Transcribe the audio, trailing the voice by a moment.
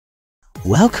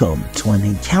Welcome to an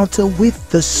encounter with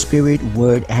the Spirit,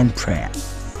 Word, and Prayer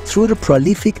through the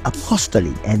prolific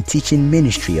apostolic and teaching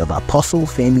ministry of Apostle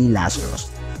Femi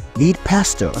Lazarus, lead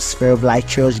pastor of Sphere of Light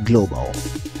Church Global.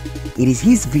 It is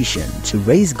his vision to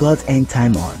raise God's end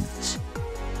time armies.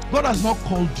 God has not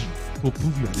called you to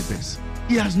prove you are the best.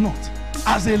 He has not.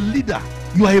 As a leader,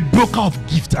 you are a broker of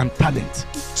gift and talent.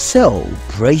 So,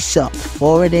 brace up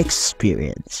for an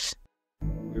experience.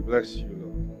 We bless you, Lord.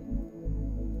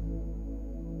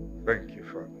 Thank you,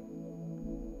 Father.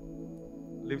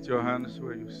 Lift your hands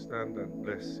where you stand and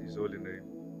bless his holy name.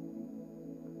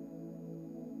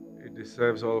 He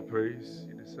deserves all praise.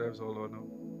 He deserves all honor.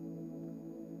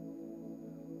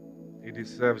 He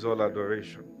deserves all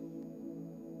adoration.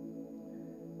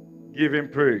 Give him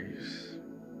praise.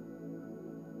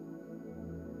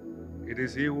 It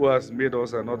is he who has made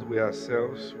us and not we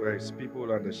ourselves. We are his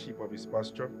people and the sheep of his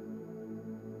pasture.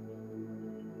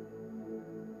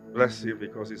 Bless him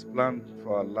because his plan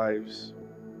for our lives.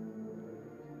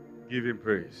 Give him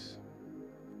praise.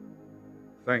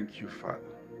 Thank you, Father.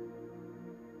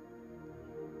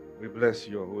 We bless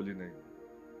your holy name.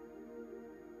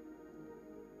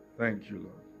 Thank you,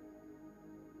 Lord.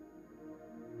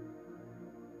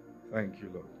 Thank you,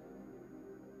 Lord.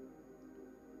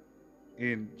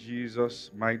 In Jesus'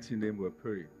 mighty name we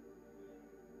pray.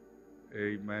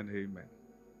 Amen, amen.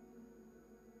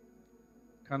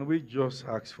 Can we just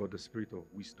ask for the spirit of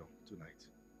wisdom tonight?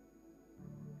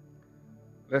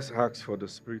 Let's ask for the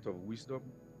spirit of wisdom.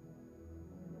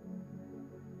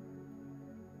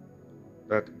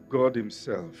 That God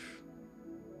himself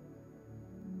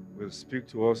will speak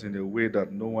to us in a way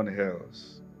that no one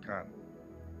else can.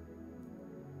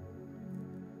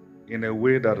 In a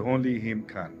way that only him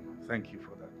can. Thank you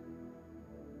for that.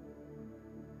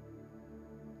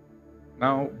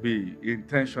 Now be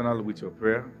intentional with your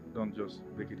prayer. Don't just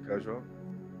make it casual.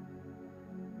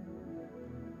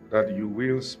 That you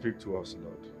will speak to us,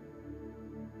 Lord,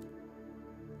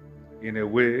 in a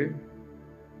way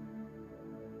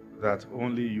that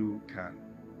only you can.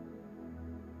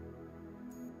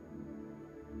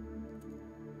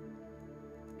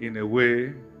 In a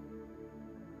way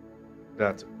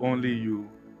that only you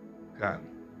can.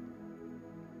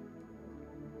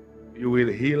 You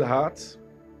will heal hearts,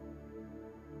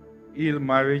 heal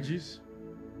marriages.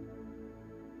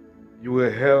 You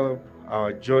will help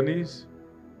our journeys.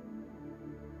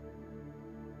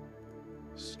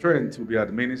 Strength will be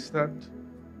administered.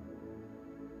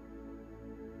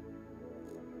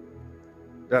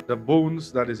 That the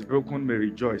bones that is broken may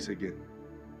rejoice again.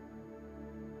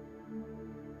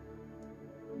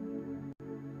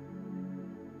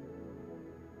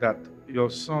 That your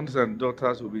sons and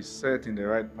daughters will be set in the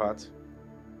right path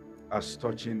as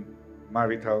touching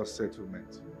marital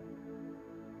settlement.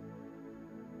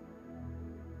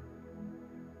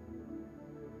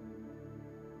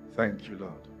 Thank you,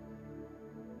 Lord.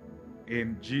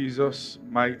 In Jesus'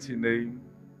 mighty name,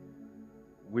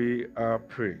 we are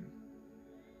praying.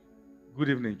 Good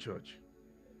evening, church.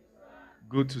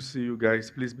 Good to see you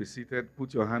guys. Please be seated.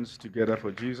 Put your hands together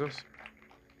for Jesus.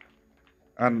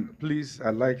 And please,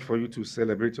 I'd like for you to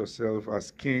celebrate yourself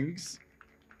as kings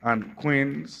and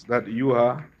queens that you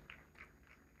are.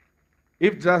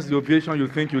 If that's the ovation you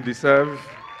think you deserve,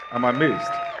 I'm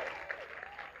amazed.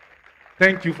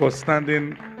 Thank you for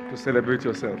standing to celebrate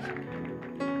yourself.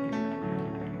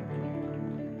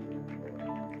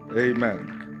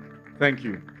 Amen. Thank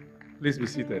you. Please be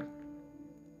seated.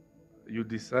 You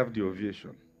deserve the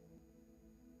ovation.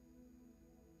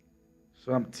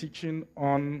 So I'm teaching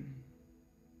on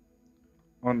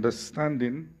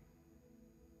understanding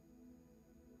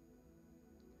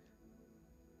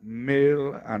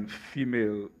male and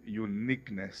female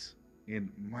uniqueness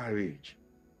in marriage.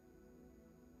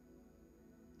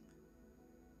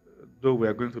 Though we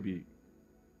are going to be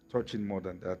touching more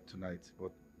than that tonight, but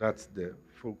that's the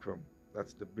fulcrum,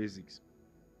 that's the basics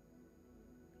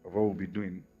of what we'll be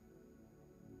doing.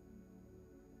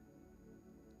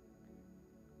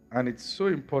 And it's so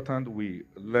important we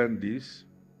learn this,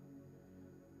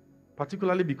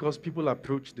 particularly because people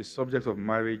approach the subject of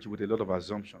marriage with a lot of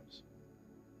assumptions.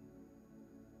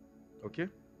 Okay?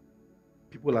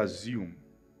 People assume.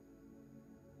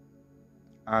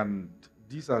 And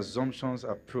these assumptions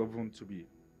are proven to be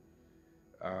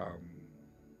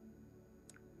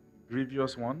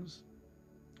grievous ones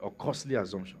or costly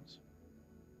assumptions.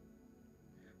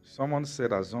 Someone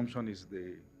said assumption is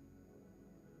the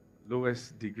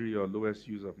lowest degree or lowest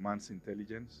use of man's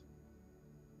intelligence.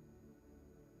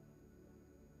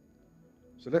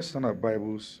 So let's turn our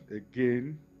Bibles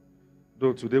again,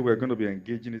 though today we're going to be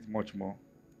engaging it much more.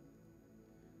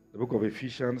 The book of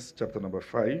Ephesians, chapter number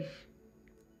 5.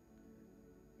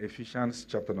 Ephesians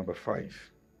chapter number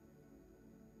 5.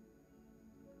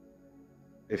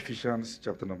 Ephesians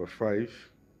chapter number 5.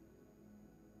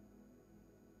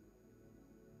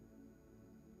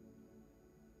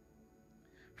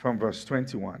 From verse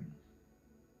 21.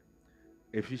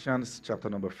 Ephesians chapter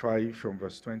number 5 from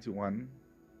verse 21.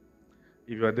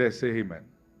 If you are there, say amen.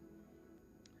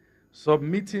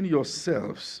 Submitting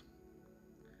yourselves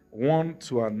one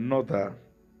to another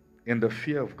in the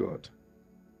fear of God.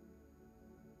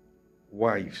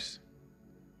 Wives,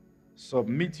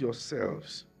 submit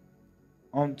yourselves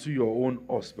unto your own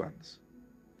husbands,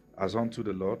 as unto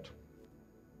the Lord.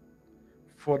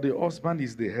 For the husband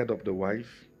is the head of the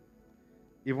wife,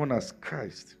 even as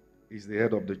Christ is the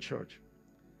head of the church,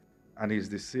 and is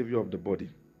the Savior of the body.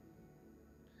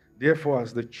 Therefore,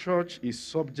 as the church is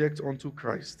subject unto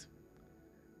Christ,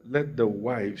 let the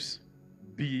wives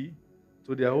be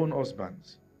to their own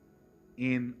husbands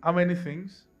in how many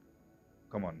things?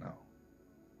 Come on now.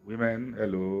 Women,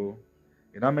 hello.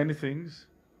 In how many things?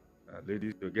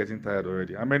 Ladies, you're getting tired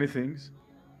already. How many things?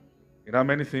 In how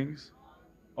many things?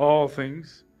 All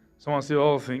things. Someone say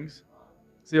all things.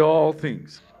 Say all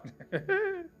things. I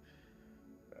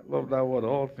love that word,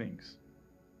 all things.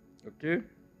 Okay?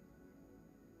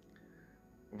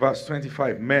 Verse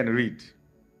 25, men read.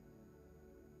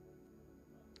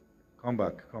 Come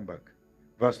back.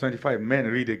 Verse 25, men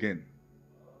read again.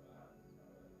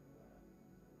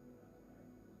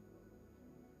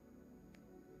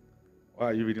 Why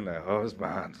are you reading like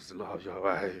husbands? Love your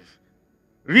wife.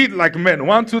 Read like men.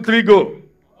 1, 2, 3, go.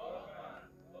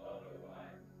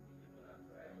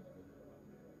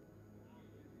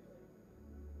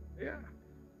 Yeah.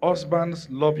 Husbands,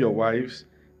 love your wives,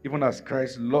 even as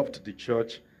Christ loved the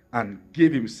church and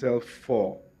gave himself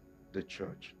for the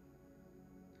church,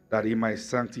 that he might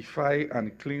sanctify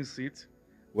and cleanse it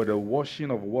with the washing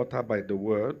of water by the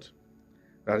word,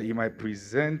 that he might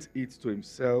present it to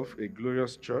himself a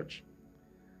glorious church,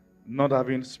 not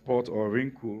having spot or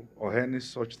wrinkle or any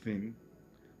such thing,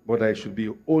 but that it should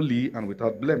be holy and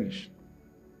without blemish.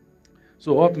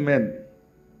 So ought men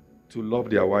to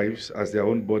love their wives as their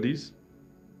own bodies.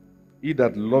 He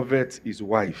that loveth his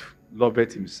wife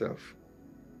loveth himself.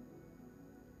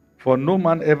 For no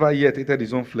man ever yet hated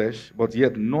his own flesh, but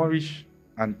yet nourish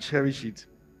and cherish it,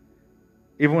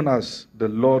 even as the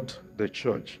Lord the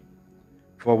church.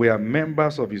 For we are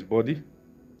members of his body,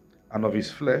 and of his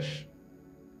flesh,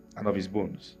 and of his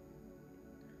bones.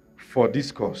 For this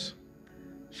cause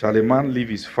shall a man leave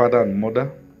his father and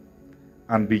mother,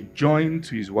 and be joined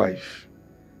to his wife,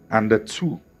 and the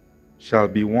two shall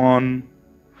be one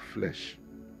flesh.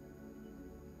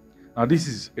 Now this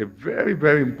is a very,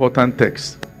 very important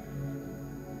text.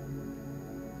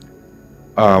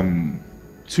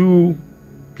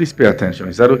 Please pay attention.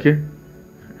 Is that okay?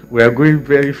 We are going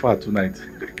very far tonight.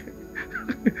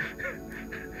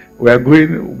 We are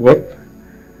going what?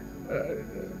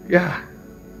 Yeah.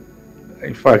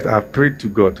 In fact, I have prayed to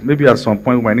God. Maybe at some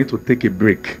point we need to take a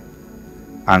break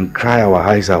and cry our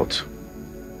eyes out.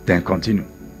 Then continue.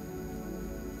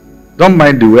 Don't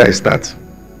mind the way I start.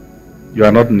 You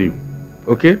are not new.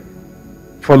 Okay?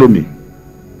 Follow me.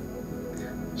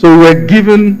 So we were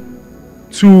given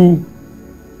 2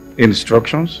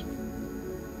 instructions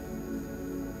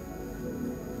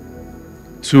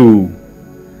to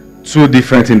 2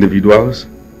 different individuals.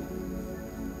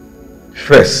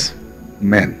 First,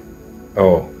 men.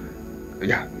 Oh,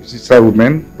 yeah. Start with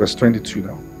men, verse 22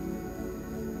 now.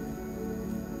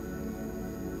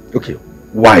 Okay,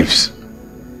 wives,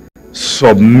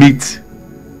 submit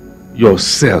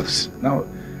yourselves. Now,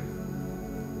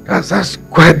 that's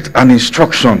quite an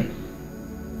instruction.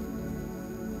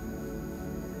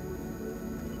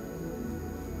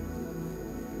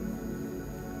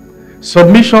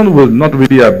 Submission will not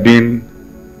really have been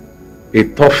a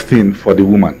tough thing for the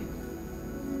woman.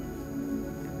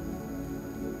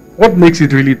 What makes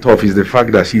it really tough is the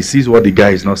fact that she sees what the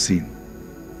guy is not seeing.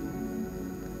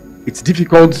 It's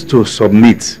difficult to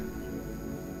submit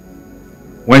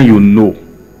when you know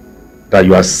that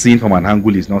you are seen from an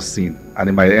angle is not seen, and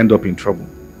it might end up in trouble.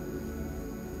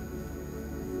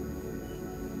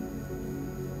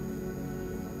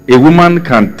 A woman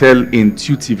can tell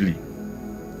intuitively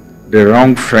the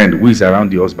wrong friend who is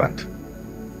around the husband.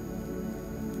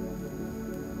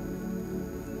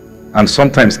 And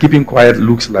sometimes keeping quiet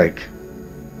looks like,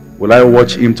 will I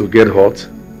watch him to get hurt?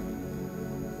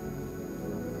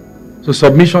 So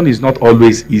submission is not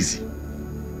always easy.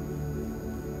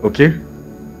 Okay?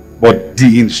 But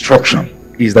the instruction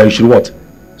is that you should what?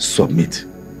 Submit.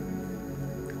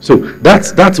 So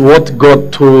that's what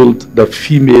God told the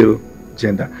female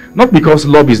gender. Not because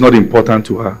love is not important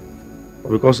to her,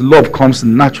 Because love comes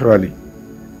naturally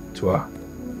to her.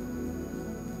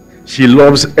 She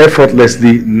loves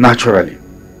effortlessly, naturally.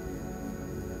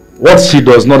 What she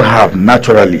does not have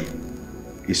naturally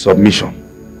is submission.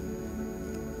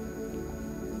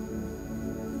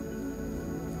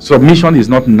 Submission is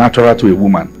not natural to a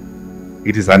woman.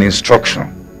 It is an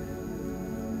instruction.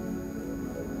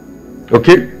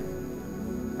 Okay?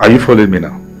 Are you following me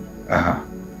now?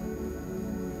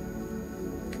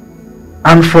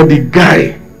 And for the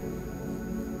guy,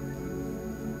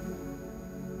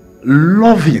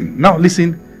 loving. Now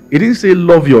listen, he didn't say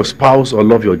love your spouse or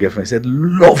love your girlfriend. He said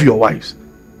love your wives.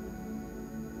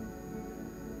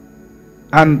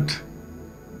 And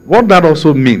what that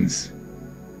also means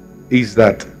is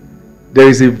that there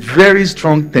is a very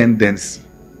strong tendency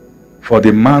for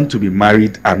the man to be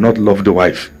married and not love the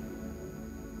wife.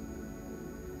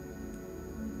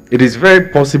 It is very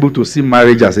possible to see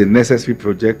marriage as a necessary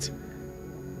project,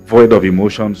 void of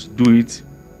emotions, do it,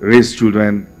 raise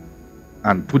children,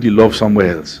 and put the love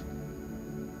somewhere else.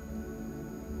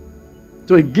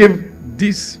 So he gave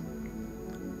these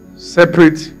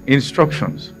separate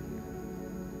instructions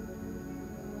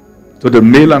to the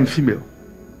male and female.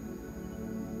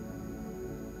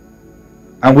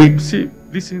 And we see,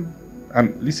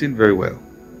 listen very well.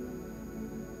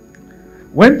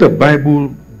 When the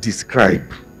Bible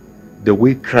describes the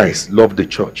way Christ loved the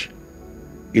church,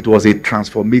 it was a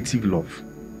transformative love.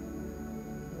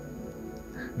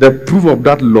 The proof of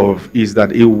that love is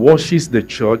that he washes the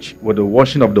church with the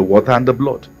washing of the water and the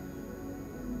blood.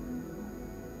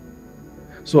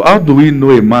 So how do we know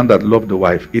a man that loved the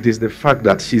wife? It is the fact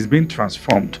that she's been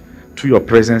transformed through your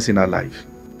presence in her life.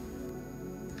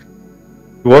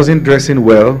 She wasn't dressing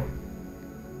well.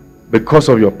 Because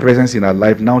of your presence in her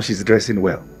life, now she's dressing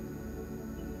well.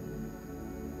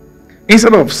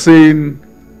 Instead of saying,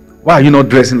 why are you not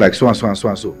dressing like so and so and so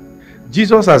and so?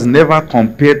 Jesus has never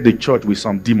compared the church with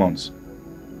some demons.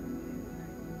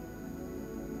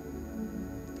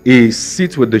 He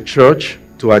sits with the church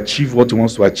to achieve what he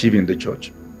wants to achieve in the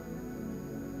church.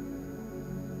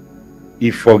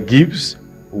 He forgives,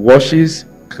 washes,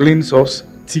 cleans us,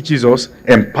 teaches us,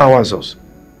 empowers us.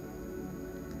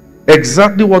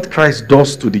 Exactly what Christ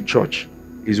does to the church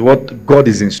is what God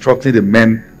is instructing the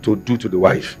men to do to the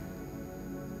wife.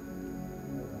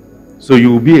 So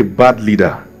you will be a bad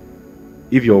leader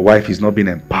if your wife is not being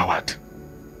empowered.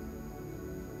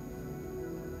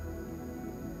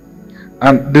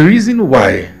 And the reason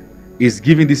why he's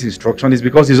giving this instruction is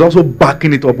because he's also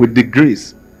backing it up with the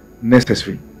grace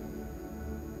necessary.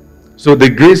 So the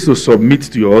grace to submit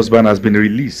to your husband has been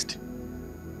released.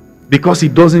 Because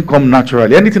it doesn't come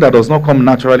naturally. Anything that does not come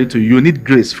naturally to you, you need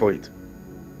grace for it.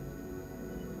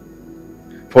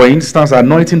 For instance,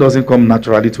 anointing doesn't come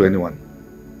naturally to anyone.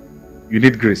 You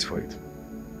need grace for it.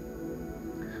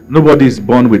 Nobody is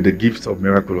born with the gift of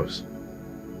miraculous.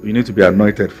 You need to be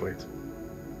anointed for it.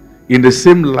 In the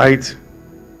same light,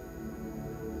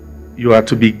 you are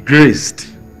to be graced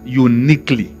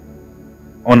uniquely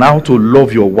on how to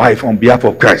love your wife on behalf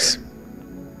of Christ.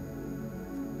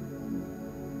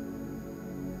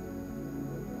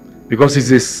 Because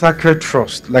it's a sacred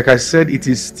trust. Like I said, it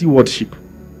is stewardship.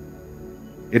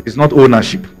 It is not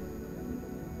ownership.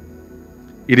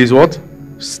 It is what?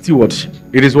 Stewardship.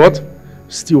 It is what?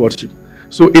 Stewardship.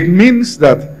 So it means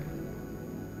that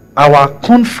our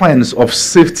confines of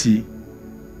safety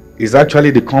is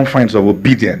actually the confines of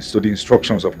obedience to the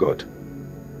instructions of God.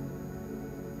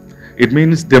 It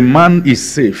means the man is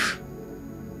safe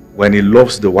when he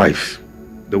loves the wife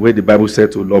the way the Bible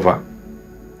said to love her.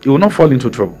 He will not fall into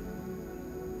trouble.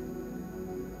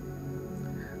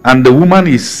 And the woman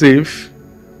is safe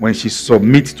when she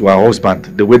submits to her husband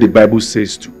the way the Bible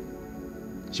says to.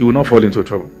 She will not fall into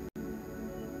trouble.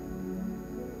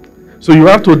 So you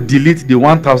have to delete the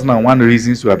 1001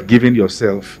 reasons you have given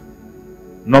yourself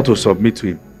not to submit to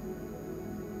him.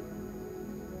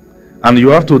 And you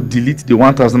have to delete the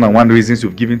 1001 reasons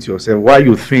you've given to yourself why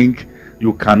you think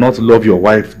you cannot love your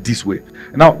wife this way.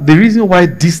 Now, the reason why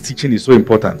this teaching is so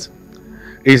important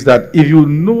is that if you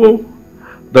know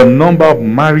the number of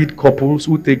married couples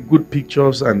who take good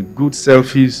pictures and good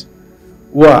selfies,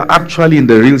 who are actually in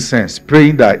the real sense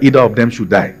praying that either of them should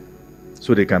die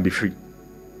so they can be free.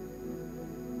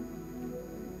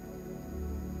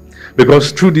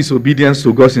 Because through disobedience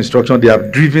to God's instruction, they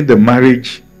have driven the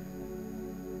marriage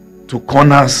to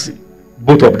corners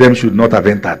both of them should not have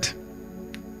entered.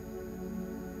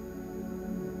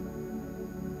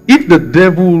 If the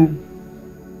devil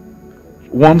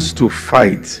wants to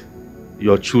fight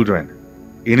your children,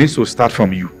 it needs to start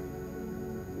from you.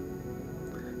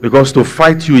 Because to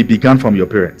fight you, it began from your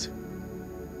parents.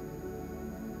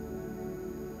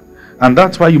 And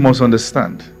that's why you must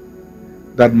understand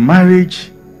that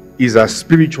marriage is as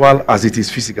spiritual as it is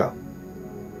physical.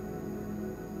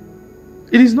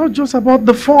 It is not just about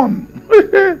the fun.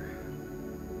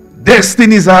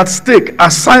 Destiny is at stake.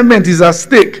 Assignment is at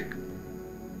stake.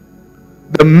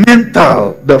 The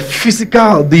mental, the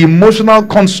physical, the emotional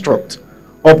construct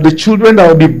of the children that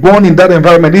will be born in that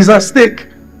environment is at stake.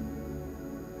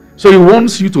 So he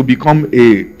wants you to become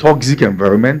a toxic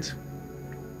environment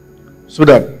so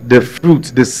that the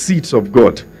fruit, the seeds of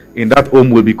God in that home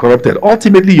will be corrupted.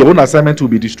 Ultimately, your own assignment will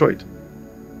be destroyed.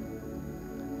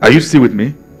 Are you still with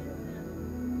me?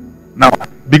 Now,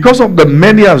 because of the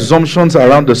many assumptions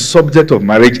around the subject of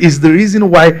marriage is the reason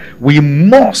why we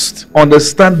must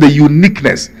understand the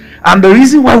uniqueness. And the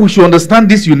reason why we should understand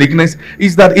this uniqueness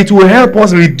is that it will help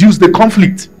us reduce the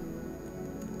conflict.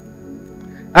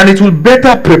 And it will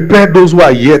better prepare those who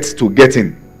are yet to get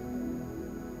in.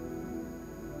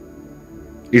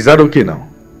 Is that okay now?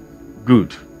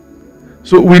 Good.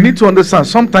 So we need to understand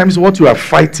sometimes what you are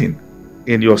fighting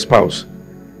in your spouse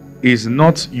is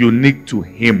not unique to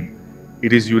him.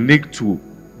 It is unique to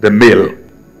the male.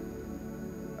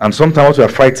 And sometimes what you are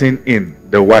fighting in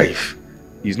the wife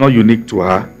is not unique to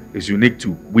her, it's unique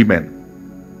to women.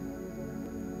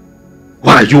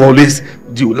 Why are you always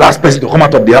the last person to come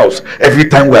out of the house every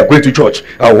time we are going to church?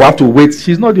 I will have to wait.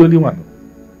 She's not the only one.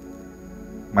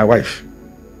 My wife.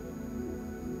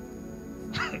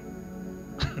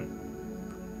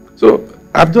 So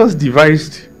I've just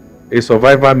devised a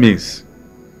survival means.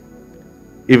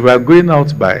 If we are going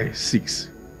out by 6,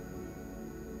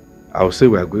 I'll say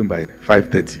we are going by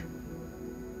 5:30.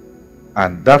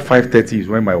 And that 5:30 is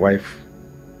when my wife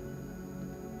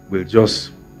will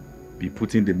just be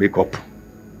putting the makeup.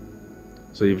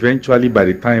 So eventually by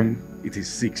the time it is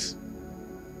 6,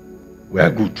 we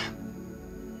are good.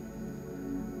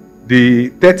 The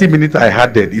 30 minutes I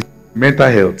had there is mental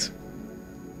health.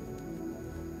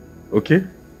 Okay?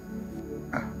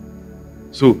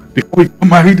 So before we get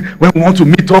married, when we want to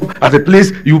meet up at a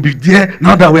place, you'll be there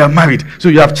now that we are married. So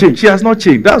you have changed. She has not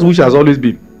changed. That's who she has always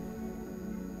been.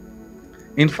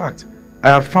 In fact, I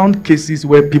have found cases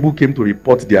where people came to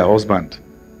report their husband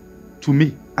to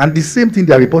me. And the same thing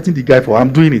they are reporting the guy for,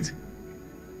 I'm doing it.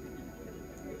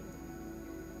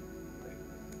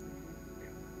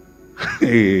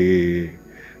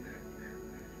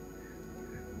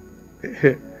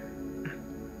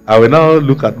 I will now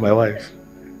look at my wife.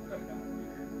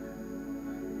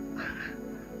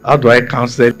 How do I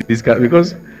counsel this guy?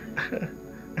 Because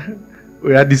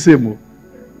we are the same.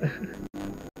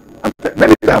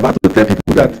 Many times I'm about to tell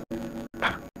people that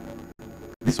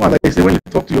this one, like I say, when you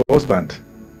talk to your husband,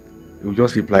 he will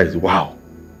just reply, wow.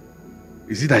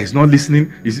 Is it that he's not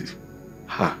listening? Is it?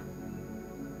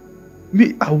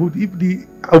 Me, I will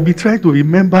be trying to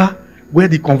remember where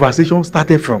the conversation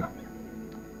started from.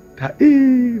 That,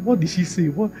 hey, what did she say?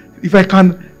 What? If I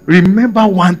can remember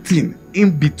one thing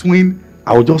in between,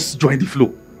 I will just join the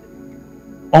flow.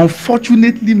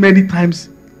 Unfortunately, many times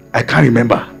I can't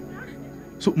remember.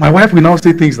 So my wife will now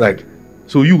say things like,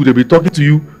 so you will be talking to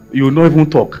you, you will not even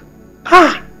talk.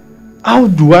 How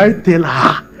do I tell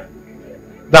her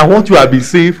that what you have been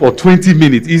saying for 20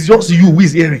 minutes is just you who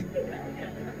is hearing?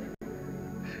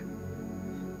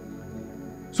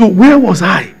 So where was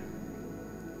I?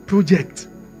 Project.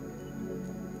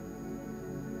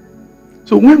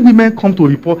 So when women come to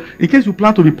report, in case you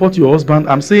plan to report your husband,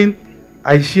 I'm saying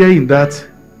I share in that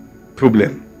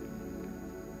problem.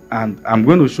 And I'm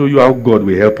going to show you how God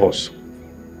will help us.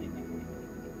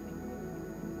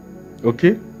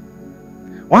 Okay?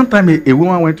 One time a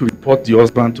woman went to report the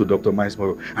husband to Dr. Miles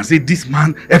Morrow and said, this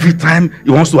man, every time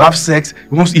he wants to have sex,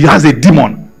 he has a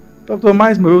demon. Dr.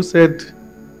 Miles Morrow said,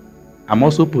 I'm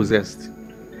also possessed.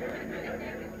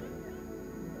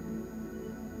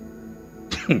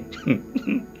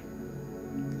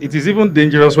 It is even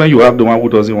dangerous when you have the one who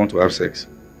doesn't want to have sex.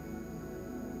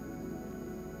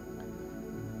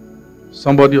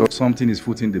 Somebody or something is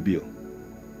footing the bill.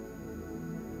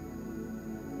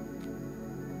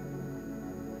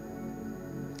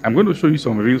 I'm going to show you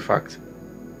some real facts.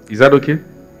 Is that okay?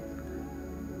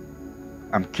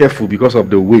 I'm careful because of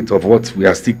the weight of what we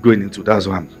are still going into. That's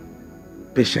why I'm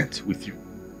patient with you.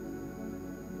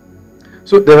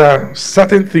 So there are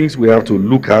certain things we have to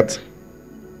look at,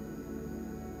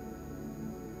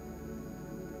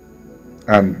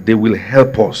 and they will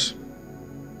help us.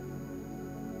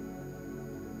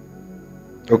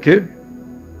 Okay?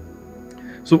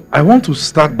 So I want to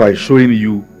start by showing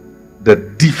you the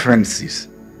differences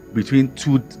between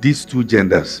these two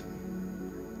genders,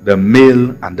 the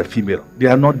male and the female. They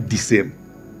are not the same.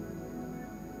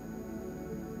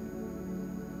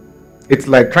 It's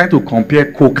like trying to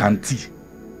compare Coke and tea.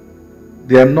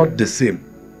 They are not the same.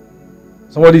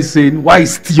 Somebody is saying, why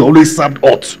is tea always served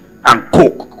hot and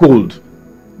Coke cold?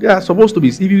 They are supposed to be.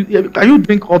 Can you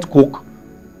drink hot Coke?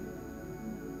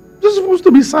 They're supposed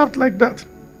to be served like that.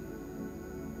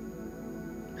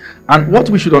 And what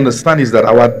we should understand is that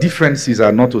our differences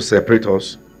are not to separate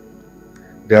us.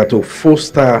 They are to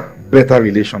foster better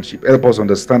relationship, help us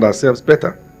understand ourselves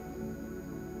better.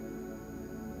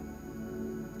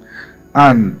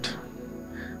 And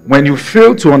when you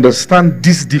fail to understand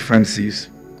these differences,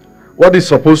 what is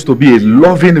supposed to be a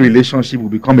loving relationship will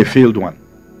become a failed one.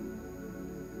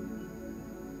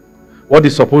 What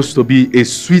is supposed to be a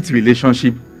sweet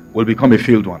relationship will become a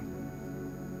failed one.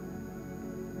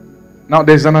 Now,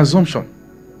 there's an assumption.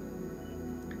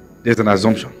 There's an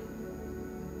assumption.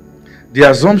 The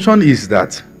assumption is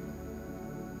that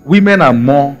women are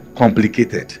more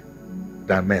complicated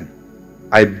than men.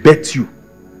 I bet you,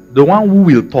 the one who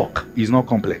will talk is not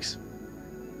complex.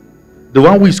 The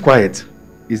one who is quiet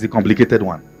is the complicated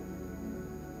one.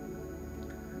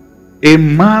 A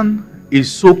man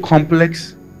is so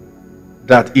complex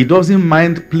that he doesn't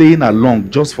mind playing along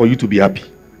just for you to be happy.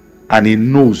 And he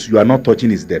knows you are not touching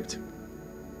his depth.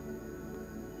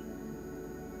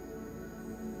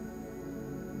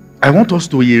 I want us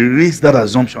to erase that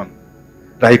assumption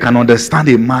that you can understand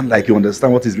a man like you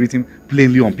understand what is written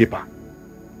plainly on paper.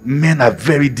 Men are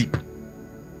very deep.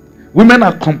 Women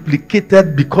are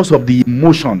complicated because of the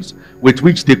emotions with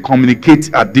which they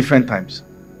communicate at different times.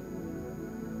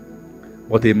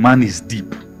 But a man is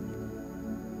deep.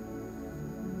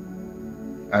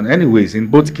 And anyways, in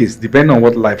both cases, depending on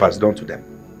what life has done to them.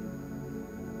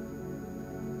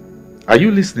 Are you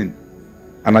listening?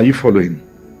 And are you following?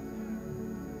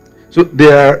 So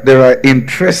there are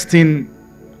interesting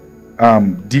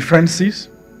differences.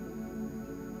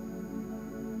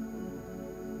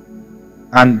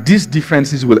 And these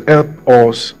differences will help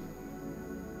us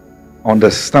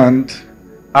understand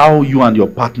how you and your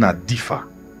partner differ.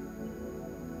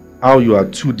 How you are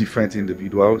two different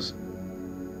individuals.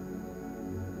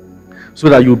 So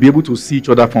that you'll be able to see each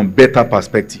other from better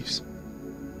perspectives.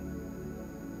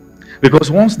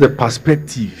 Because once the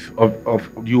perspective of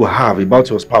you have about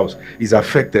your spouse is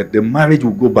affected, the marriage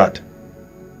will go bad.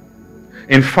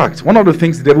 In fact, one of the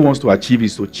things the devil wants to achieve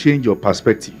is to change your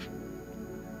perspective.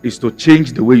 Is to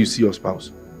change the way you see your spouse.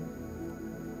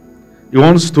 He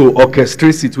wants to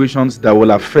orchestrate situations that will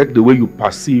affect the way you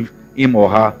perceive him or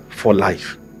her for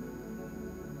life.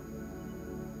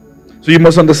 So you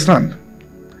must understand,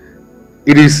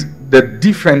 it is the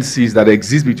differences that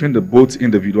exist between the both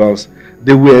individuals.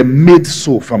 They were made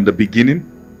so from the beginning.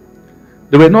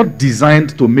 They were not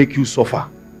designed to make you suffer.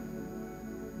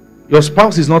 Your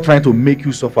spouse is not trying to make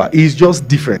you suffer. He's just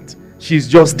different. She's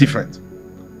just different.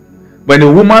 When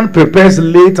a woman prepares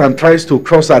late and tries to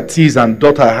cross her T's and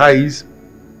dot her I's,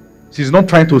 she's not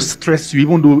trying to stress you,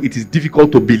 even though it is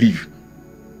difficult to believe.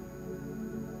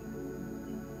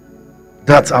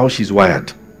 That's how she's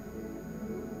wired.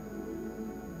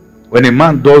 When a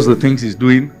man does the things he's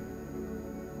doing,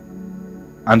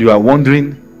 and you are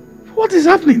wondering, what is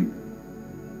happening?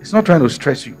 He's not trying to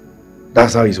stress you.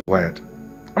 That's how he's wired.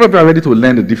 How many of you are ready to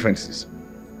learn the differences?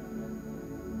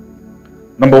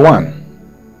 Number one.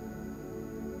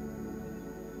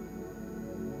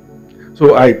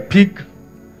 So I pick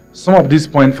some of these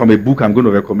points from a book I'm going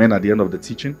to recommend at the end of the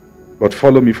teaching, but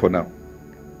follow me for now.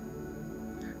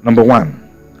 Number one,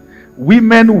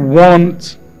 women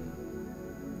want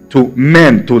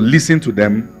men to listen to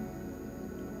them,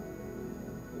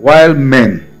 while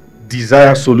men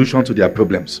desire solution to their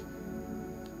problems.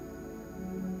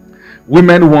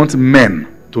 Women want men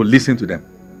to listen to them,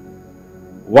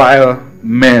 while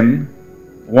men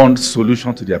want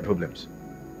solution to their problems.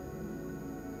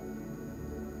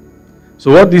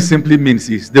 So what this simply means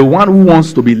is the one who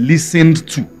wants to be listened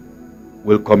to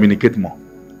will communicate more.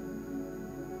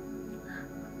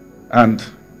 And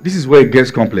this is where it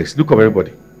gets complex. Look up,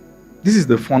 everybody. This is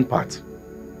the fun part.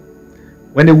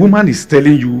 When a woman is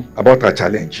telling you about her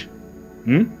challenge,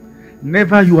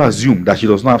 never you assume that she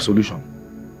does not have solution.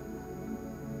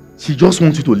 She just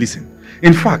wants you to listen.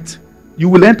 In fact, you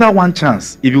will enter one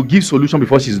chance if you give solution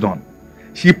before she's done.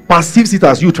 She perceives it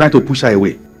as you trying to push her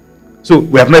away. So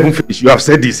we have not even finished. You have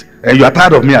said this and you are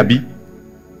tired of me, Abi.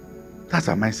 That's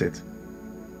her mindset.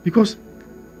 Because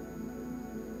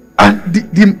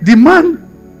the man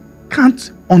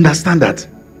can't understand that.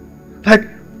 Like,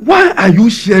 why are you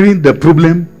sharing the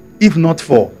problem if not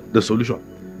for the solution?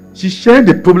 She's sharing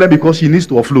the problem because she needs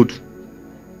to offload.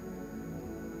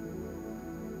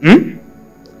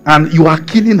 And you are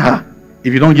killing her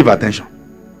if you don't give attention.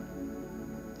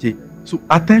 See, So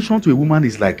attention to a woman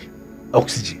is like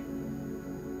oxygen.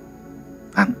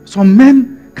 And some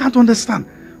men can't understand.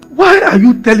 Why are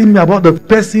you telling me about the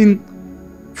person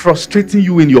frustrating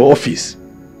you in your office?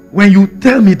 When you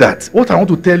tell me that, what I want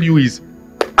to tell you is,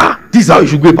 this is how you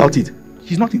should go about it.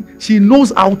 She's not in, she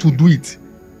knows how to do it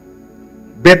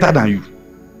better than you.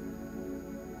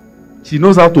 She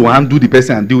knows how to undo the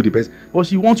person and deal with the person. But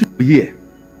she wants you to hear.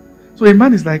 So a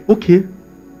man is like, okay,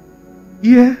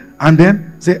 yeah, and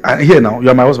then say, here now, you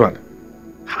are my husband.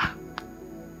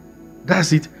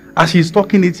 That's it. As she's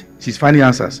talking it, she's finding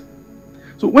answers.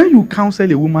 So when you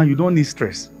counsel a woman, you don't need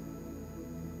stress.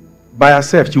 By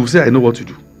herself, she will say, I know what to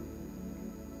do.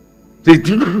 Say,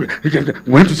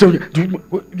 when to say,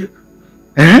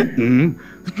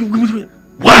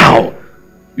 wow.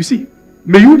 You see,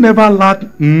 may you never lack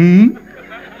and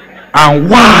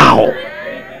wow.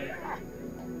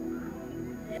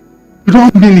 You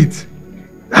don't mean it.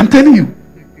 I'm telling you.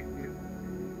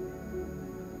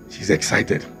 She's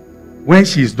excited. When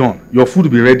she's done, your food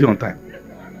will be ready on time.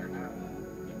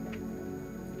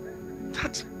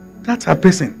 That's her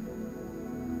person.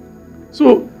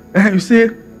 So you say,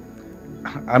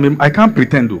 I mean, I can't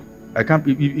pretend though. I can't.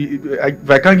 If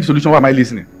I can't give solution, why am I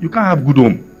listening? You can't have good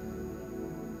home.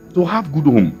 To have good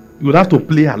home, you will have to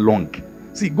play along.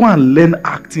 See, go and learn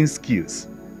acting skills.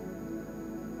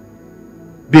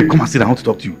 Babe, come and sit down. I want to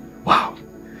talk to you. Wow.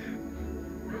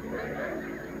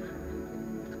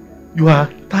 You are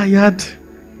tired.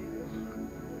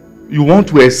 You want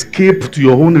to escape to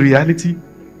your own reality.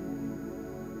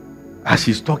 As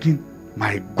she's talking,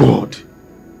 my God,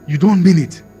 you don't mean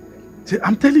it. Say,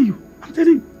 I'm telling you.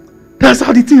 That's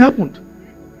how the thing happened.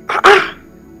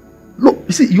 Look,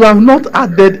 you see, you have not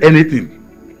added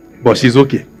anything, but she's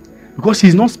okay. Because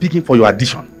she's not speaking for your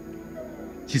addition.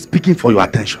 She's speaking for your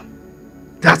attention.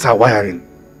 That's her wiring.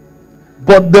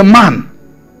 But the man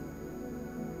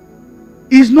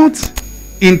is not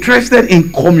interested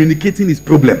in communicating his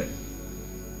problem.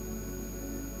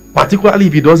 Particularly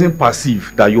if he doesn't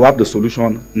perceive that you have the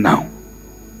solution now.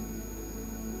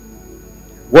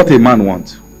 What a man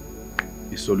wants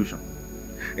is solution.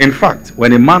 In fact,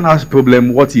 when a man has a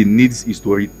problem, what he needs is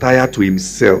to retire to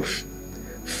himself.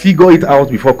 Figure it out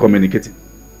before communicating.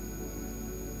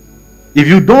 If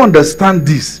you don't understand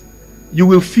this, you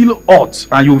will feel hurt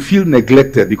and you will feel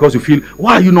neglected because you feel,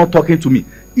 why are you not talking to me?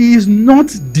 He is not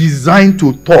designed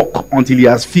to talk until he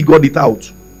has figured it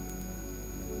out.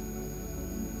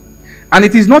 And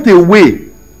it is not a way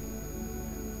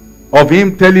of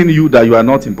him telling you that you are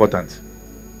not important.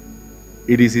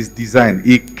 It is his design.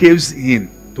 He caves in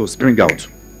to spring out.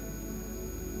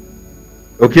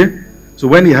 Okay? So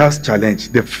when he has challenge,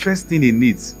 the first thing he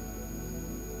needs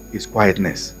is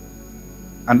quietness.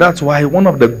 And that's why one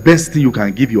of the best things you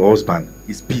can give your husband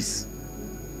is peace.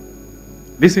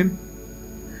 Listen,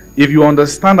 if you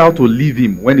understand how to leave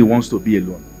him when he wants to be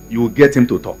alone, you will get him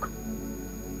to talk.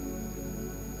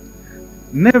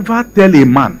 Never tell a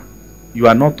man, you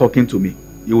are not talking to me.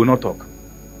 He will not talk.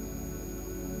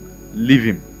 Leave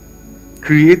him.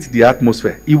 Create the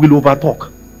atmosphere. He will overtalk.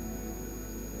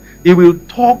 He will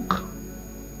talk.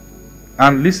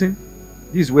 And listen,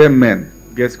 this is where men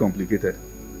get complicated.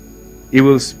 He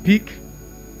will speak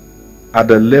at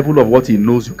the level of what he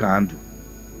knows you can handle.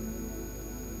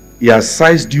 He has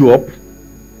sized you up.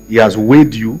 He has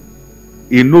weighed you.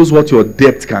 He knows what your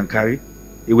depth can carry.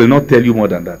 He will not tell you more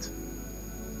than that.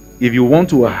 If you want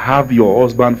to have your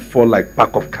husband fall like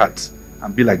pack of cats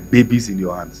and be like babies in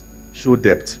your hands, show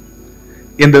depth.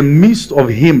 In the midst of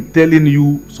him telling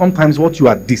you sometimes what you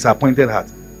are disappointed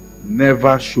at,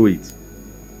 never show it.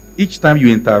 Each time you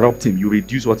interrupt him, you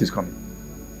reduce what is coming.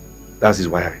 That's his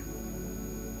wiring.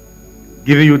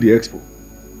 Giving you the expo.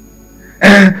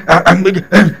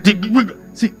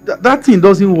 See, that thing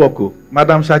doesn't work. Oh.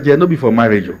 Madam Shaje, no be for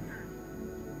marriage. Oh.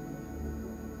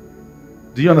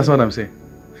 Do you understand what I'm saying?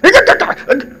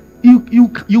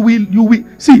 You will.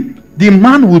 See, the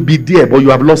man will be there, but you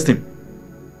have lost him.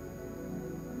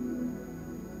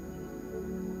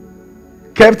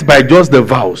 Kept by just the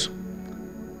vows.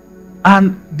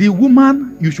 And the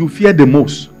woman you should fear the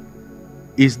most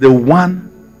is the one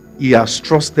he has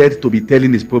trusted to be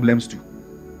telling his problems to.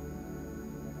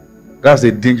 That's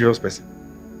a dangerous person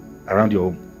around your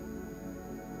home.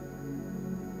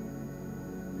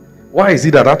 Why is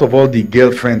it that out of all the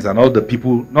girlfriends and all the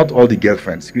people, not all the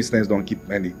girlfriends, Christians don't keep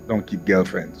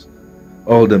girlfriends,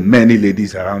 all the many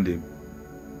ladies around him,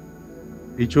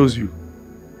 he chose you?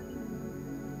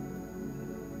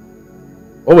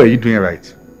 What were you doing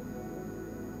right?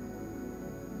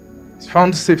 It's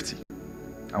found safety.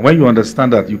 And when you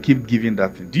understand that, you keep giving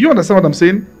that thing. Do you understand what I'm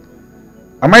saying?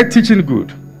 Am I teaching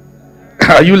good?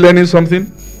 Are you learning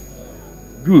something?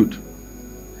 Good.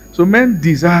 So men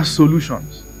desire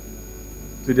solutions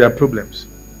to their problems.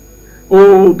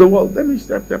 Oh, the world. Let me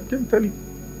tell you.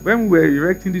 When we were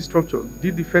erecting this structure,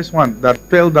 did the first one that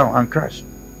fell down and crashed.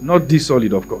 Not this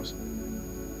solid, of course.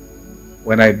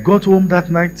 When I got home that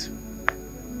night,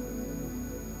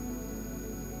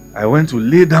 I went to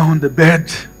lay down on the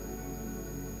bed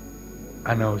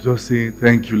and I was just saying,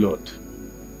 thank you, Lord.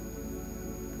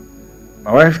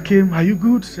 My wife came, are you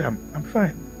good? I'm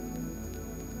fine.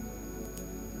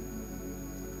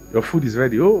 Your food is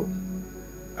ready. Oh,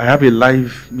 I have a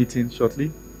live meeting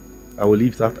shortly. I will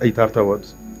eat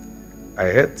afterwards. I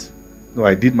ate. No,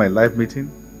 I did my live meeting.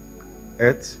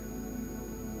 Ate.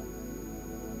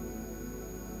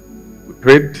 We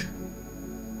prayed.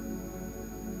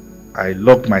 I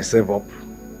locked myself up.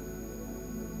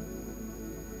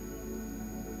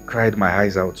 Cried my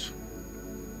eyes out.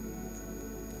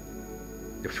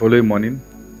 The following morning,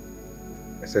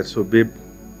 I said, so babe,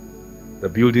 the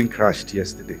building crashed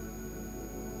yesterday.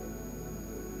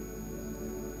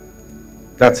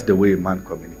 That's the way a man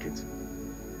communicates.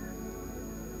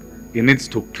 He needs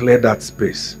to clear that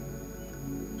space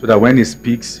so that when he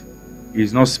speaks,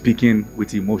 he's not speaking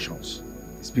with emotions.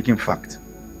 He's speaking fact.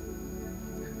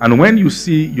 And when you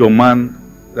see your man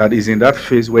that is in that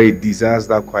phase where he desires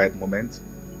that quiet moment,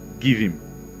 give him.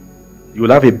 You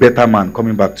will have a better man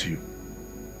coming back to you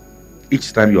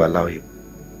each time you allow him.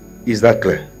 Is that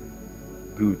clear?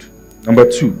 Good. Number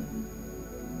 2.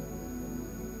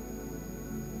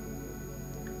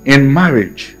 In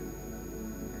marriage,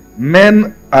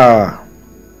 men are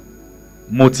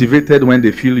motivated when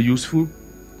they feel useful.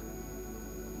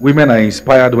 Women are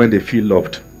inspired when they feel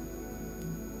loved.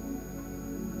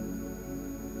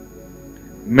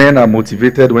 Men are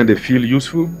motivated when they feel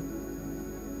useful.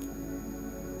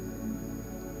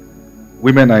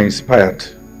 Women are inspired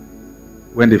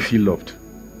when they feel loved.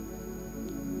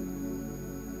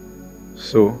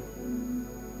 So,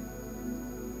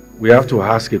 we have to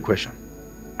ask a question.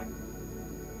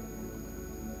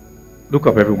 Look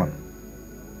up, everyone.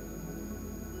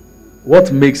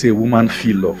 What makes a woman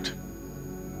feel loved?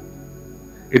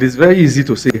 It is very easy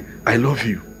to say, I love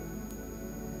you.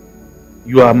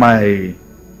 You are my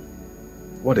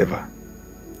whatever.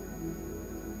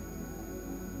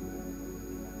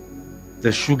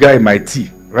 The sugar in my tea,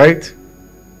 right?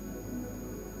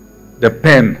 The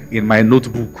pen in my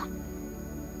notebook.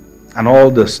 And all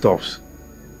the stuffs.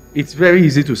 It's very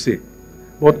easy to say.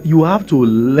 But you have to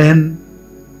learn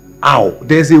how.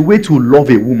 There's a way to love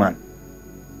a woman.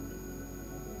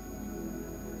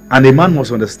 And a man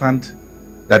must understand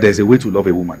that there's a way to love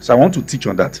a woman. So I want to teach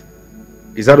on that.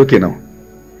 Is that okay now?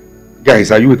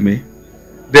 Guys, are you with me?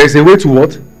 There's a way to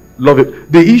what? Love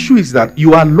it. The issue is that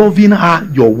you are loving her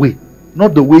your way,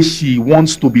 not the way she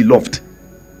wants to be loved.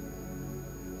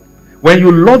 When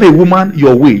you love a woman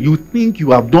your way, you think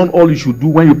you have done all you should do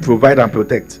when you provide and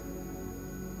protect.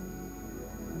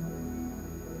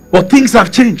 But things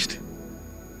have changed.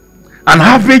 An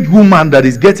average woman that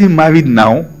is getting married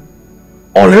now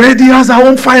already has her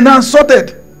own finance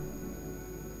sorted.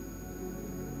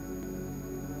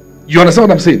 You understand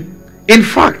what I'm saying? In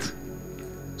fact,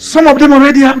 some of them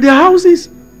already have their houses,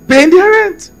 paying their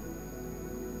rent.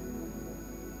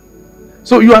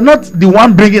 So you are not the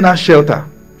one bringing her shelter.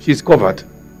 She's covered.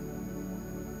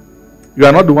 You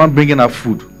are not the one bringing her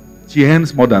food. She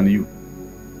earns more than you.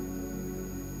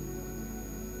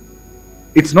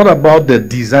 It's not about the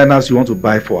designers you want to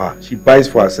buy for her. She buys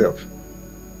for herself.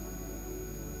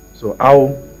 So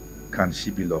how can she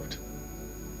be loved?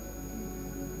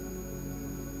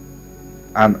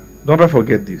 And don't ever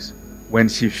forget this. When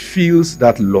she feels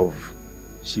that love,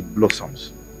 she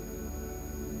blossoms.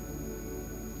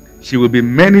 She will be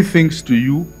many things to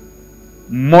you,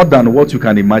 more than what you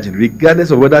can imagine,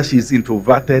 regardless of whether she is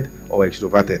introverted or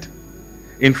extroverted.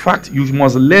 In fact, you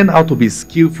must learn how to be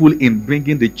skillful in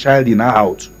bringing the child in her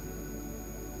out.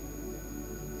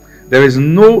 There is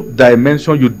no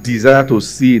dimension you desire to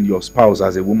see in your spouse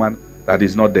as a woman that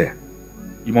is not there.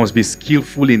 You must be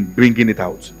skillful in bringing it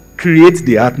out. Create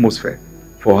the atmosphere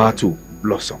for her to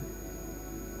blossom.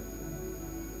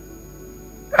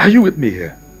 Are you with me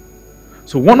here?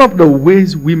 So one of the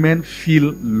ways women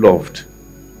feel loved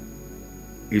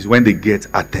is when they get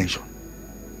attention.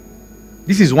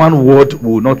 This is one word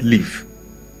we will not leave.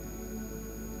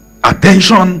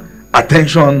 Attention,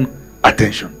 attention,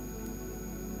 attention.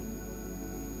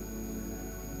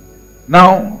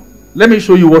 Now, let me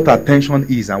show you what attention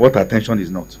is and what attention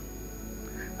is not.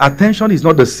 Attention is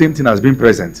not the same thing as being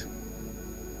present.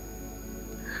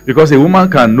 Because a woman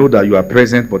can know that you are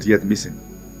present but yet missing.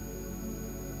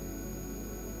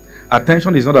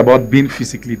 Attention is not about being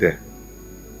physically there.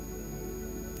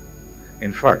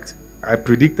 In fact, I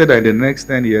predicted that in the next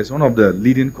 10 years, one of the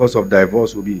leading causes of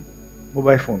divorce will be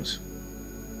mobile phones.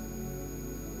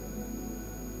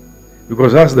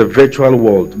 Because that's the virtual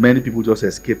world many people just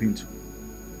escape into.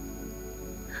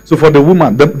 So for the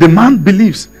woman, the man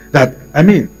believes that,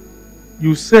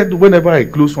 you said whenever I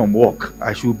close from work,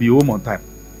 I should be home on time.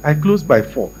 I close by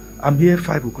 4. I'm here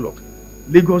 5 o'clock.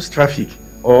 Lagos traffic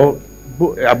or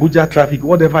Abuja traffic,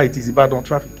 whatever it is, Ibadan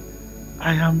traffic.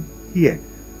 I am here.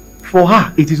 For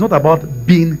her, it is not about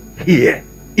being here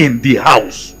in the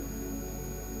house.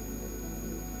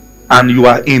 And you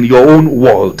are in your own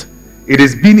world. It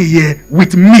is being here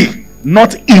with me,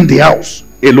 not in the house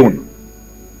alone.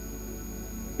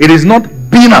 It is not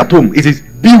being at home, it is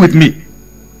be with me.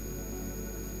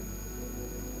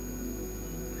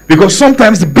 Because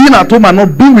sometimes being at home and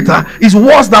not being with her is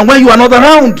worse than when you are not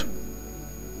around.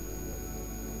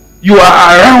 You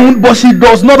are around, but she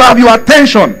does not have your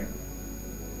attention.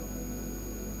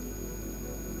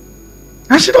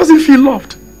 And she doesn't feel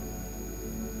loved.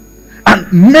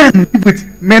 And men live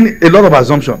with a lot of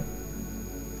assumption.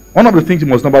 One of the things you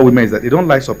must know about women is that they don't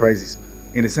like surprises.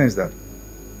 In the sense that,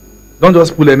 don't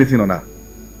just pull anything on her.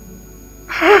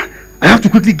 I have to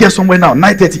quickly get somewhere now,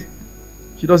 9:30.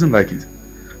 She doesn't like it.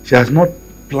 She has not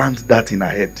planned that in her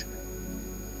head.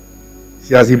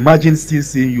 She has imagined still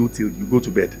seeing you till you go to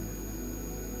bed.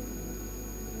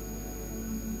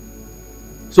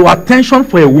 So attention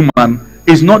for a woman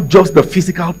is not just the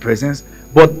physical presence,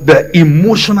 but the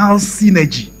emotional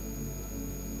synergy.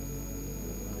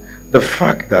 The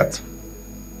fact that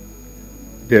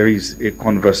there is a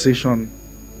conversation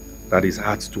that is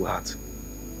heart to heart.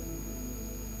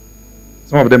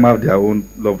 Some of them have their own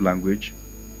love language,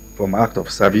 from act of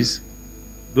service.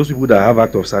 Those people that have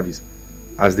act of service,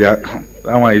 as they are,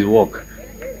 that one is work.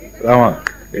 That one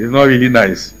is not really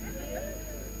nice.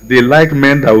 They like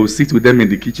men that will sit with them in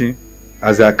the kitchen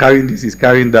as they are carrying this, is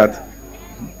carrying that.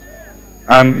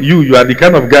 And you are the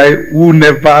kind of guy who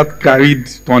never carried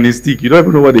turning stick. You don't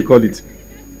even know what they call it.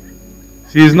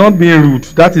 She is not being rude.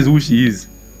 That is who she is.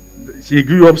 She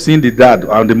grew up seeing the dad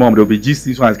and the mom. They'll be just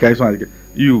this one is carrying this one.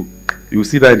 You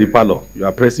see that in the parlor. You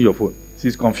are pressing your phone.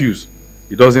 She's confused.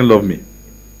 He doesn't love me.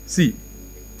 See,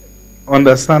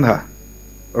 understand her.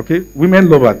 Okay? Women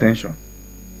love attention.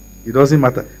 It doesn't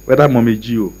matter whether mommy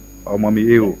Gio or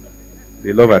mommy AO.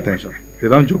 They love attention. They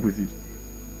don't joke with it.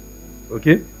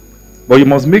 Okay? But you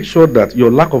must make sure that your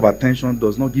lack of attention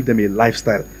does not give them a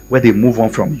lifestyle where they move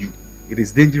on from you. It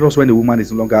is dangerous when the woman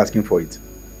is no longer asking for it.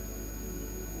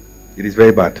 It is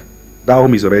very bad. That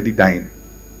home is already dying.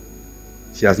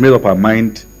 She has made up her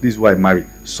mind, this is why I marry.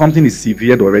 Something is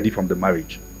severed already from the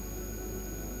marriage.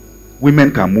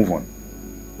 Women can move on,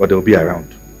 but they'll be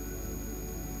around.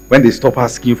 When they stop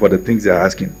asking for the things they are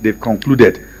asking, they've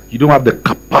concluded, you don't have the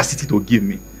capacity to give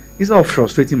me. Instead of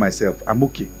frustrating myself, I'm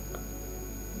okay.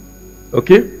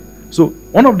 Okay? So,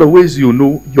 one of the ways you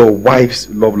know your wife's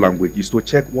love language is to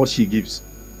check what she gives.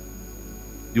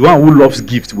 The one who loves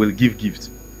gifts will give gifts,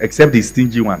 except the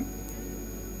stingy one.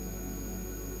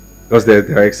 Because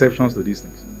there are exceptions to these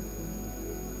things.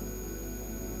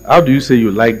 How do you say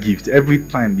you like gifts? Every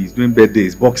time he's doing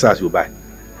birthdays, boxers you buy.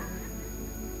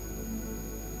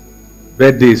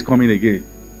 Birthday is coming again.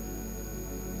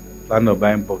 Plan of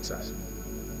buying boxers.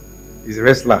 He's a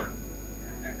wrestler.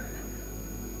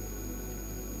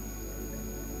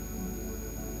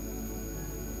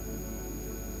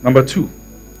 Number 2,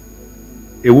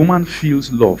 a woman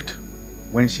feels loved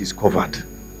when she's covered,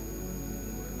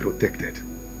 protected.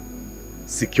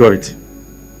 Security.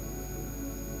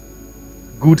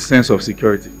 Good sense of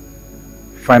security.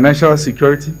 Financial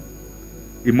security,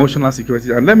 emotional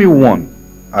security. And let me warn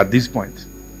at this point.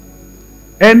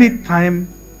 Anytime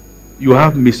you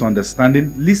have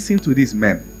misunderstanding, listen to these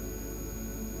men.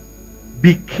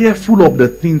 Be careful of the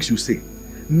things you say.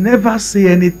 Never say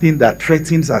anything that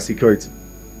threatens our security.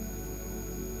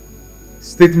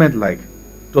 Statement like,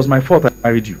 it was my fault I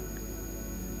married you.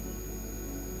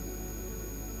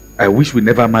 I wish we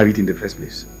never married in the first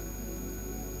place.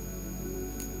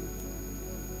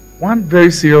 One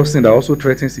very serious thing that also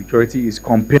threatens security is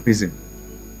comparison.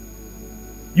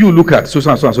 You look at so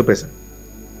and so person.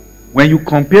 When you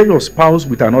compare your spouse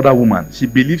with another woman, she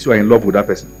believes you are in love with that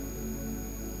person.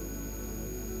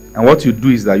 And what you do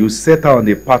is that you set her on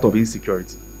a path of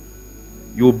insecurity.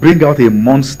 You bring out a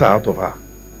monster out of her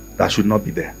that should not be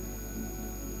there.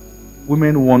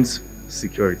 Women want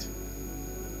security.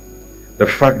 The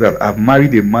fact that I've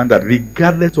married a man that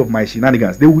regardless of my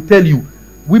shenanigans, they will tell you,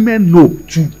 women know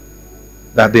too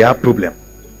that they have problem.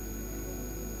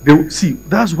 They will see,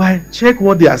 that's why check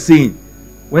what they are saying.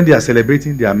 when they are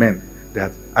celebrating their men,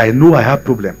 that I know I have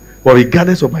problem, but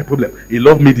regardless of my problem, he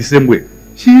loved me the same way.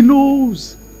 She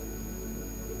knows.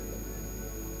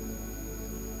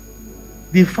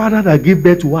 The father that gave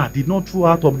birth to her did not throw her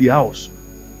out of the house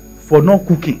for not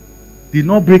cooking, did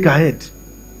not break her head.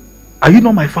 Are you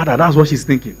not my father? That's what she's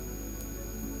thinking.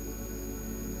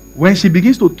 When she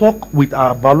begins to talk with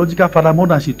her biological father more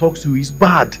than she talks to you, it's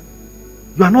bad.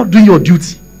 You are not doing your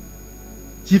duty.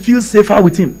 She feels safer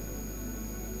with him.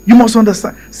 You must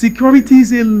understand, security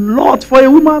is a lot for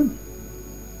a woman.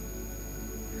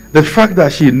 The fact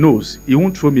that she knows he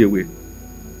won't throw me away.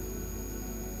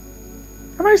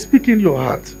 Am I speaking your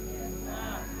heart?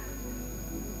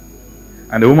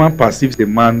 And the woman perceives the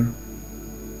man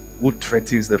who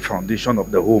threatens the foundation of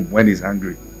the home when he's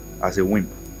angry as a wimp,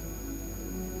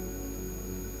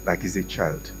 like he's a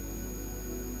child.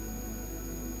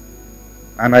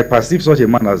 And I perceive such a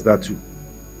man as that too.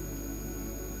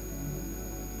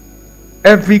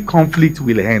 Every conflict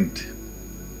will end.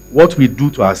 What we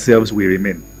do to ourselves will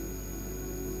remain.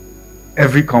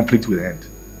 Every conflict will end.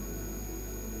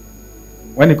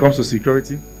 When it comes to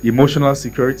security, emotional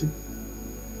security,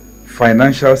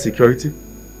 financial security,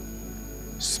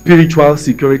 spiritual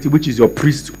security, which is your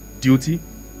priest's duty,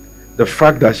 the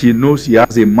fact that she knows she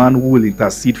has a man who will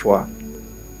intercede for her,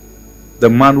 the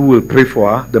man who will pray for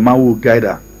her, the man who will guide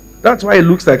her. That's why it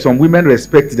looks like some women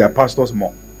respect their pastors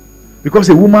more. Because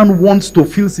a woman wants to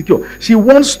feel secure. She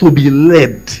wants to be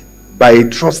led by a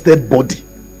trusted body.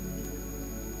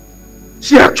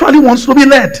 She actually wants to be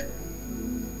led.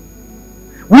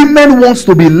 Women want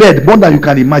to be led more than you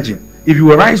can imagine. If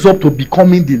you rise up to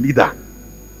becoming the leader,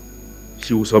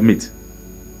 she will submit.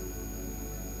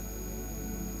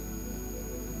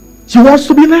 She wants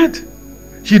to be led.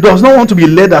 She does not want to be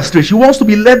led astray. She wants to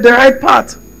be led the right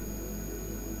path.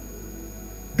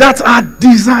 That's our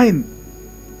design.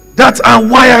 That's our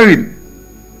wiring.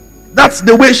 That's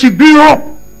the way she grew up.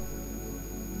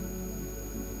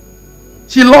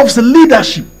 She loves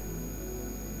leadership.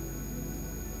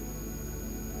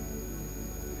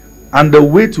 And the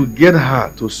way to get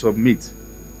her to submit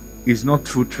is not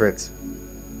through threat.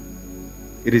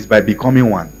 It is by becoming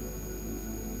one.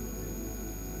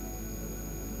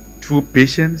 Through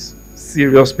patience,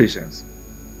 serious patience.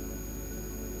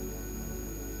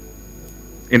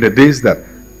 In the days that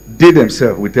they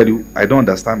themselves will tell you, I don't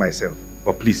understand myself,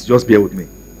 but please just bear with me.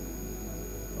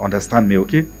 Understand me,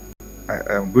 okay?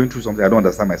 I'm going through something, I don't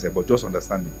understand myself, but just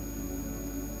understand me.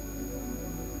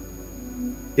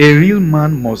 A real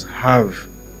man must have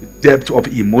depth of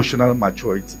emotional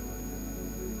maturity.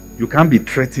 You can't be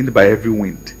threatened by every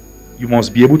wind. You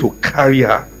must be able to carry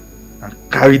her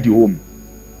and carry the home.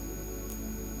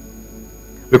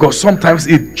 Because sometimes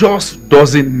it just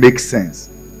doesn't make sense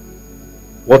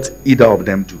what either of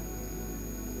them do.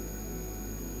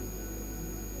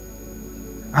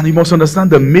 And you must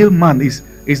understand the male man is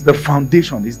the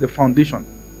foundation, is the foundation.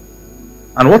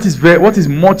 And what is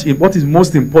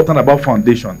most important about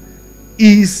foundation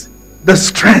is the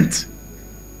strength.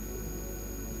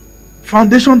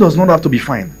 Foundation does not have to be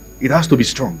fine. It has to be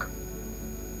strong.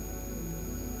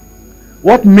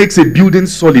 What makes a building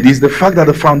solid is the fact that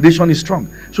the foundation is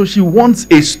strong. So she wants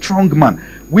a strong man.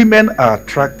 Women are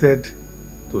attracted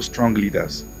to strong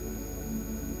leaders.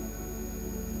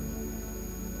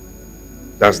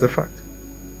 That's the fact.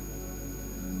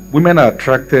 Women are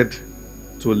attracted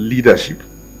to leadership.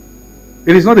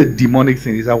 It is not a demonic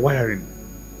thing, it's a wiring.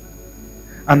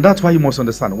 And that's why you must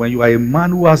understand, when you are a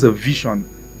man who has a vision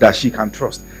that she can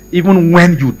trust, even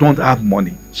when you don't have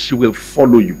money, she will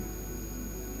follow you.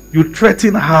 You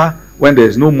threaten her when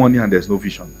there's no money and there's no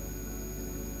vision.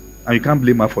 And you can't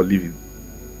blame her for leaving.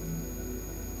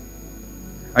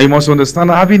 And you must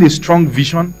understand, having a strong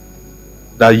vision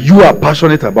that you are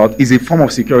passionate about is a form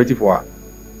of security for her.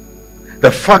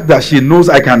 The fact that she knows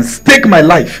I can stake my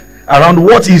life around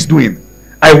what he's doing.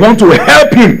 I want to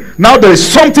help him. Now there is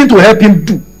something to help him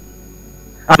do.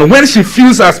 And when she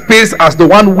feels her space as the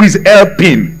one who is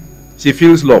helping, she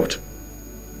feels loved.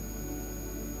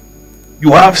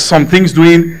 You have some things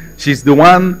doing. She's the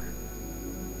one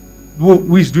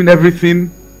who is doing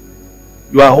everything.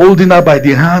 You are holding her by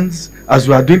the hands as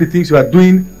you are doing the things you are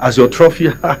doing as your trophy.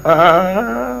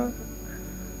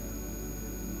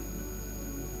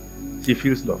 She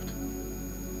feels loved.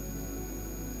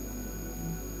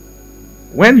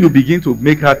 When you begin to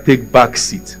make her take back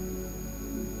seat,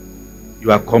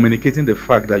 you are communicating the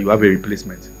fact that you have a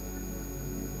replacement.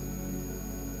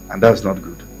 And that's not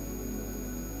good.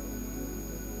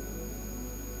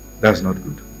 That's not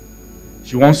good.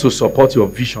 She wants to support your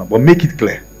vision, but make it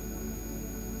clear.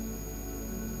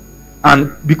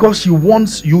 And because she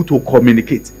wants you to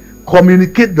communicate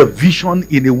communicate the vision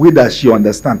in a way that she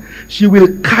understands, she will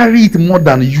carry it more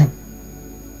than you.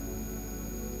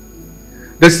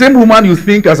 The same woman you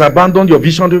think has abandoned your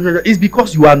vision is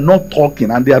because you are not talking,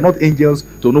 and they are not angels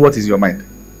to know what is in your mind.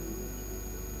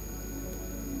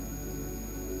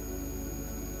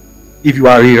 If you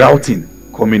are rerouting,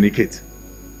 communicate.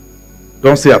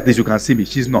 Don't say, at least you can see me.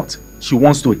 She's not. She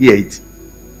wants to hear it.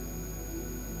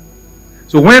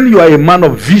 So when you are a man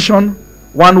of vision,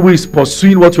 one who is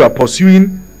pursuing what you are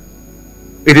pursuing,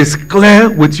 it is clear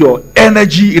with your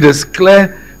energy, it is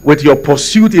clear with your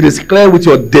pursuit, it is clear with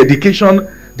your dedication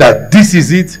that this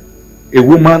is it. A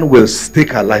woman will stake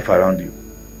her life around you.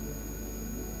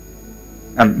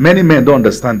 And many men don't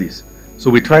understand this. So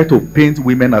we try to paint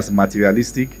women as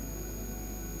materialistic.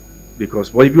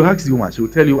 Because, well, if you ask the woman, she will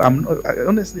tell you,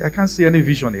 honestly, I can't see any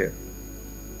vision here.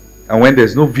 And when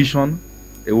there's no vision,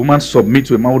 a woman submits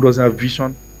to a man who doesn't have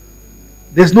vision,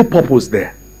 there's no purpose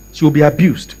there. She will be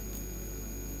abused.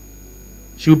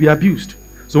 She will be abused.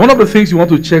 So one of the things you want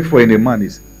to check for in a man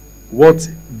is, what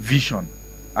vision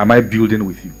am I building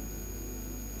with you?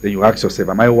 Then you ask yourself,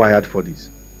 am I wired for this?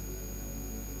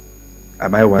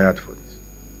 Am I wired for this?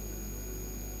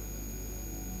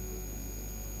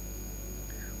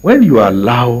 When you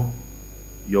allow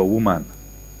your woman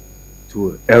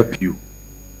to help you,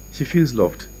 she feels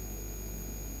loved.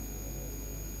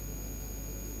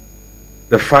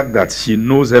 The fact that she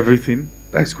knows everything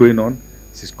that is going on,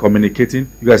 she's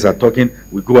communicating, you guys are talking,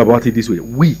 we go about it this way.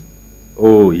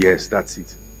 Oh yes, that's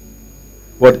it.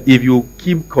 But if you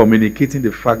keep communicating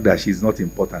the fact that she's not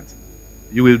important,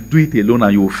 you will do it alone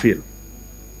and you will fail.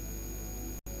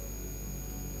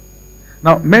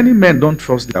 Now, many men don't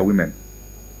trust their women.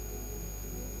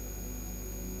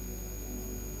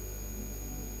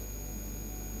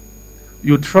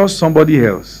 You trust somebody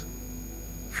else,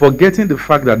 forgetting the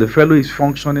fact that the fellow is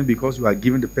functioning because you are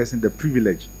giving the person the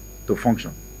privilege to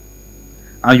function.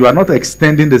 And you are not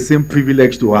extending the same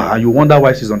privilege to her, and you wonder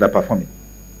why she's underperforming.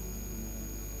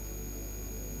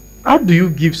 How do you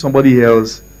give somebody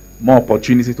else more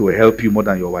opportunity to help you more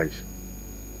than your wife?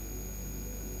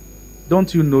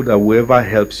 Don't you know that whoever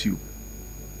helps you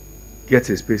gets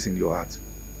a space in your heart?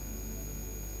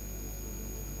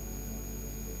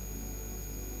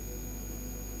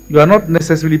 You are not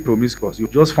necessarily promiscuous. You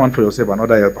just found for yourself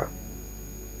another helper.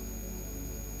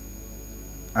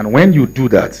 And when you do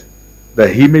that,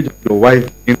 the image of your wife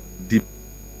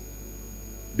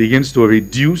begins to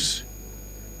reduce,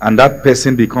 and that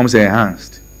person becomes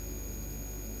enhanced.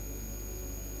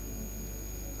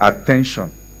 Attention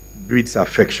breeds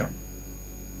affection.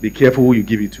 Be careful who you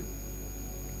give it to.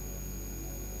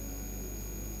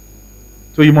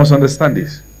 So you must understand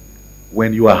this.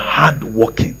 When you are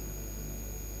hardworking,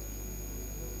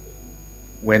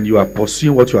 when you are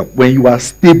pursuing what you are, when you are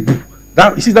stable,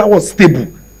 that, you see that word stable,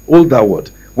 hold that word.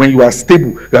 When you are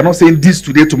stable, you are not saying this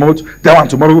today, tomorrow, that one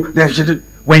tomorrow.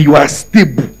 When you are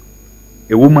stable,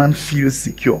 a woman feels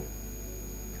secure.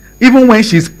 Even when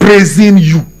she's praising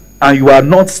you and you are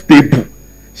not stable,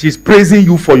 she's praising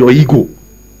you for your ego.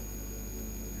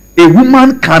 A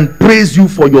woman can praise you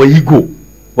for your ego,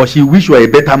 but she wish you were a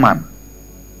better man.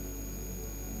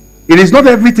 It is not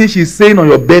everything she's saying on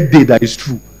your birthday that is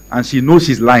true. And she knows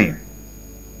she's lying.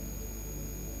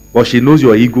 But she knows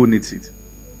your ego needs it.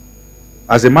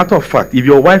 As a matter of fact, if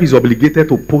your wife is obligated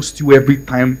to post you every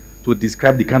time to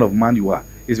describe the kind of man you are,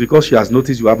 it's because she has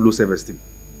noticed you have low self-esteem.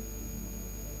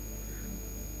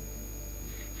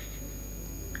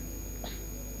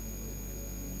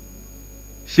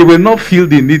 She will not feel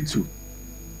the need to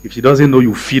if she doesn't know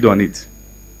you feed on it.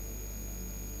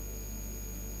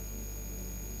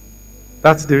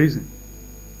 That's the reason.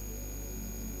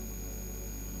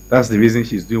 That's the reason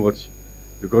she's doing what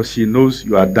because she knows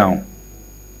you are down.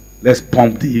 Let's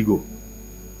pump the ego.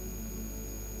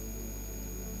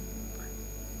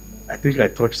 I think I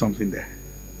touched something there.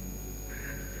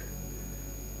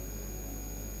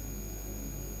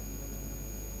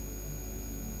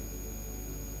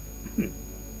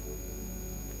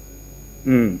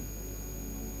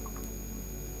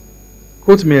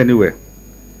 Quote me anywhere.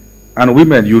 And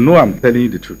women, you know I'm telling you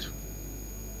the truth.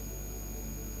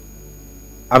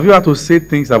 Have you had to say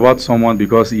things about someone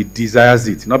because he desires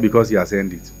it, not because he has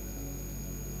earned it?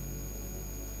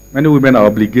 Many women are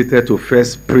obligated to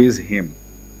first praise him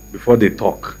before they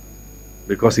talk,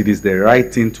 because it is the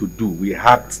right thing to do. We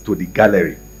act to the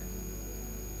gallery.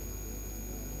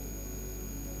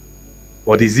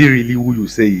 But is he really who you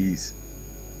say he is?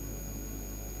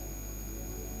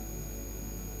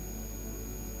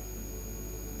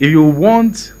 If you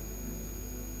want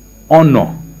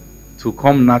honor to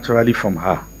come naturally from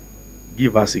her,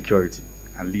 give her security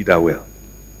and lead her well.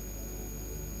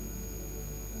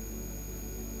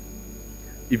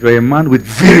 If you're a man with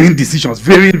varying decisions,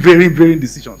 varying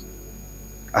decisions,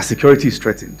 her security is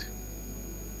threatened.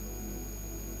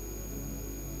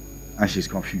 And she's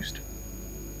confused.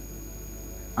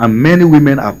 And many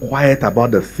women are quiet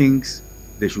about the things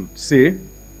they should say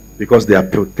because they are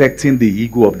protecting the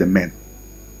ego of the men.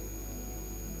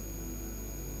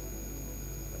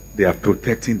 They are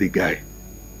protecting the guy.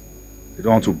 They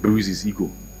don't want to bruise his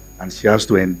ego. And she has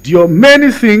to endure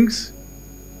many things.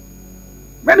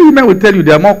 Many women will tell you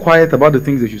they are more quiet about the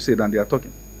things they should say than they are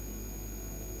talking.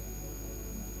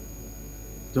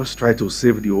 Just try to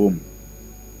save the home.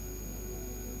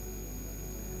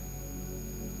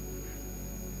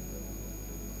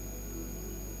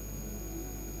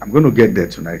 I'm going to get there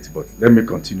tonight, but let me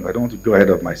continue. I don't want to go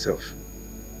ahead of myself.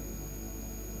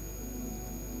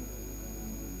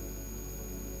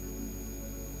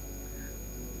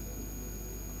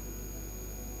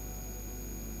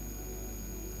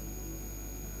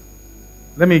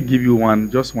 Let me give you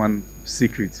just one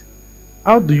secret.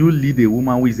 How do you lead a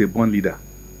woman who is a born leader?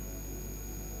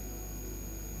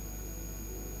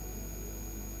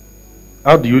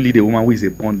 How do you lead a woman who is a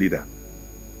born leader?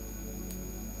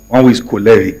 One who is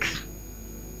choleric,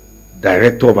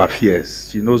 director of affairs.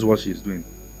 She knows what she's doing.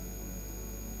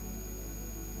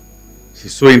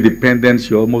 She's so independent,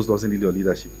 she almost doesn't need your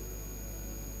leadership.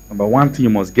 Number one thing you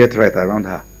must get right around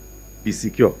her: be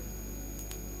secure.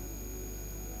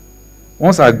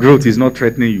 Once her growth is not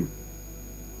threatening you,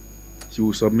 she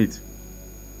will submit.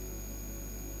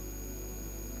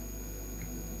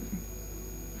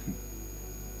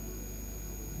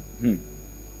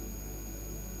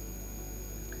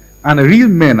 And real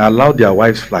men allow their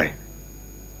wives fly.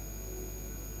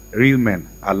 Real men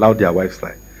allow their wives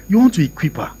fly. You want to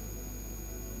equip her,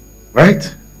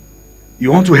 right?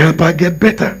 You want to help her get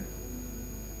better.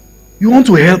 You want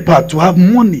to help her to have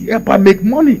money, help her make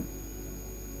money.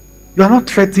 You are not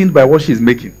threatened by what she's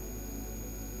making.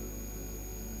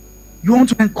 You want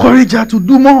to encourage her to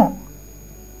do more.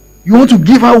 You want to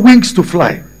give her wings to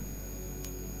fly.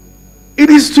 It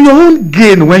is to your own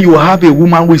gain when you have a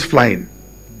woman who is flying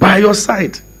by your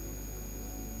side.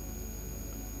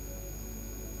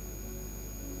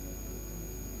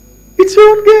 It's your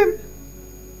own gain.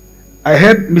 I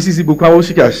heard Mrs. Ibuka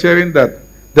Awoshika sharing that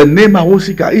the name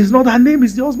Awoshika is not her name,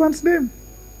 it's the husband's name.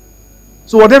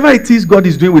 So whatever it is God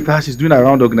is doing with her, she's doing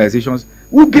around organizations,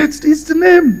 who gets it's the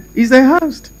name, is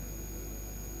enhanced.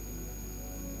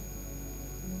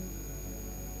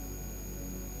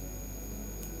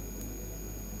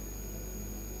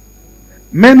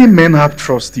 Many men have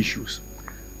trust issues.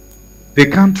 They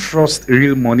can't trust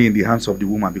real money in the hands of the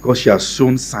woman because she has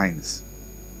shown signs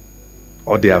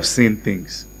or they have seen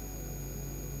things.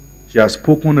 She has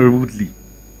spoken rudely.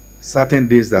 Certain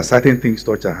days that certain things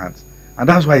touch her hands. And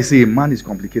that's why I say a man is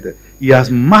complicated. He has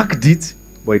marked it,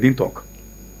 but he didn't talk.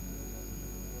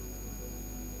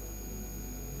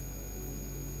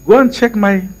 Go and check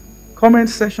my comment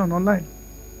section online.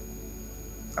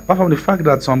 Apart from the fact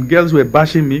that some girls were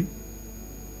bashing me,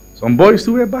 some boys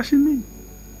too were bashing me.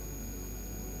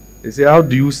 They say, how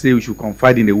do you say we should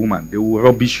confide in a woman? They will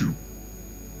rubbish you.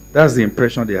 That's the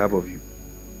impression they have of you.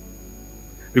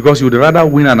 Because you would rather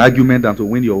win an argument than to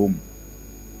win your home.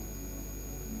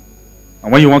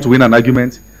 And when you want to win an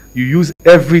argument, you use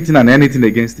everything and anything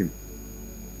against him,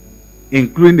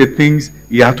 including the things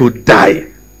he had to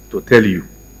die to tell you.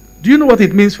 Do you know what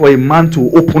it means for a man to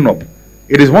open up?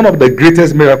 It is one of the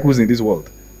greatest miracles in this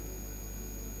world.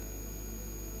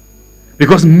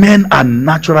 Because men are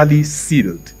naturally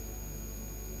sealed.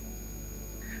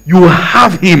 You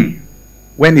have him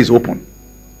when he's open,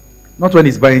 not when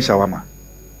he's buying shawarma.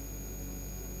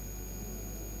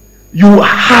 You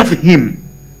have him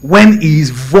when he is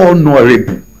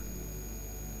vulnerable.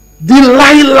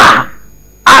 Delilah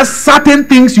has certain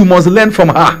things you must learn from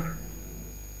her.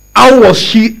 How was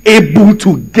she able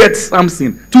to get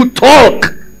Samson to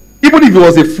talk? Even if he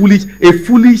was a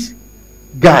foolish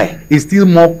guy, is still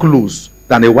more close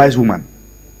than a wise woman.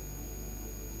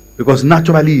 Because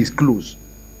naturally he's close.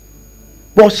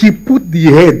 But she put the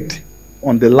head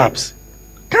on the laps.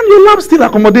 Can your lap still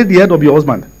accommodate the head of your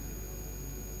husband?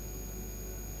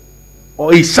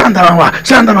 Or is Shandamama,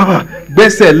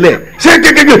 Besele,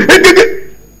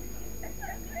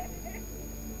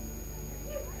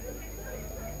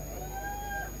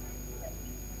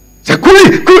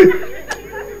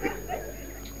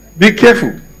 be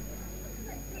careful.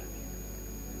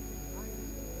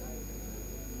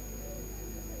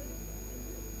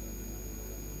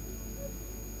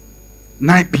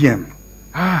 "9 p.m.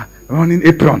 Running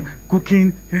apron,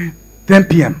 cooking, 10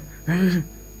 p.m.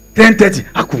 10:30.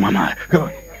 Akumama.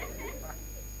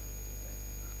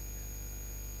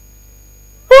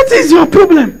 What is your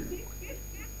problem?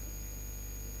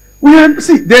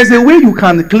 See, there's a way you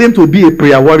can claim to be a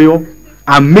prayer warrior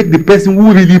and make the person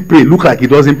who really pray look like he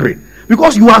doesn't pray.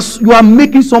 Because you are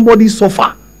making somebody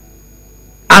suffer.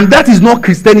 And that is not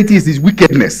Christianity, it is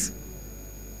wickedness.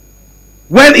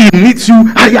 When he needs you,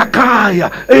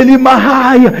 ayakaya,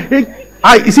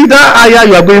 elimahaya. You see that ayah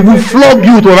you are going to flog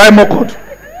you to Raimokot.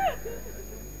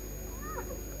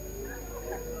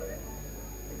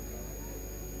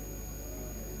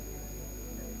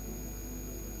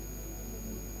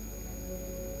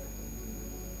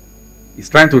 He's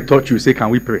trying to touch you, say,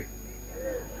 can we pray?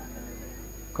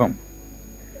 Come.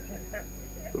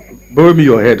 Borrow me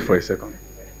your head for a second.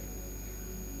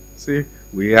 See,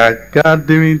 we are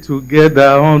gathering together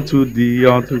unto thee,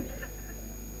 unto.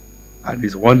 And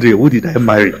he's wondering, who did I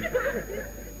marry?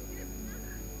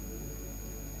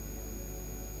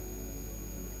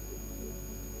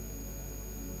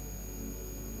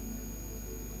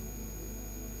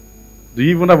 Do you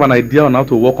even have an idea on how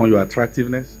to work on your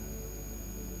attractiveness?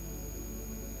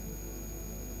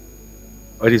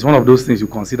 Or it is one of those things you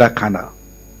consider carnal?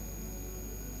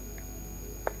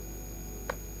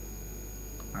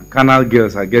 And carnal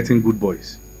girls are getting good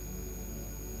boys.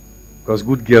 Because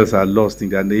good girls are lost in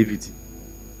their naivety.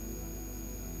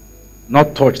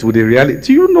 Not touched with the reality.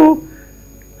 Do you know?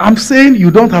 I'm saying you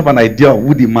don't have an idea of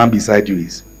who the man beside you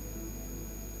is.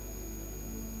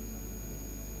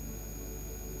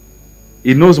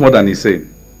 He knows more than he's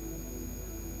saying.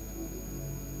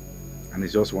 And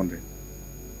he's just wondering.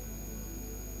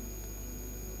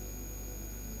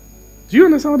 Do you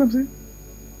understand what I'm saying?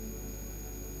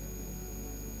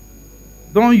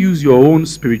 Don't use your own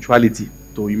spirituality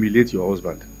to humiliate your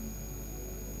husband.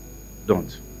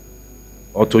 Don't.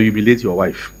 Or to humiliate your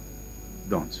wife.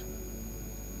 Don't.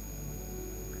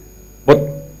 But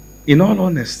in all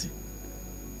honesty,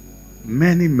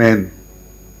 many men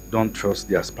don't trust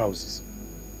their spouses.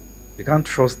 They can't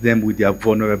trust them with their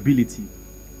vulnerability.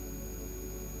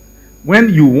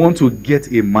 When you want to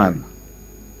get a man,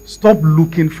 stop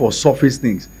looking for surface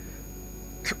things.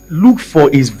 Look for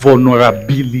his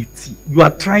vulnerability. You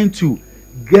are trying to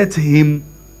get him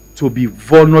to be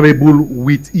vulnerable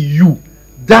with you.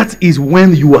 That is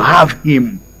when you have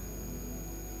him.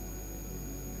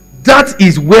 That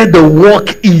is where the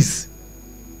work is.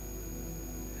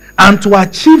 And to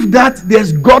achieve that,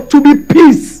 there's got to be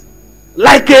peace.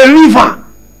 Like a river.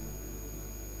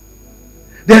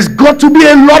 There's got to be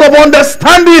a lot of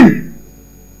understanding.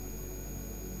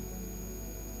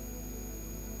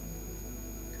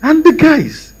 And the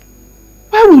guys,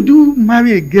 why would you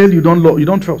marry a girl you don't love, you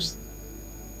don't trust?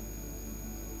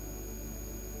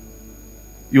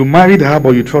 You married her, but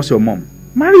you trust your mom.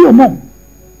 Marry your mom.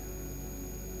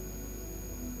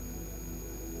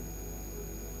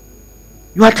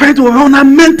 You are trying to run her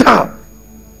mental.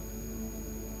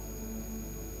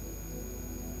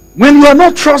 When you are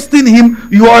not trusting him,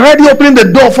 you are already opening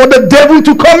the door for the devil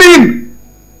to come in.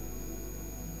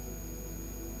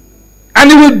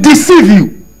 And he will deceive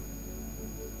you.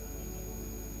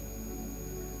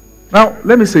 Now,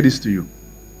 let me say this to you.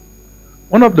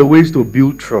 One of the ways to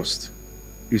build trust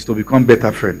is to become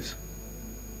better friends.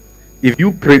 If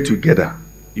you pray together,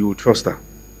 you will trust her.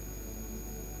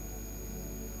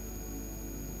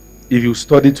 If you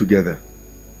study together,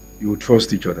 you will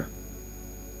trust each other.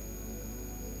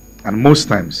 And most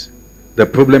times, the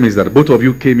problem is that both of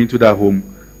you came into that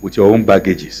home with your own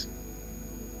baggages.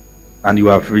 And you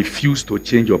have refused to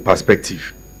change your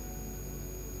perspective.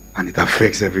 And it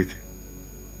affects everything.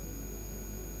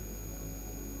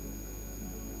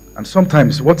 And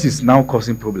sometimes what is now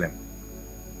causing problem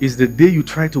is the day you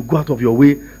try to go out of your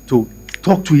way to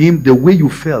talk to him the way you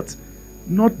felt,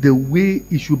 not the way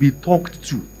he should be talked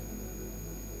to.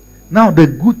 Now the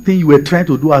good thing you were trying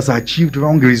to do has achieved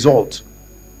wrong result.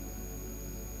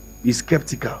 Be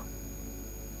skeptical.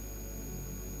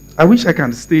 I wish I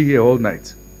can stay here all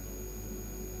night.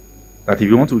 That if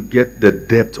you want to get the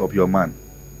depth of your man,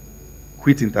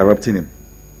 quit interrupting him.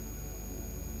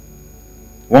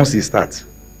 Once he starts,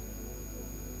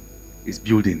 it's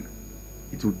building.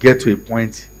 It will get to a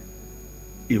point,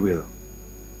 it will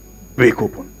break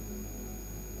open.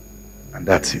 And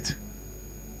that's it.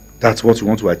 That's what you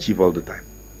want to achieve all the time.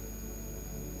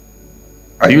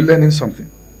 Are you learning something?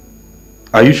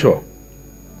 Are you sure?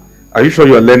 Are you sure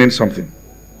you are learning something?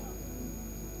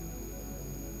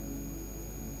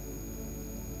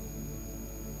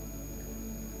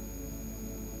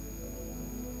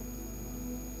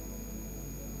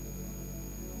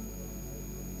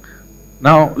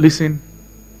 Now, listen.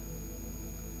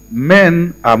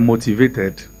 Men are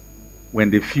motivated when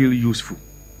they feel useful.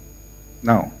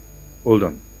 Now, hold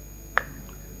on.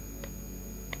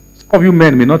 Some of you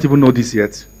men may not even know this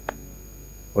yet,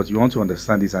 but you want to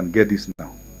understand this and get this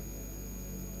now.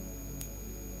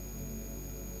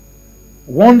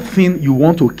 One thing you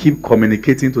want to keep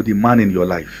communicating to the man in your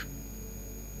life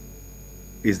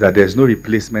is that there's no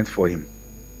replacement for him.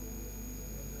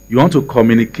 You want to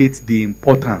communicate the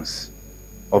importance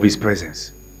of his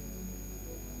presence.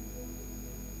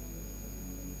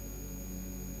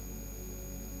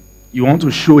 You want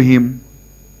to show him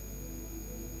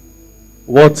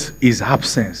what his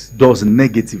absence does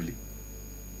negatively.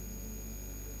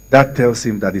 That tells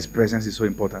him that his presence is so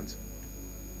important.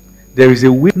 There is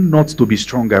a way not to be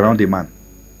strong around a man.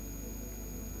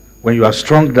 When you are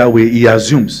strong that way, he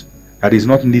assumes that he's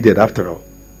not needed after all.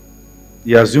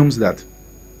 He assumes that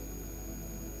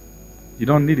you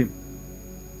don't need him.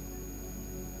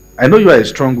 I know you are a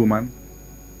strong woman.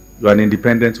 You are an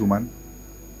independent woman.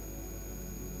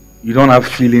 You don't have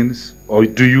feelings, or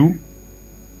do you?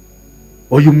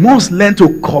 Or you must learn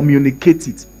to communicate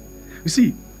it. You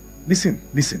see, listen.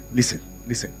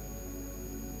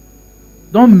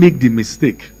 Don't make the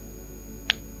mistake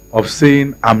of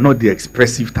saying, I'm not the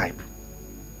expressive type.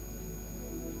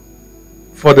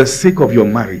 For the sake of your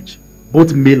marriage,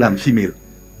 both male and female,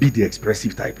 be the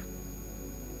expressive type.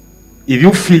 If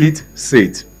you feel it, say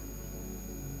it.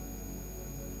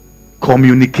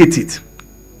 Communicate it.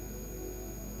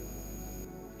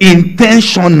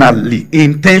 Intentionally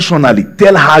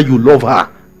tell her you love her.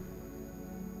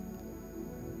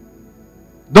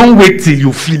 Don't wait till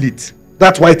you feel it.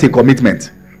 That's why it's a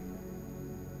commitment.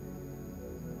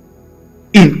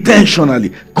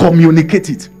 Intentionally communicate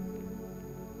it.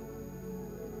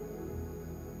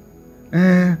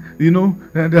 There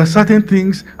are certain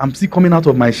things I'm still coming out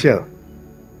of my shell.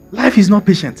 Life is not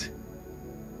patient.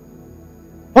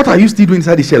 What are you still doing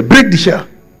inside the shell? Break the shell.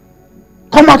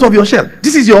 Come out of your shell.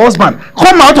 This is your husband.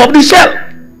 Come out of the shell.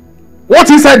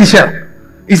 What's inside the shell?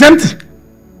 It's empty.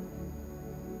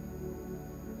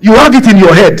 You have it in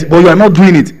your head, but you are not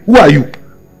doing it. Who are you?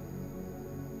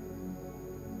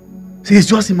 See, it's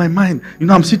just in my mind.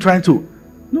 I'm still trying to.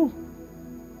 No.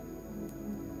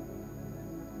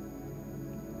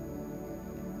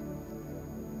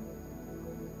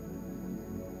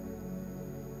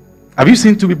 Have you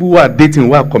seen two people who are dating,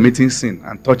 who are committing sin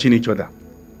and touching each other,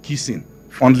 kissing,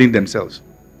 fondling themselves,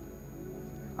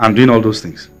 and doing all those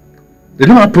things? They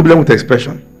don't have a problem with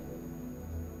expression.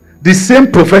 The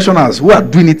same professionals who are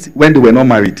doing it when they were not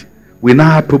married will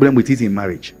now have a problem with it in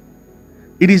marriage.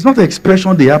 It is not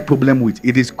expression they have problem with,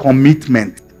 it is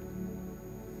commitment.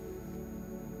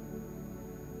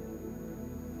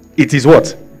 It is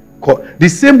what? The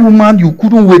same woman you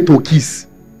couldn't wait to kiss.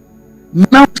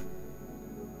 Now,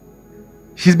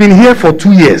 she's been here for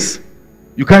 2 years.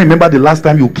 You can't remember the last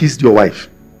time you kissed your wife.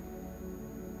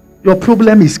 Your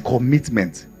problem is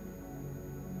commitment.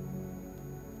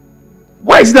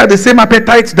 Why is that the same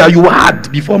appetite that you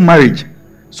had before marriage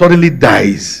suddenly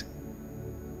dies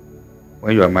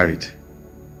when you are married?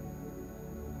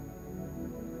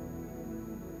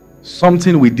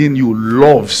 Something within you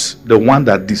loves the one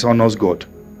that dishonors God.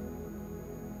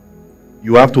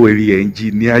 You have to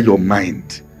re-engineer your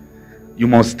mind. You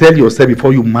must tell yourself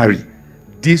before you marry,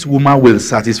 this woman will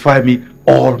satisfy me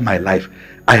all my life.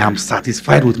 I am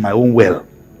satisfied with my own well.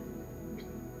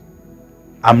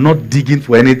 I'm not digging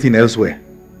for anything elsewhere.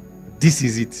 This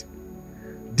is it.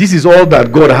 This is all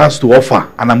that God has to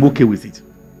offer, and I'm okay with it.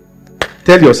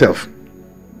 Tell yourself.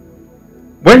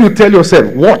 When you tell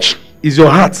yourself, watch, is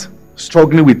your heart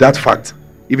struggling with that fact?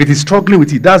 If it is struggling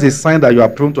with it, that's a sign that you are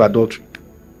prone to adultery.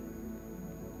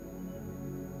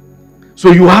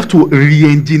 So you have to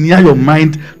re-engineer your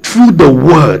mind through the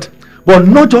word. But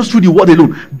not just through the word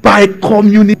alone. By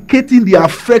communicating the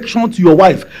affection to your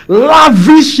wife.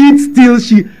 Lavish it till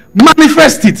she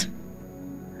manifests it.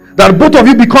 That both of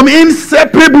you become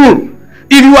inseparable.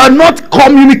 If you are not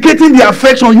communicating the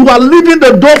affection, you are leaving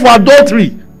the door for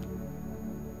adultery.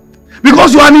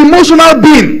 Because you are an emotional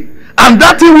being. And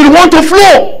that thing will want to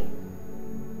flow.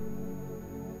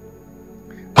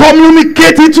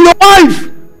 Communicate it to your wife.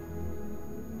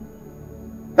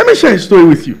 Let me share a story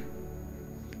with you.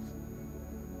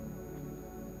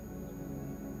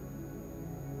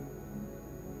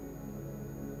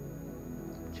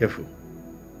 Careful.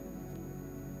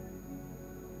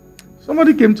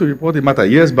 Somebody came to report a matter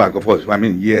years back, of course.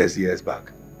 Years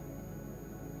back.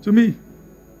 To me.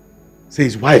 Say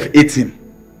his wife ate him.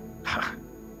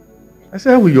 I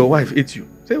said, how will your wife eat you?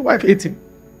 Say, wife ate him.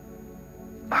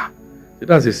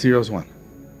 That's a serious one.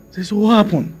 Say, so what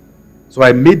happened? So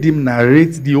I made him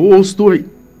narrate the whole story.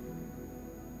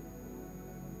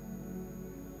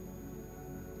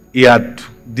 He had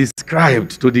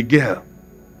described to the girl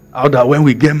How that when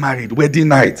we get married, wedding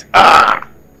night.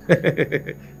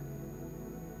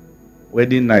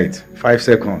 Wedding night, 5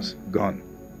 seconds, gone.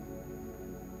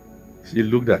 She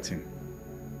looked at him.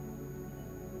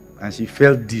 And she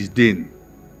felt disdain.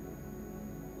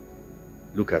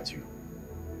 Look at you.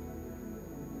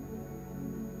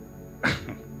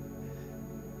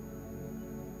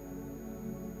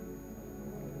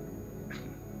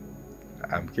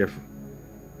 I'm careful.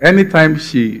 Anytime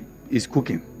she is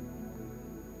cooking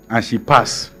and she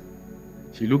passed,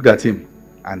 she looked at him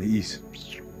and he is.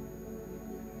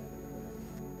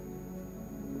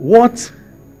 What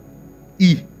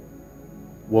he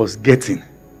was getting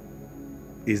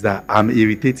is that I'm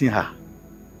irritating her.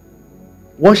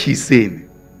 What she's saying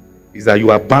is that you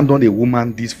abandon a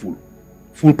woman this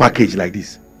full package like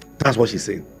this. That's what she's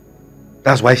saying.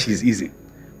 That's why she's easy.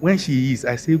 When she is,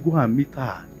 I say, go and meet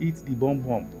her. Eat the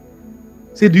bomb.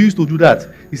 Say, do you used to do that?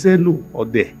 He said, no, or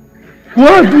there. Go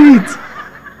and do it.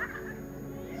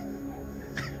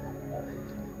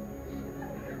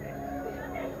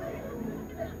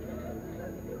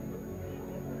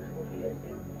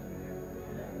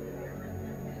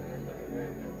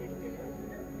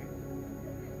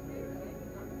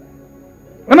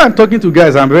 When I'm talking to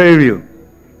guys, I'm very real.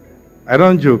 I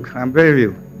don't joke. I'm very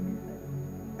real.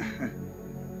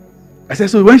 I said,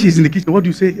 so when she's in the kitchen, what do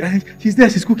you say? She's there,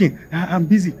 she's cooking. I'm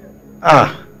busy.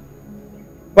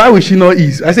 Why will she not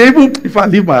eat? I say, even if I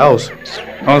leave my house.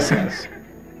 Nonsense.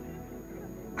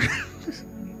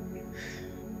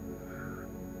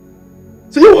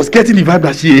 So he was getting the vibe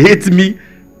that she hates me.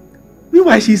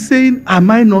 Meanwhile, she's saying,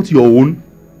 am I not your own?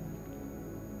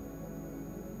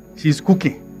 She's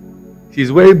cooking.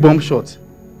 She's wearing bomb shorts.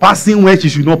 Passing where she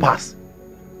should not pass.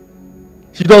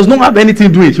 She does not have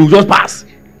anything doing. She will just pass.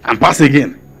 And pass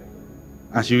again.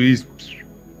 And she is.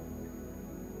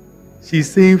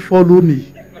 She's saying, follow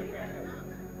me.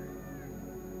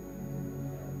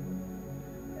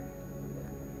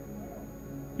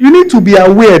 You need to be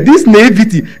aware. This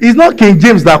naivety is not King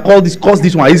James that caused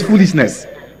this one. It's foolishness.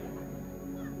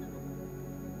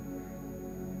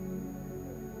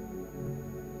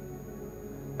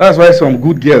 That's why some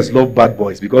good girls love bad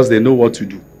boys, because they know what to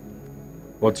do.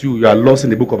 But you are lost in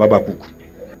the book of Habakkuk.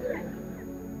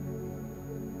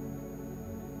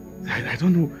 I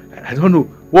don't know. I don't know.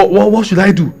 What should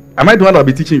I do? Am I the one that will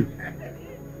be teaching you?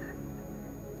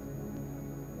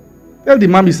 Tell the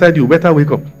man beside you, better wake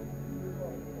up.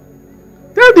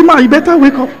 Tell the man, you better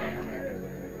wake up.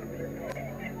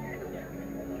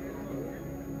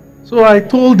 So I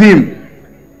told him,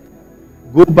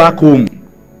 go back home.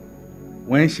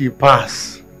 When she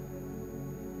pass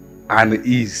and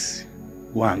is,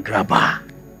 go and grab her.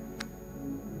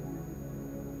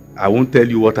 I won't tell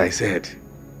you what I said.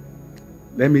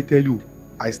 Let me tell you,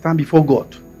 I stand before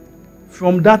God.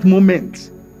 From that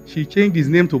moment, she changed his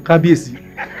name to Kabiesi.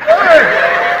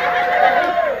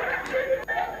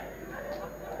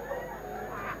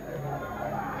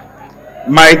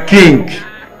 My king.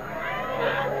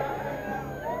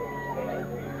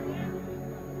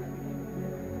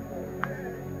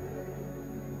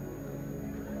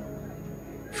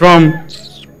 From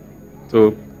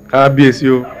to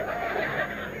Kabiesi.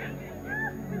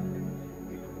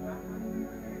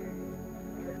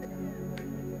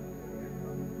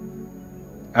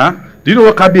 Huh? Do you know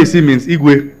what Kabiesi means?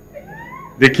 Igwe,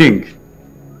 the king.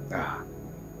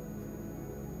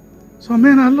 So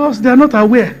men are lost, they are not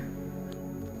aware.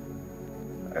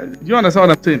 Do you understand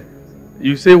what I'm saying?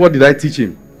 You say, what did I teach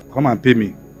him? Come and pay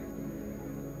me.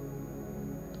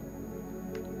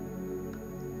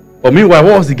 But meanwhile,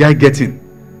 what was the guy getting?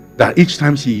 That each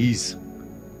time she is.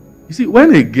 You see,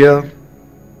 when a girl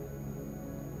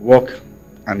walk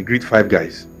and greet 5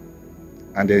 guys,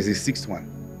 and there's a 6th one,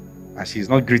 and she's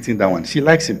not greeting that one, she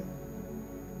likes him.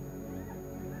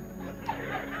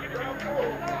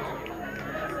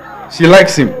 She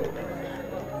likes him.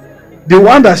 The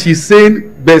one that she's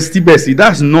saying, bestie,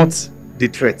 that's not the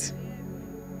threat.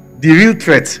 The real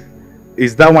threat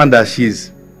is that one that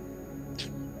she's.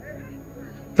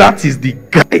 That is the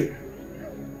guy.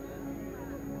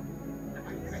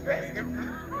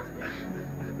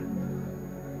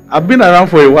 I've been around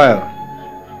for a while.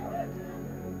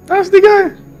 That's the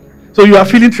guy. So you are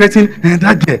feeling threatened, and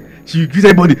that girl, she greets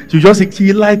everybody.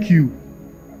 She like you.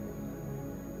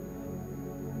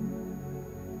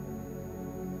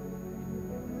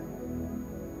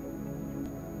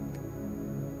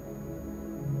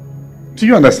 Do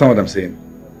you understand what I'm saying?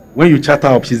 When you chat her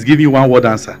up, she's giving you one word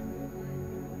answer.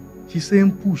 She's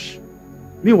saying push.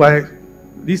 Meanwhile,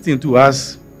 this thing too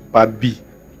has part B.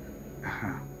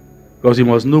 Because you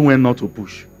must know when not to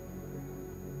push.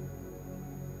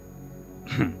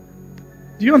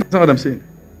 Do you understand what I'm saying?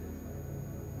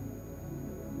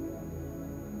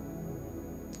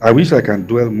 I wish I can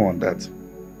dwell more on that.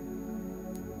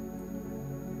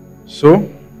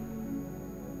 So,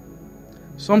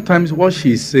 sometimes what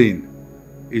she's saying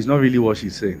is not really what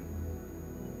she's saying.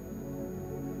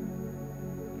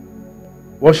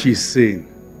 What she's saying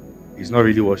is not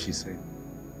really what she's saying.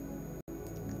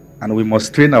 And we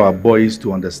must train our boys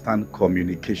to understand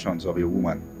communications of a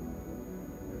woman.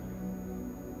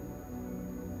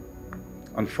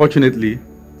 Unfortunately,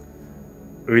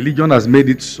 religion has made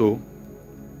it so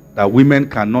that women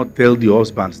cannot tell the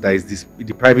husbands that is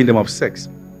depriving them of sex.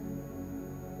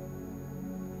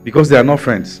 Because they are not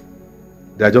friends.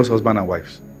 They are just husband and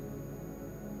wives.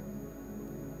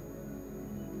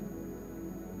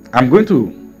 I'm going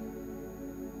to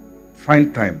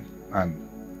find time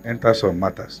and enter some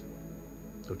matters.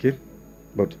 Okay?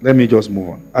 But let me just move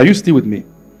on. Are you still with me?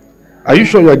 Are you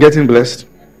sure you are getting blessed?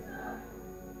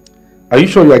 Are you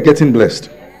sure you are getting blessed?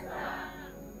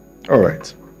 All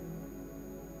right.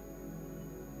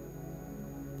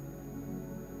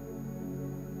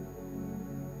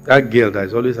 That girl that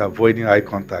is always avoiding eye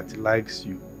contact likes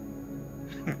you.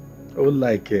 Oh,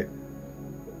 like her.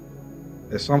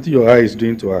 There's something your eye is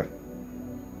doing to her.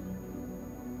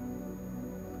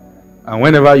 And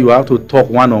whenever you have to talk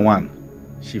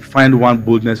one-on-one, she finds one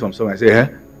boldness from someone and say, eh?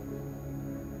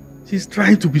 She's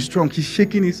trying to be strong. She's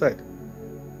shaking inside.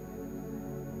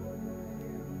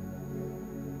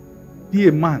 Be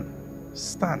a man.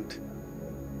 Stand.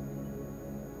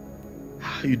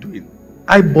 How are you doing?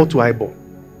 Eyeball to eyeball.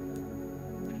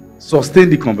 Sustain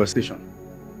the conversation.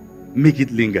 Make it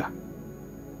linger.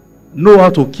 Know how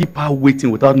to keep her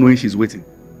waiting without knowing she's waiting.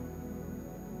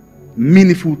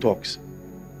 Meaningful talks.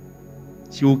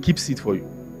 She will keep seat for you.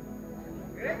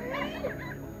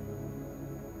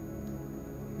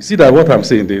 You see that what I'm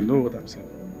saying? They know what I'm saying.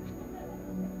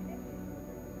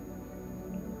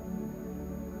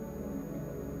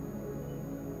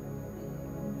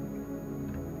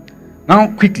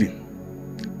 Now, quickly,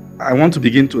 I want to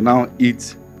begin to now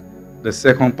eat the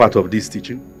second part of this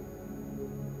teaching.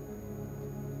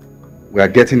 We are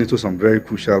getting into some very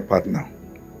crucial part now.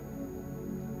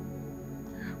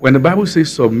 When the Bible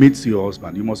says submit to your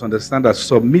husband, you must understand that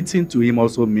submitting to him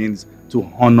also means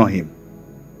to honor him.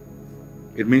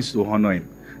 It means to honor him.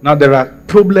 Now, there are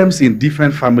problems in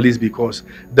different families because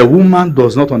the woman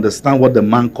does not understand what the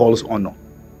man calls honor.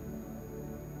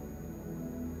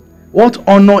 What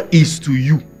honor is to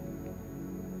you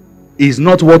is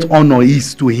not what honor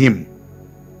is to him.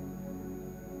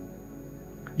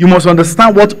 You must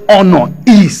understand what honor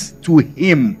is to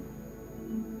him.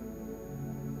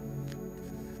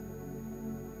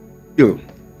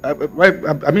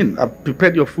 I mean, I've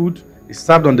prepared your food. It's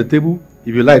served on the table.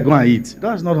 If you like, go and eat.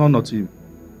 That's not honor to him.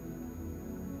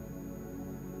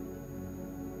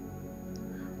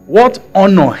 What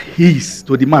honor is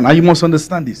to the man, and you must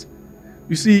understand this.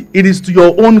 You see, it is to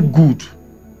your own good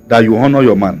that you honor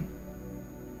your man.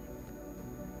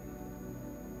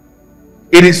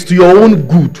 It is to your own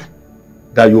good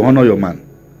that you honor your man.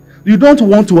 You don't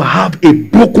want to have a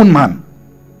broken man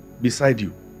beside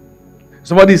you.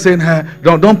 Somebody is saying, hey,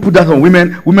 don't put that on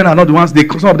women. Women are not the ones.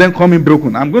 Some of them come in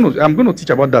broken. I'm going to teach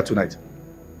about that tonight.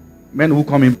 Men who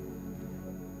come in.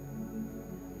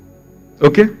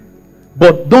 Okay?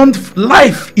 But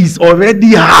life is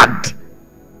already hard.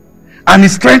 And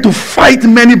it's trying to fight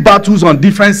many battles on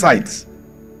different sides.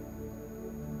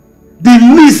 The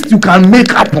least you can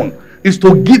make happen is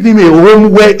to give him a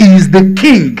home where he is the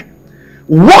king.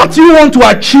 What you want to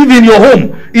achieve in your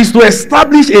home is to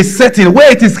establish a setting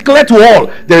where it is clear to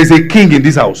all there is a king in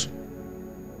this house.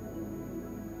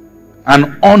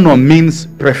 And honor means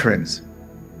preference.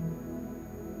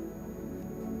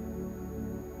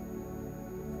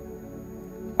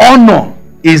 Honor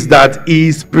is that he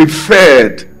is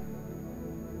preferred.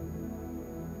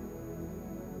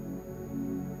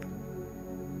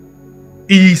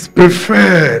 He is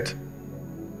preferred.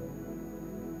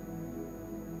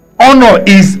 Honor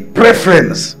is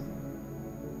preference.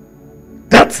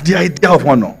 That's the idea of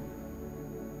honor.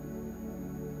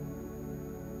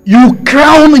 You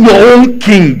crown your own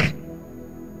king.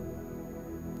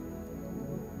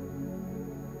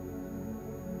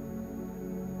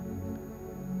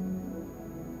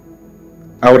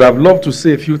 I would have loved to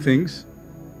say a few things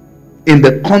in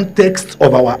the context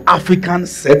of our African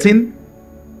setting,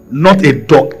 not a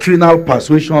doctrinal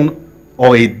persuasion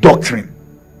or a doctrine.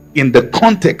 In the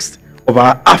context of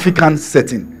our African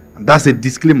setting, and that's a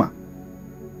disclaimer.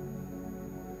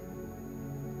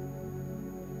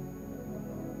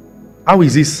 How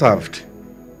is he served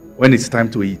when it's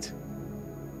time to eat?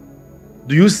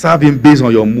 Do you serve him based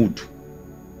on your mood?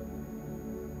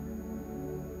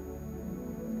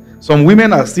 Some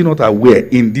women are still not aware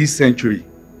in this century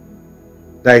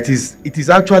that it is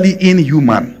actually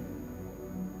inhuman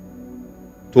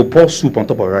to pour soup on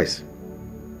top of rice.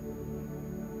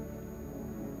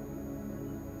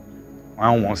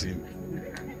 One wants him.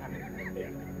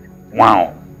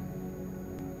 Wow.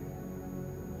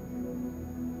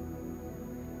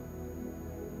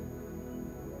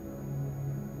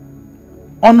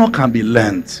 Honor can be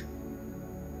learned.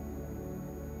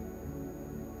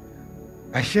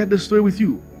 I shared the story with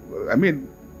you. I mean,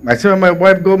 myself and my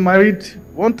wife got married.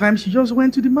 One time she just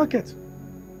went to the market.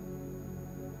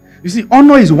 You see,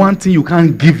 honor is one thing you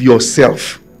can't give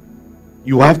yourself.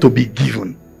 You have to be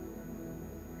given.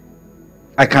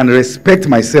 I can respect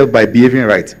myself by behaving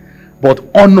right, but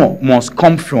honor must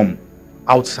come from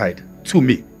outside to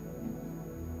me.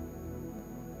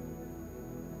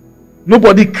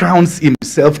 Nobody crowns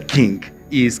himself king.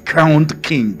 He is crowned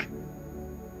king.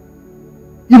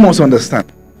 You must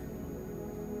understand.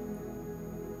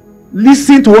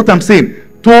 Listen to what I'm saying.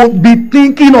 To be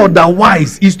thinking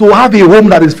otherwise is to have a home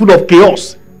that is full of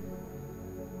chaos.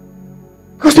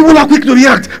 Because people are quick to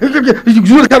react. You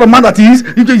know the kind of man that he is.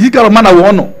 He's the kind of man that will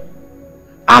honor.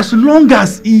 As long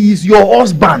as he is your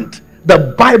husband,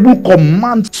 the Bible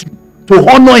commands you to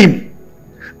honor him.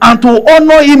 And to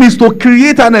honor him is to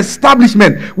create an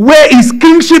establishment where his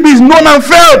kingship is known and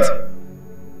felt.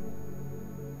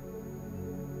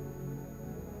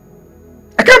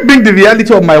 I can't bring the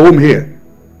reality of my home here.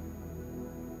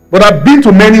 But I've been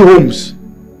to many homes.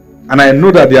 And I know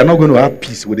that they are not going to have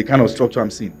peace with the kind of structure I'm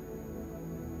seeing.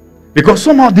 Because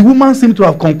somehow the woman seems to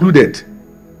have concluded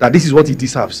that this is what he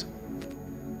deserves.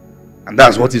 And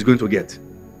that's what he's going to get.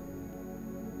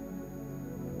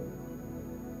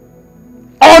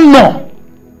 Honor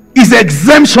is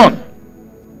exemption.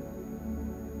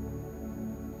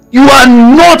 You are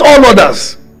not all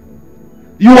others.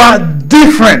 You are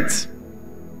different.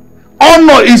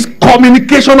 Honor is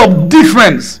communication of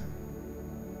difference.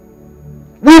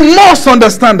 We must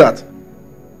understand that.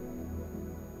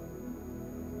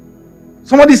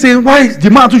 Somebody saying, why is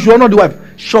the man too should honor the wife?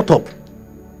 Shut up.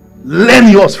 Learn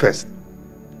yours first.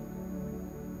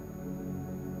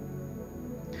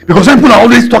 Because when people are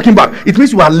always talking back, it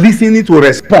means you are listening to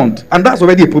respond. And that's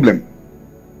already a problem.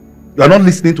 You are not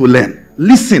listening to learn.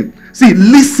 Listen. See,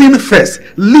 listen first.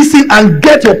 Listen and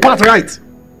get your part right.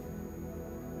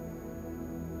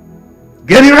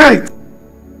 Get it right.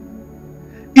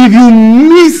 If you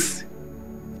miss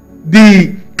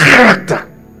the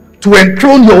character to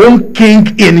enthrone your own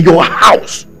king in your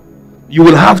house, you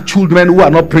will have children who are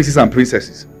not princes and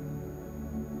princesses.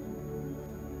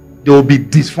 They will be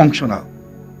dysfunctional.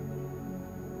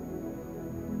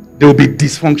 They will be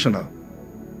dysfunctional.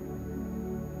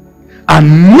 And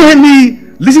many,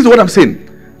 listen to what I'm saying,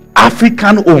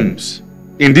 African homes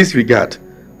in this regard,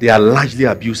 they are largely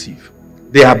abusive.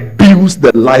 They abuse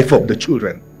the life of the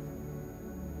children.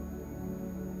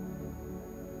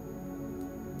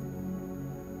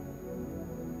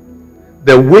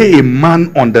 The way a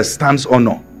man understands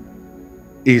honor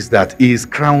is that he is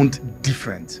crowned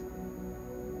different.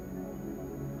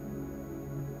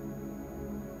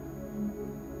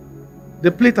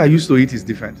 The plate I used to eat is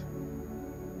different.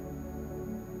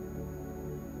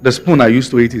 The spoon I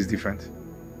used to eat is different.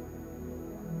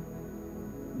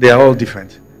 They are all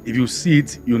different. If you see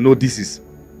it, you know this is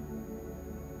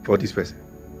for this person.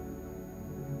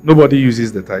 Nobody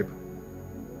uses the type.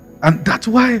 And that's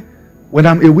why when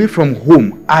I'm away from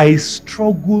home, I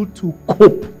struggle to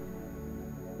cope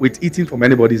with eating from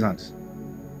anybody's hands.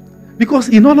 Because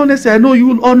in all honesty, I know you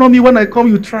will honor me when I come,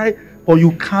 you try, but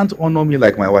you can't honor me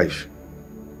like my wife.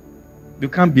 You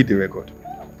can't beat the record.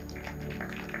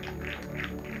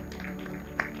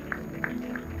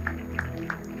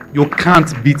 You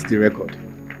can't beat the record.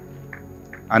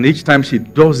 And each time she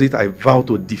does it, I vow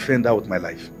to defend her with my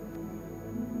life.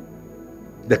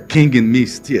 The king in me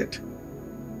is stirred.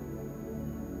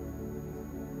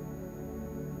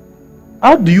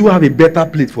 How do you have a better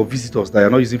plate for visitors that you're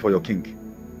not using for your king?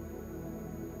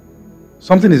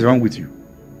 Something is wrong with you.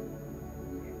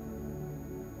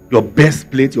 Your best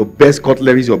plate, your best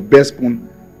cutlery, your best spoon,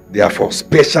 they are for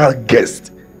special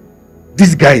guests.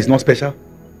 This guy is not special.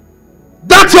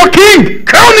 That's your king.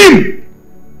 Crown him.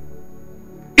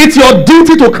 It's your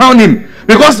duty to crown him.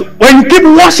 Because when you keep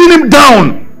washing him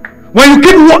down, when you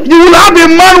keep, you will have a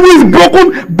man who is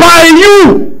broken by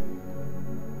you.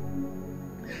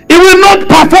 He will not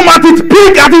perform at his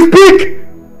peak,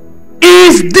 He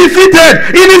is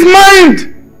defeated in his mind.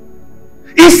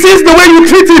 He sees the way you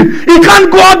treat him. He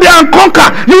can't go out there and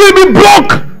conquer. You will be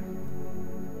broke.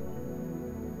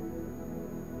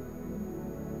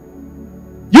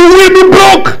 You will be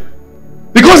broke.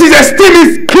 Because he's Self-esteem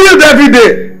is killed every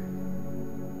day.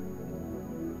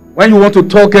 When you want to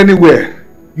talk anywhere,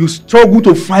 you struggle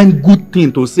to find good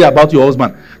thing to say about your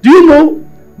husband. Do you know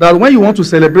that when you want to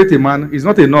celebrate a man, it's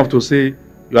not enough to say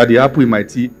you are the apple in my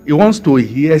tea. He wants to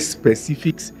hear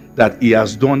specifics that he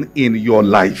has done in your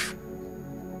life.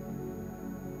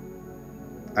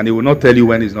 And he will not tell you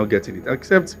when he's not getting it,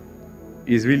 except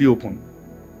he's really open.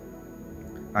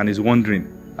 And he's wondering,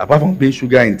 apart from being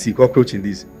sugar in tea, cockroach in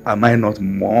this, am I not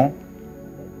more?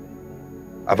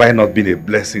 Have I not been a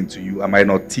blessing to you? Am I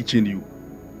not teaching you?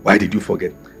 Why did you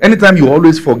forget? Anytime you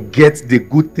always forget the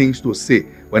good things to say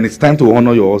when it's time to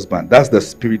honor your husband, that's the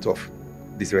spirit of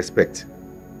disrespect.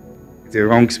 It's a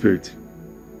wrong spirit.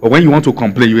 But when you want to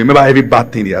complain, you remember every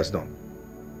bad thing he has done.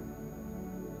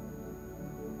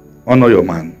 Honor your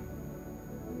man.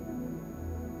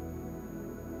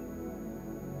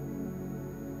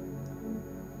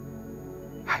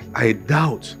 I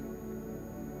doubt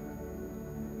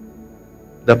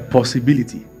the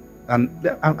possibility, and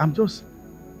I'm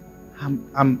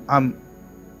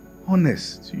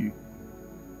honest to you.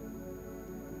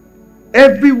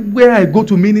 Everywhere I go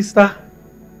to minister,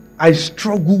 I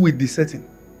struggle with the setting.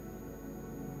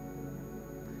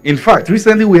 In fact,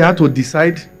 recently we had to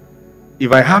decide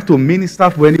if I have to minister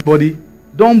for anybody,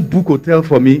 don't book hotel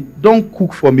for me, don't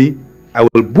cook for me. I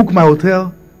will book my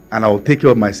hotel and I will take care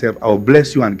of myself. I will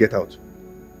bless you and get out.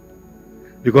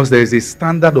 Because there is a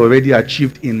standard already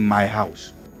achieved in my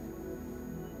house.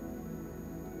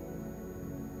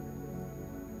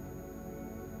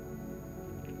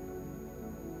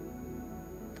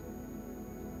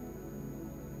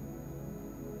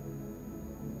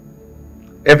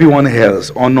 Everyone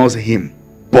else honors him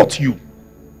but you.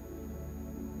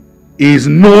 He is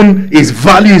known, his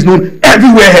value is known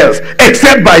everywhere else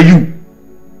except by you.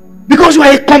 Because you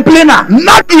are a complainer,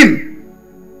 nothing.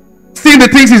 Seeing the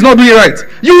things he's not doing right.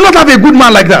 You will not have a good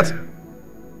man like that.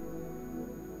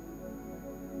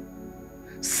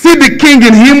 See the king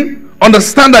in him,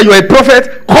 understand that you are a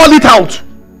prophet, call it out.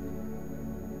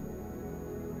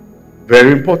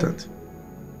 Very important.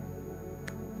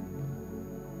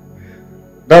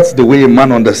 That's the way a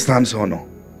man understands honor.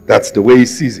 That's the way he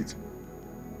sees it.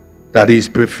 That is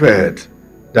preferred.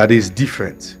 That is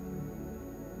different.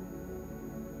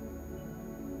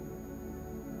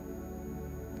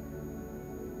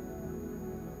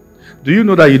 Do you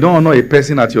know that you don't honor a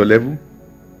person at your level?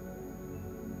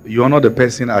 You honor the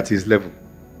person at his level.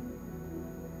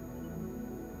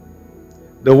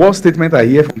 The worst statement I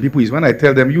hear from people is when I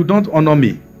tell them, you don't honor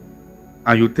me,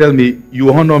 and you tell me,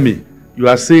 you honor me. You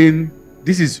are saying,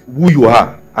 this is who you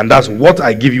are, and that's what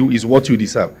I give you is what you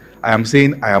deserve. I am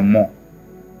saying, I am more.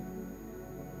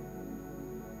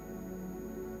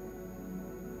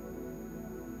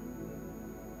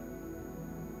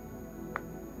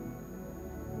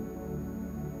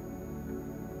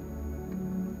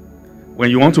 When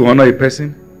you want to honor a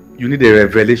person, you need a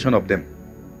revelation of them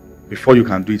before you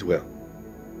can do it well.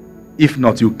 If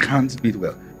not, you can't do it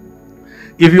well.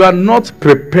 If you are not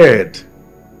prepared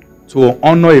to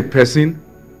honor a person,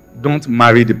 don't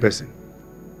marry the person.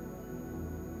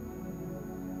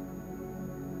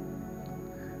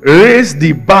 Raise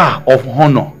the bar of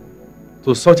honor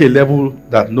to such a level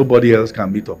that nobody else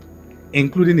can meet up,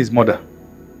 including his mother.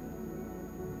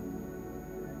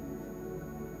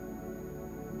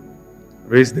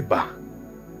 Raise the bar.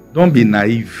 Don't be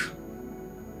naive.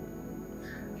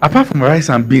 Apart from rice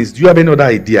and beans, do you have any other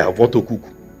idea of what to cook?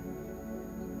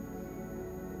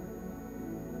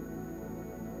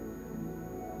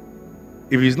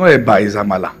 If it's not a bar, it's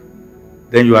amala.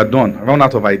 Then you are done. Run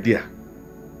out of idea.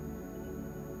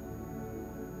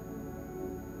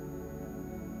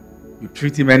 You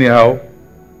treat him anyhow.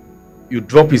 You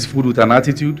drop his food with an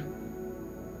attitude.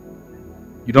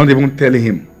 You don't even tell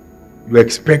him. You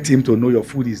expect him to know your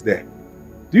food is there.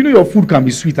 Do you know your food can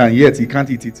be sweet and yet he can't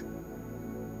eat it?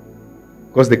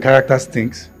 Because the character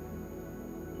stinks.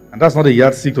 And that's not a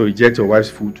yardstick to reject your wife's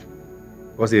food.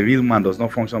 Because a real man does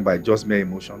not function by just mere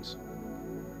emotions.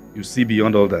 You see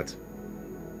beyond all that.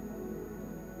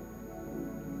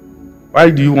 Why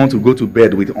do you want to go to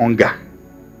bed with hunger?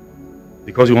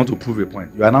 Because you want to prove a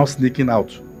point. You are now sneaking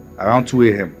out around 2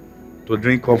 a.m. to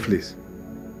drink cornflakes.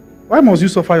 Why must you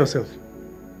suffer yourself?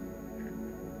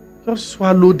 Just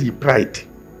swallow the pride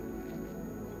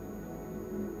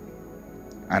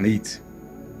and eat.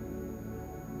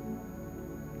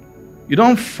 You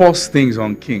don't force things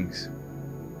on kings.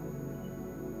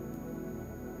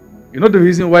 You know the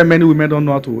reason why many women don't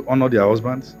know how to honor their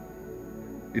husbands?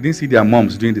 They didn't see their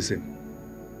moms doing the same.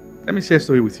 Let me share a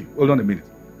story with you. Hold on a minute.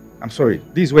 I'm sorry.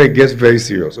 This is where it gets very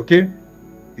serious, okay?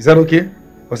 Is that okay?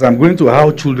 Because I'm going to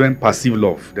how children perceive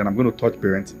love. Then I'm going to touch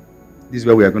parenting. This is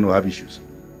where we are going to have issues.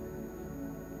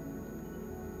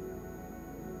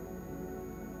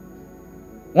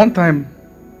 One time,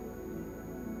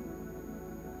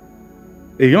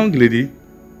 a young lady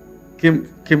came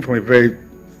from a very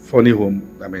funny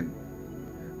home. I mean,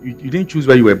 you didn't choose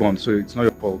where you were born, so it's not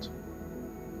your fault.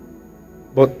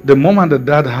 But the mom and the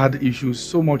dad had issues,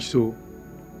 so much so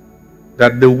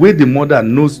that the way the mother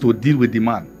knows to deal with the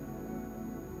man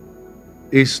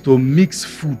is to mix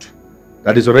food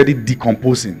that is already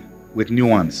decomposing with new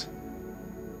ones.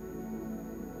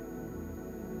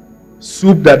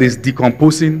 Soup that is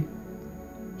decomposing,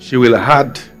 she will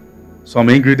add some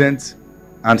ingredients,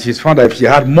 and she's found that if she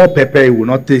had more pepper, it will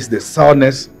not taste the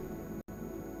sourness.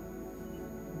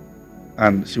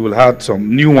 And she will add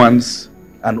some new ones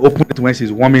and open it when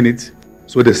she's warming it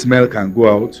so the smell can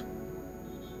go out.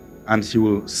 And she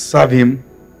will serve him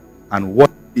and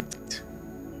watch it.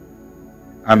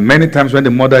 And many times when the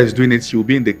mother is doing it, she will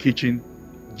be in the kitchen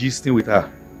gisting with her.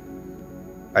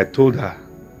 I told her,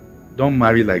 don't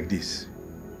marry like this.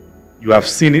 You have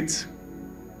seen it.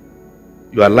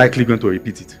 You are likely going to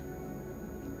repeat it.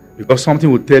 Because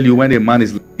something will tell you when a man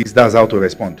is like this, that's how to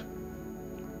respond.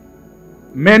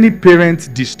 Many parents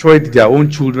destroyed their own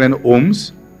children's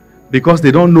homes because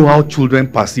they don't know how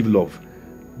children perceive love.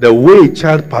 The way a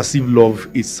child perceives love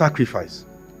is sacrifice.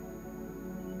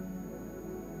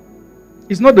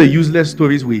 It's not the useless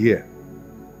stories we hear.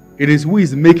 It is who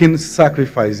is making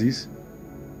sacrifices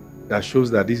that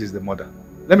shows that this is the mother.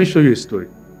 Let me show you a story.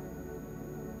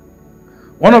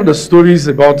 One of the stories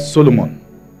about Solomon,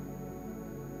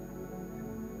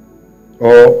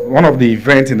 or one of the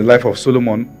events in the life of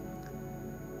Solomon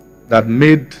that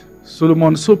made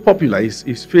Solomon so popular,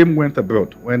 his fame went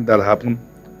abroad when that happened,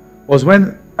 was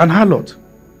when an harlot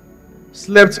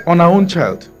slept on her own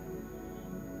child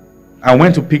and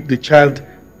went to pick the child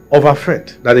of her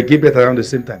friend that they gave birth around the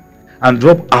same time and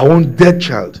dropped her own dead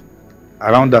child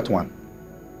around that one.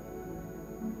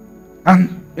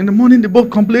 And in the morning, they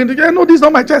both complained, no, this is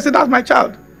not my child. I said, that's my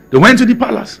child. They went to the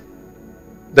palace.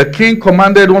 The king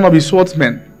commanded one of his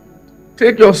swordsmen,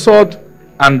 take your sword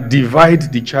and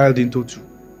divide the child into two.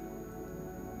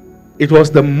 It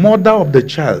was the mother of the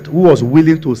child who was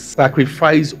willing to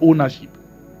sacrifice ownership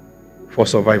for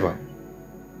survival.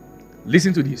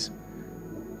 Listen to this.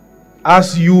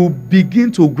 As you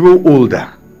begin to grow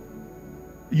older,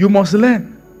 you must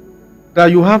learn that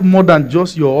you have more than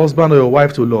just your husband or your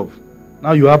wife to love.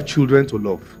 Now you have children to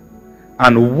love.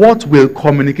 And what will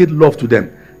communicate love to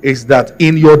them is that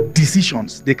in your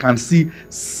decisions, they can see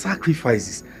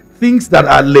sacrifices, things that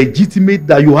are legitimate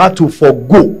that you had to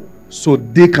forego so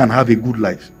they can have a good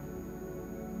life.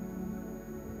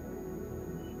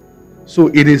 So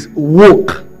it is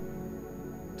woke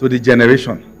to the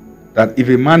generation that if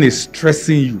a man is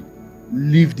stressing you,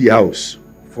 leave the house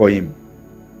for him.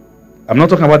 I'm not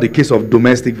talking about the case of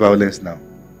domestic violence now.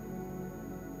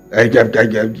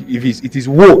 If it is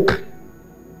woke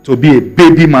to be a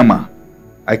baby mama,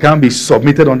 I can't be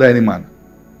submitted under any man.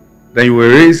 Then you will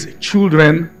raise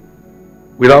children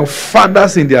without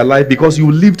fathers in their life because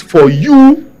you lived for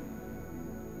you.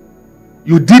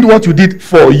 You did what you did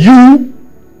for you,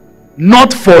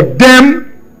 not for them.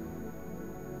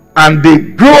 And they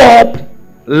grow up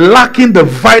lacking the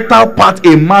vital part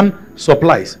a man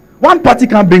supplies. One party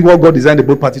can't bring what God designed the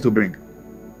both parties to bring.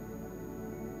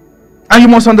 And you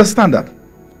must understand that.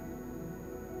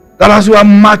 That as you are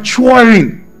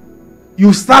maturing,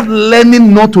 you start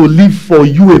learning not to live for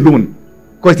you alone.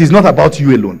 Because it is not about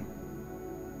you alone.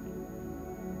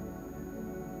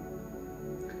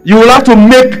 You will have to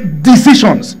make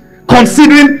decisions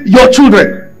considering your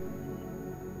children.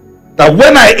 That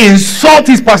when I insult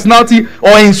his personality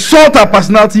or insult her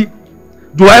personality,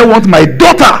 do I want my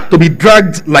daughter to be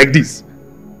dragged like this?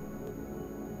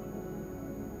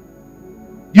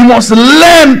 You must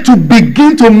learn to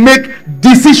begin to make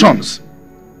decisions.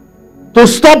 To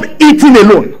stop eating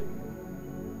alone.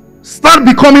 Start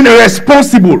becoming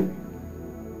responsible.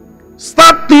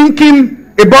 Start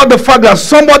thinking about the fact that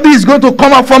somebody is going to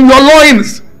come out from your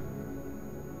loins.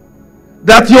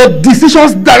 That your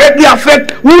decisions directly affect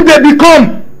who they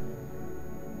become.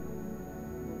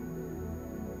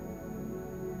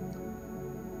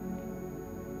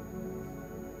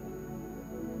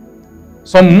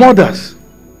 Some mothers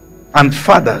and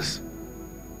fathers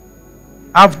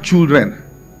have children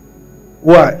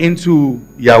who are into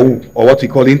Yahoo, or what we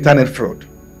call internet fraud.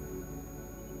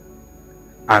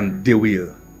 And they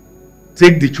will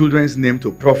take the children's name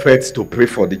to prophets to pray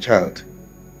for the child.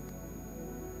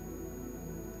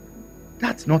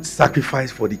 That's not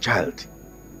sacrifice for the child.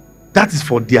 That is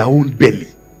for their own belly.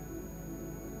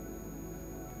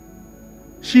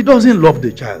 She doesn't love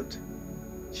the child.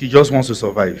 She just wants to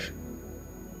survive.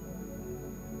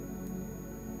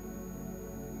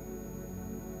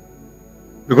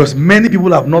 Because many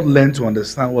people have not learned to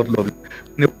understand what love is.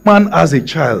 When a woman has a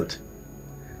child,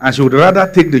 and she would rather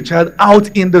take the child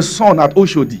out in the sun at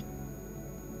Oshodi,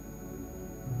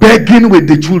 begging with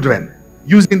the children,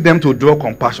 using them to draw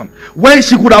compassion, when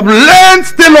she could have learned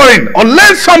tailoring or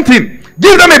learned something,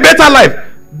 give them a better life.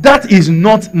 That is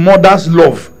not mother's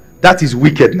love. That is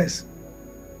wickedness.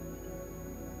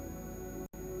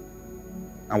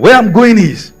 And where I'm going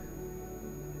is,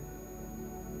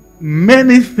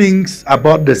 many things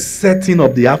about the setting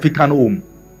of the African home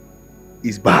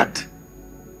is bad.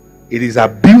 It is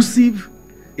abusive,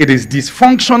 it is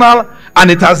dysfunctional,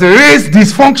 and it has raised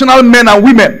dysfunctional men and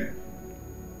women.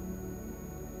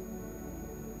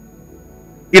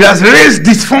 It has raised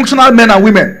dysfunctional men and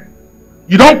women.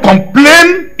 You don't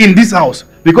complain in this house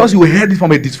because you heard it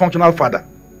from a dysfunctional father.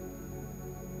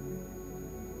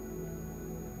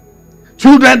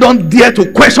 Children don't dare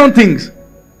to question things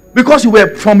because you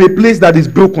were from a place that is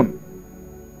broken.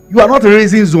 You are not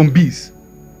raising zombies.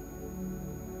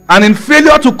 And in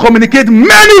failure to communicate,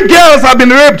 many girls have been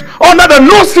raped under the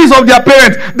noses of their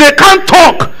parents. They can't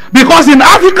talk because in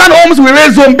African homes we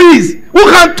raise zombies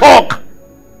who can't talk.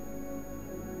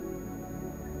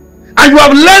 And you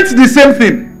have learnt the same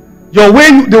thing. The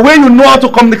way you know how to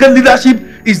communicate leadership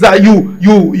is that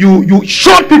you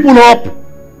shut people up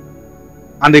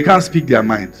and they can't speak their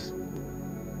minds.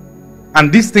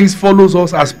 And these things follows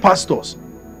us as pastors.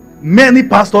 Many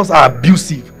pastors are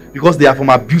abusive because they are from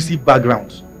abusive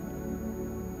backgrounds.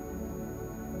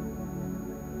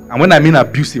 And when I mean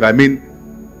abusive, I mean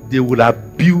they will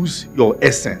abuse your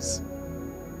essence.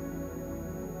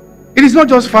 It is not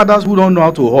just fathers who don't know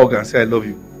how to hug and say I love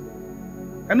you.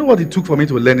 I know what it took for me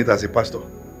to learn it as a pastor.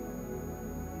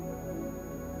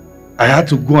 I had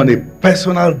to go on a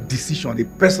personal decision, a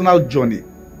personal journey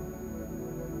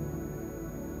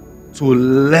to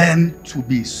learn to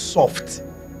be soft.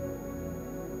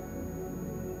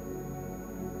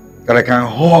 That I can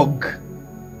hug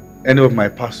any of my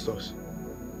pastors.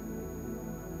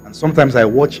 And sometimes I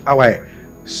watch how I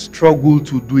struggle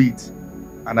to do it,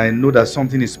 and I know that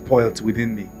something is spoiled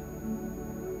within me.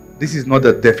 This is not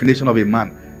the definition of a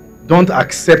man. Don't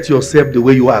accept yourself the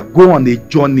way you are. Go on a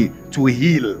journey to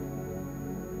heal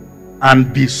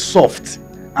and be soft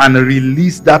and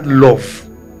release that love.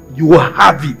 You will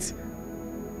have it.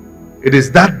 It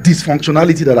is that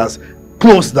dysfunctionality that has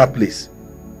closed that place.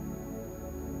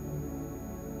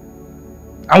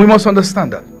 And we must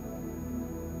understand that.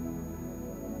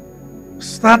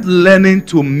 Start learning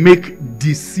to make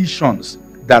decisions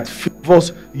that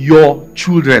favors your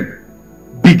children.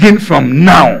 Begin from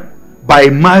now by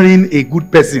marrying a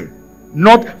good person.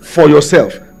 Not for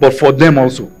yourself, but for them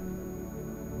also.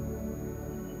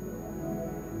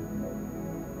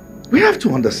 We have to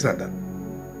understand that.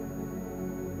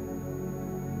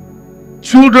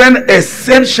 Children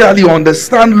essentially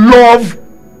understand love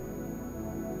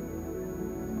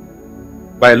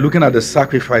by looking at the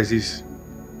sacrifices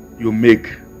you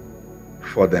make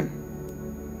for them.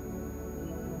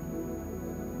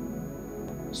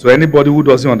 So anybody who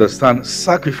doesn't understand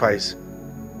sacrifice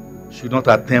should not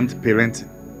attempt parenting.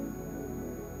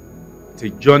 It's a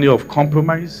journey of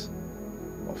compromise,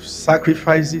 of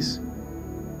sacrifices,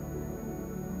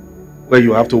 where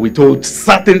you have to withhold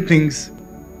certain things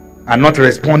and not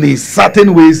respond in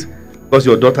certain ways because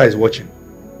your daughter is watching.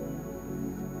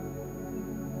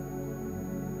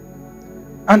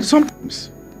 And sometimes,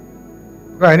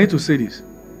 I need to say this,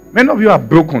 many of you are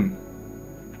broken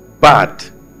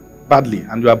badly,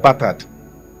 and you are battered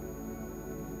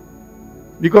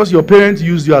because your parents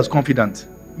used you as confidant.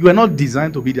 You are not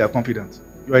designed to be their confidant.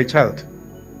 You are a child.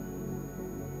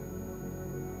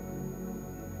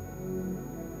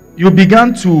 You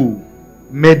began to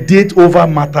meditate over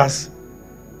matters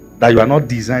that you are not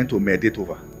designed to meditate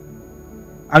over,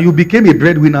 and you became a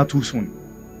breadwinner too soon.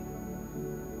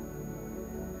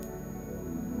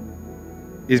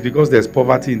 It's because there's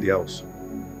poverty in the house.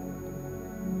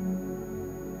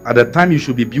 At the time you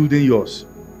should be building yours,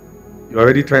 you're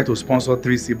already trying to sponsor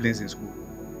 3 siblings in school.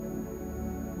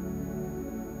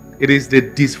 It is the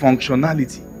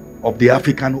dysfunctionality of the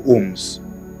African homes.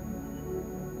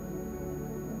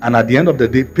 And at the end of the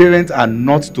day, parents are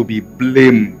not to be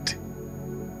blamed.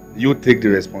 You take the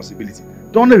responsibility.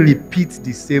 Don't repeat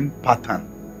the same pattern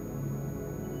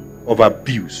of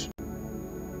abuse.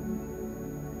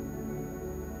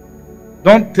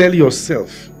 Don't tell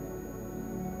yourself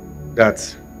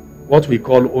that what we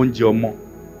call onjomo.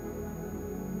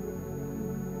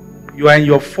 You are in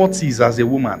your 40s as a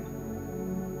woman.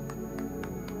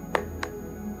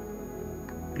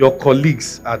 Your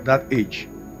colleagues at that age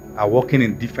are working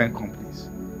in different companies.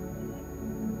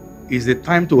 It's the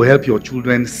time to help your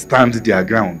children stand their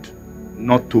ground,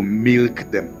 not to milk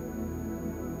them.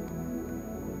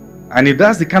 And if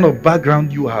that's the kind of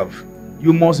background you have,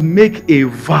 you must make a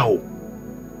vow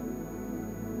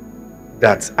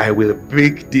that I will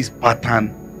break this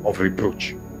pattern of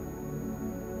reproach.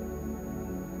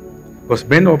 Because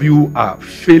many of you are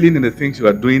failing in the things you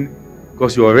are doing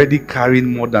because you're already carrying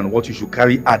more than what you should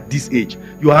carry at this age.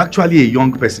 You are actually a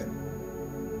young person.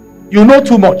 You know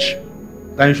too much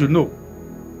than you should know.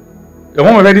 Your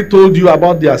mom already told you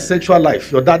about their sexual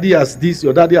life. Your daddy has this,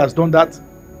 your daddy has done that.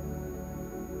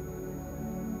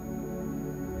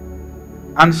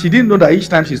 And she didn't know that each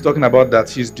time she's talking about that,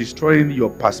 she's destroying your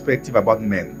perspective about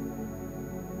men.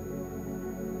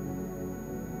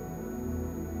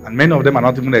 And many of them are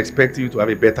not even expecting you to have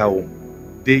a better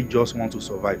home. They just want to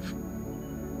survive.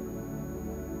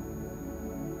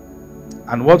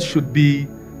 And what should be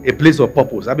a place of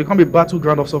purpose has become a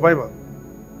battleground of survival.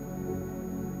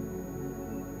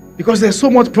 Because there's so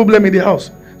much problem in the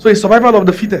house. So it's survival of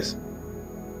the fittest.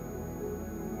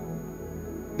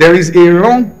 There is a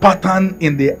wrong pattern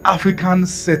in the African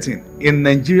setting, in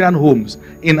Nigerian homes,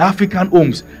 in African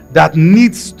homes, that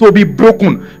needs to be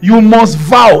broken. You must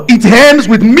vow, it ends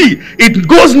with me. It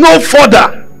goes no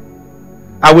further.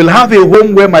 I will have a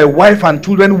home where my wife and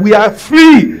children, we are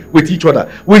free with each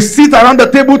other. We sit around the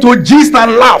table to gist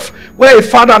and laugh, where a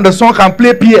father and the son can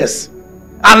play PS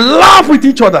and laugh with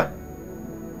each other.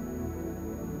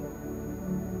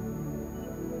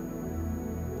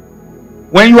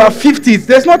 When you are 50,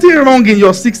 there's nothing wrong in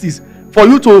your 60s for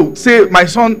you to say, my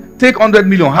son, take 100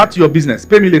 million, heart to your business,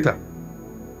 pay me later.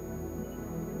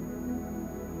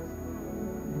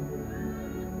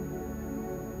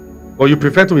 Or you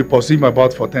prefer to be pursuing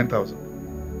about for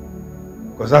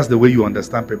 10,000. Because that's the way you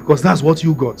understand people. Because that's what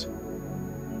you got.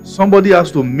 Somebody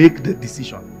has to make the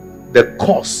decision. The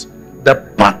cause, the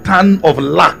pattern of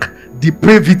lack,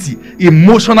 depravity,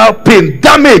 emotional pain,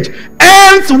 damage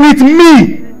ends with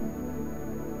me.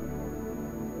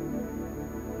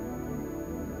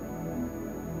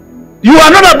 You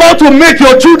are not about to make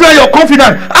your children your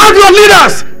confidant. As your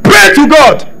leaders, pray to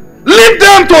God. Leave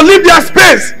them to leave their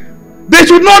space. They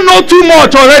should not know too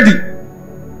much already.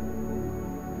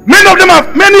 Many of them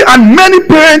have many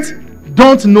parents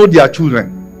don't know their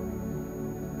children.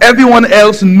 Everyone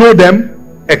else know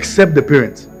them except the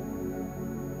parents.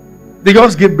 They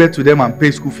just give birth to them and pay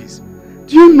school fees.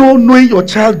 Do you know knowing your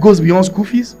child goes beyond school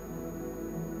fees?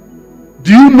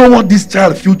 Do you know what this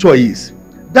child's future is?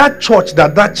 That church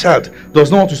that child does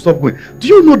not want to stop going. Do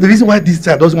you know the reason why this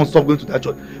child doesn't want to stop going to that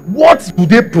church? What do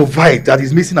they provide that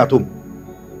is missing at home?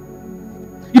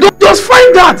 You don't just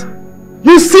find that.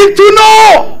 You seek to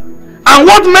know. And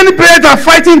what many parents are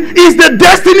fighting is the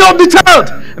destiny of the child.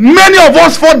 Many of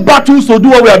us fought battles to do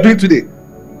what we are doing today.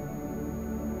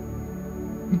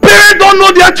 Parents don't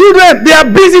know their children. They are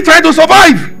busy trying to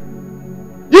survive.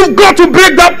 You've got to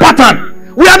break that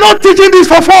pattern. We are not teaching this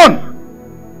for fun.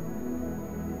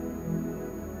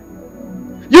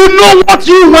 You know what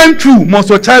you went through. Must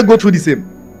your child go through the same?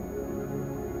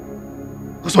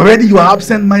 Because already you are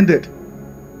absent-minded.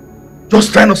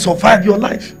 Just trying to survive your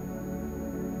life.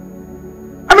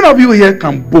 How many of you here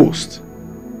can boast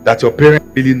that your parent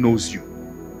really knows you?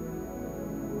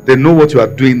 They know what you are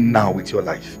doing now with your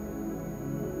life.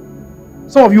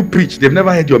 Some of you preach. They've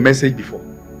never heard your message before.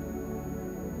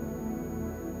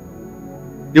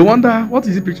 They wonder, what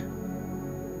is he preaching?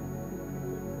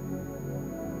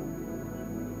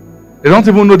 They don't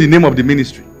even know the name of the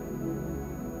ministry.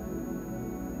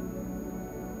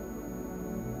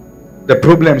 The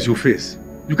problems you face.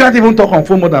 You can't even talk on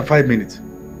phone more than 5 minutes.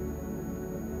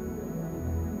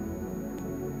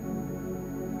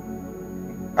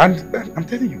 And I'm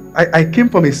telling you, I came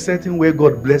from a setting where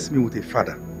God blessed me with a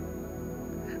father.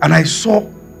 And I saw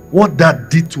what that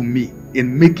did to me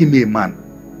in making me a man.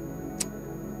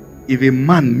 If a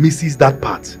man misses that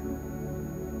part,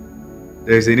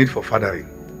 there is a need for fathering.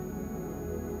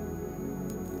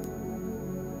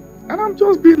 And I'm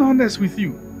just being honest with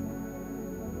you.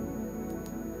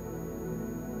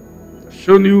 I've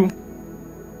shown you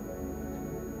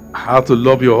how to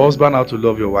love your husband, how to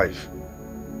love your wife.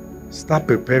 Start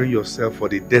preparing yourself for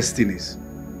the destinies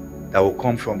that will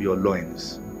come from your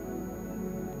loins.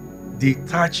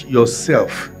 Detach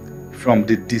yourself from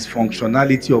the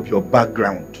dysfunctionality of your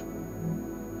background.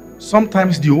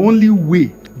 Sometimes the only way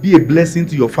to be a blessing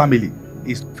to your family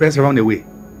is to first run away.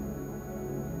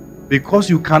 Because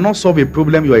you cannot solve a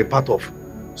problem you are a part of.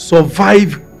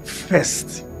 Survive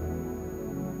first.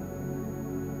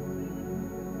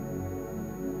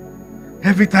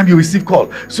 Every time you receive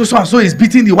call, so and so is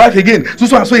beating the wife again.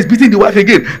 So and so is beating the wife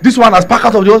again. This one has packed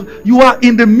out of the house. You are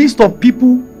in the midst of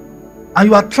people and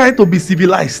you are trying to be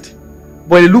civilized.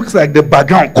 But it looks like the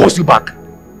background calls you back.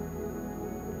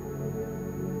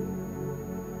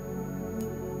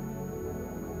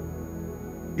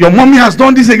 Your mommy has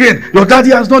done this again. Your daddy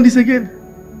has done this again.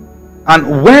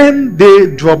 And when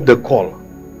they drop the call,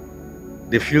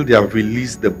 they feel they have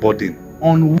released the burden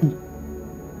on who?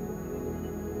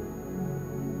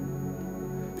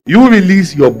 You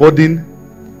release your burden,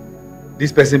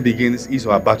 this person begins his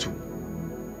or her battle.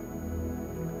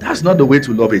 That's not the way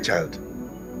to love a child.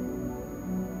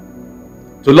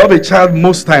 To love a child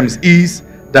most times is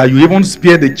that you even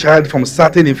spare the child from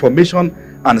certain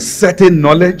information and certain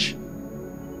knowledge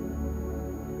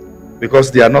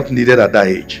because they are not needed at that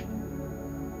age.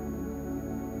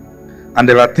 And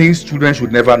there are things children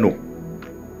should never know.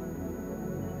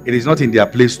 It is not in their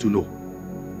place to know.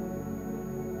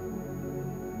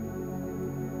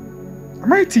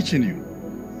 Am I teaching you?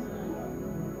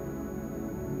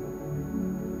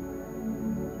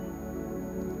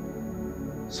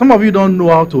 Some of you don't know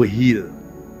how to heal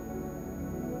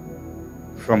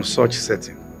from such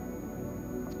setting.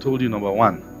 I've told you, number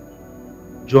one,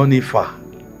 journey far.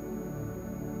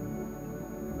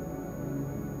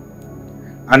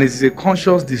 And it's a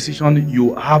conscious decision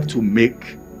you have to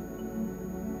make,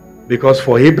 because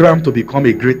for Abraham to become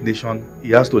a great nation,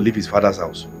 he has to leave his father's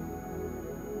house.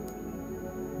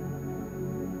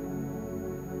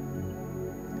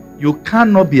 You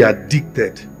cannot be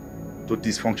addicted to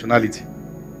dysfunctionality.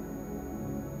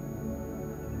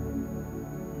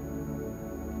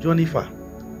 Journey far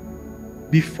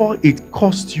before it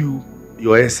costs you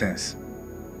your essence.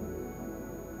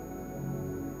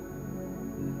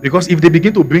 Because if they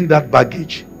begin to bring that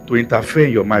baggage to interfere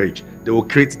in your marriage, they will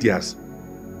create theirs.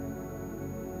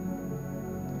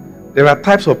 There are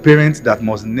types of parents that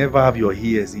must never have your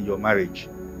ears in your marriage,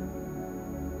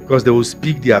 because they will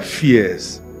speak their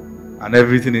fears and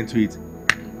everything into it,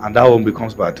 and that one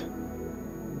becomes bad.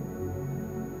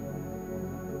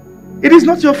 It is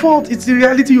not your fault. It's the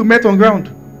reality you met on ground.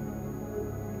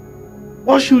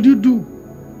 What should you do?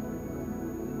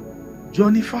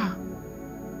 Journey far.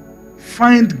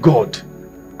 Find God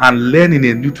and learn in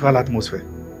a neutral atmosphere.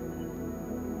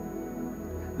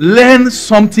 Learn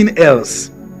something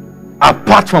else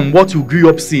apart from what you grew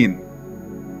up seeing.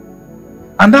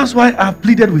 And that's why I've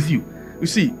pleaded with you. You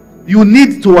see, you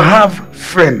need to have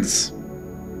friends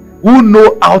who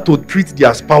know how to treat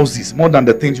their spouses more than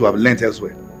the things you have learned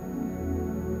elsewhere.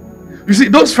 You see,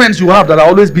 those friends you have that are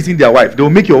always beating their wife, they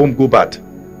will make your home go bad.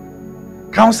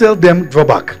 Counsel them, draw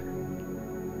back.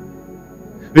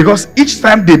 Because each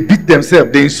time they beat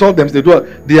themselves, they insult themselves,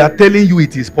 they are telling you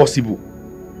it is possible.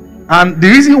 And the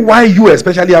reason why you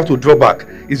especially have to draw back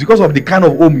is because of the kind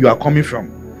of home you are coming from.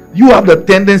 You have the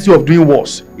tendency of doing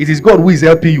worse. It is God who is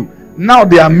helping you. Now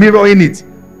they are mirroring it.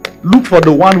 Look for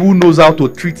the one who knows how to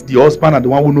treat the husband and the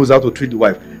one who knows how to treat the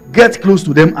wife. Get close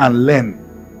to them and learn.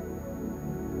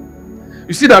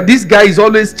 You see that this guy is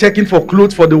always checking for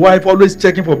clothes for the wife, always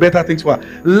checking for better things for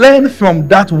her. Learn from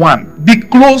that one. Be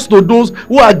close to those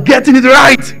who are getting it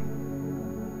right.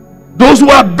 Those who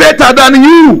are better than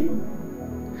you.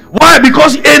 Why?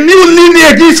 Because a new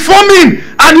lineage is forming,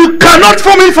 and you cannot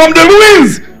form it from the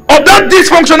ruins of that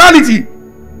dysfunctionality.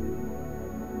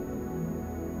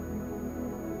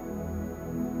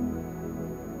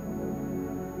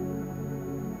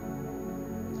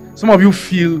 Some of you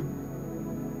feel,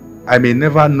 I may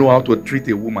never know how to treat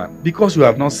a woman, because you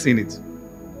have not seen it.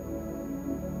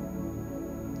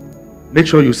 Make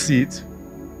sure you see it.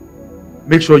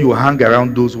 Make sure you hang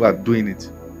around those who are doing it.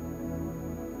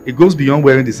 It goes beyond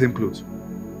wearing the same clothes.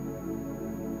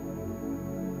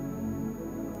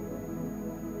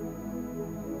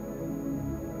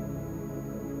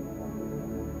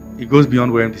 It goes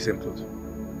beyond wearing the same clothes.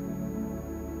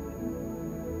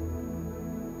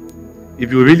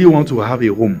 If you really want to have a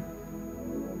home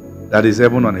that is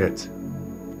heaven on earth,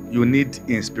 you need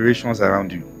inspirations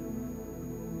around you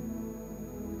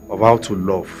of how to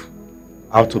love,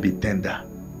 how to be tender,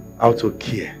 how to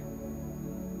care,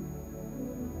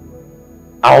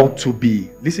 how to be,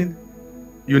 listen,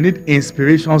 you need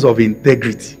inspirations of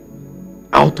integrity,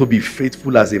 how to be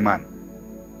faithful as a man.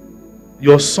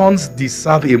 Your sons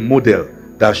deserve a model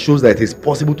that shows that it is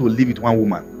possible to live with one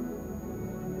woman.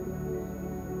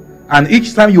 And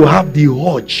each time you have the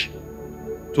urge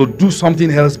to do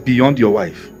something else beyond your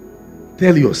wife,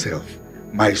 tell yourself,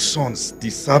 my sons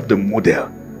deserve the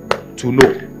model to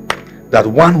know that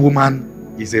one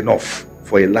woman is enough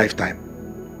for a lifetime.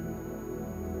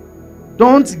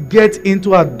 Don't get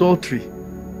into adultery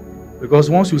Because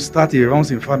once you start, it runs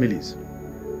in families.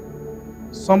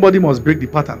 Somebody must break the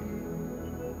pattern.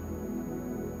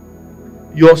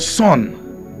 Your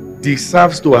son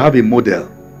deserves to have a model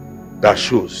that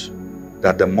shows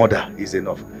that the mother is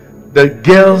enough. The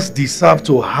girls deserve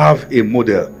to have a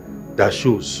model that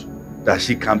shows that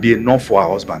she can be enough for her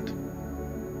husband.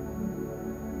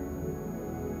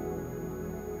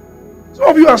 Some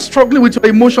of you are struggling with your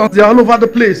emotions. They are all over the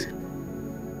place.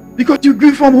 Because you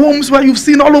grew from homes where you've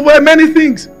seen all over many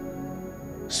things.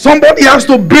 Somebody has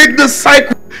to break the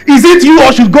cycle. Is it you,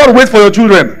 or should God wait for your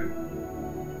children?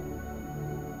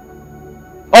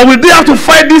 Or will they have to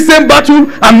fight this same battle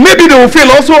and maybe they will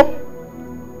fail also?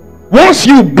 Once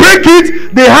you break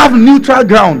it, they have neutral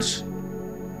grounds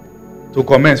to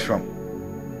commence from.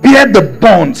 Bear the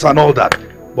bonds and all that,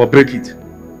 but break it.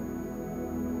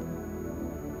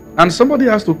 And somebody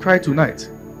has to cry tonight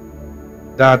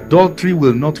that adultery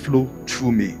will not flow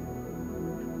through me.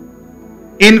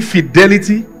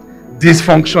 Infidelity,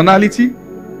 dysfunctionality,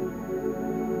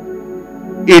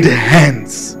 it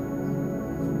ends.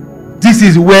 This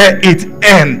is where it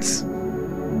ends.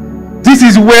 This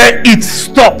is where it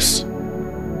stops.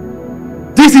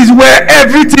 This is where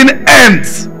everything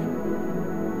ends.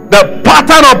 The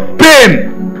pattern of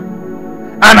pain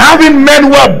and having men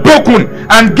who are broken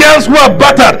and girls who are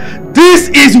battered, this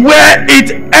is where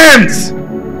it ends.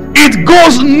 It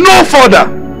goes no further.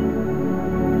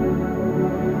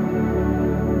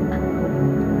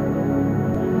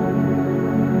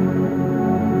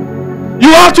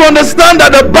 You have to understand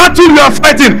that the battle you are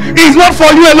fighting is not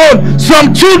for you alone.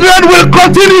 Some children will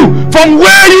continue from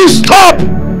where you stop.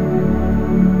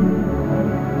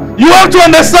 You have to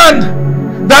understand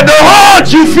that the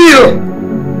urge you feel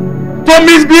to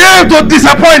misbehave, to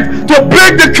disappoint, to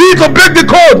break the key, to break the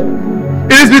code,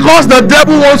 it is because the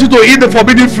devil wants you to eat the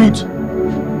forbidden fruit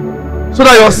so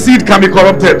that your seed can be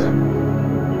corrupted.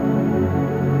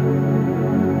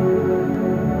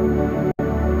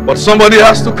 But somebody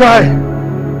has to cry.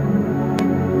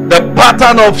 The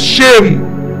pattern of shame,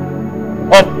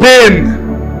 of pain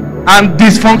and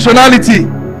dysfunctionality,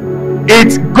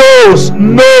 it goes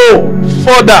no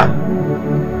further.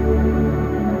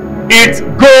 It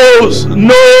goes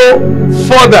no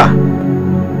further.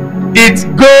 It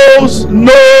goes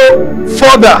no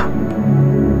further.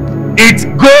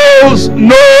 It goes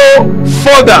no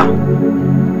further.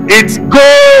 It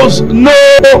goes no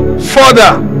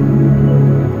further.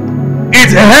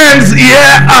 It ends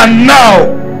here and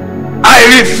now.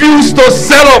 I refuse to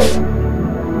sell off.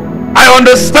 I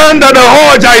understand that the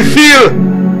urge I feel,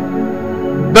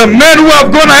 the men who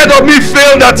have gone ahead of me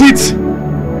failed at it.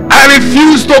 I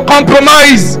refuse to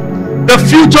compromise. The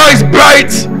future is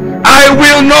bright. I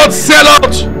will not sell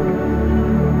out.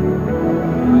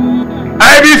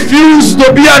 I refuse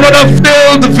to be another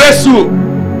failed vessel.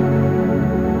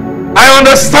 I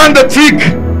understand the trick.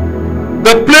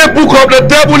 The playbook of the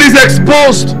devil is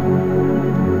exposed.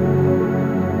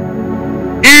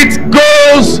 It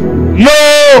goes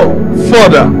no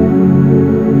further.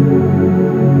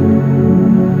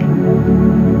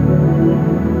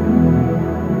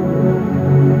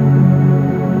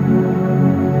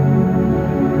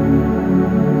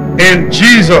 In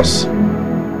Jesus'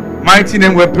 mighty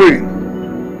name we're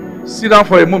praying. Sit down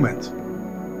for a moment.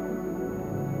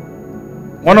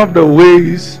 One of the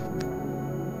ways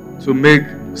to make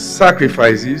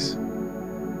sacrifices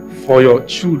for your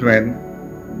children,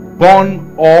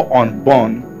 born or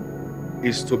unborn,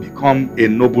 is to become a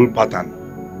noble pattern.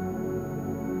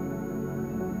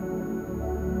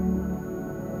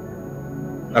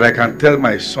 That I can tell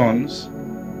my sons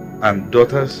and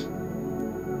daughters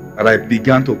that I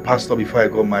began to pastor before I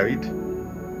got married,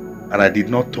 and I did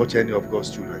not touch any of God's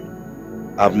children.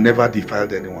 I've never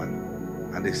defiled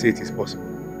anyone, and they say it is possible.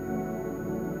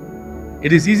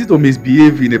 It is easy to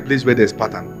misbehave in a place where there's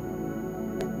pattern.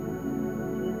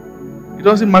 It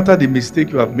doesn't matter the mistake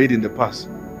you have made in the past.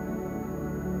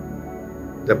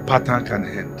 The pattern can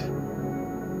end.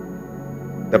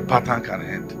 The pattern can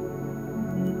end.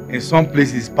 In some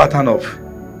places, pattern of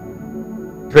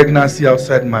pregnancy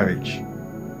outside marriage.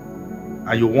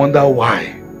 And you wonder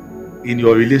why in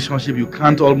your relationship you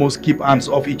can't almost keep hands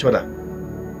off each other.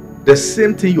 The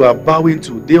same thing you are bowing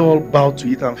to, they all bowed to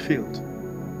it and failed.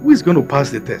 Who is going to pass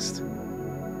the test?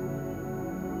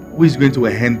 Who is going to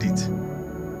end it?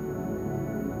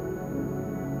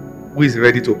 Who is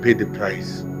ready to pay the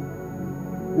price?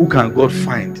 Who can God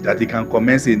find that he can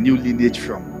commence a new lineage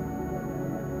from?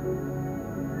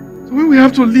 So when we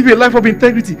have to live a life of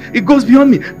integrity, it goes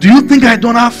beyond me. Do you think I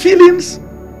don't have feelings?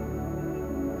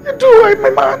 I do, I'm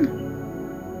a man.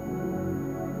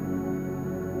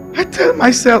 I tell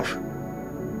myself,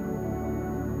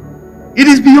 It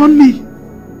is beyond me.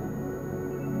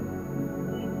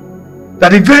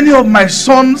 That if any of my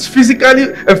sons,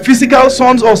 physical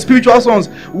sons or spiritual sons,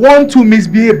 want to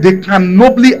misbehave, they can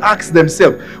nobly ask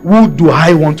themselves, who do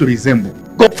I want to resemble?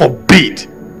 God forbid.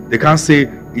 They can't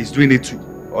say he's doing it too,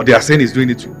 or they are saying he's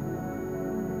doing it too.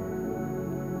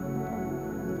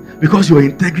 Because your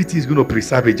integrity is going to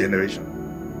preserve a generation.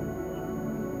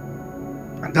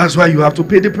 And that's why you have to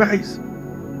pay the price.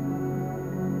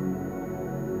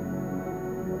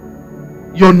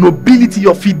 Your nobility,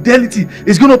 your fidelity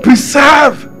is going to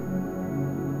preserve.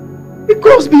 It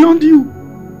goes beyond you.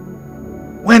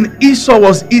 When Esau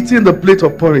was eating the plate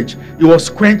of porridge, he was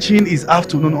quenching his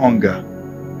afternoon hunger.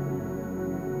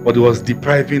 But he was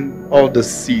depriving all the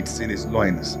seeds in his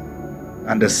loins.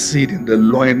 And the seed in the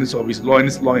loins of his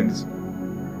loins.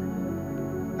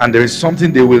 And there is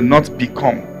something they will not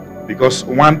become because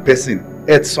one person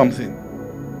ate something.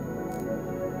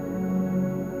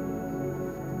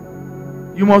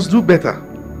 You must do better.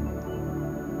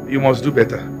 You must do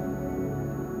better.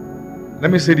 Let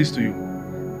me say this to you.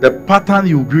 The pattern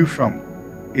you grew from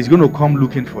is going to come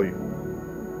looking for you.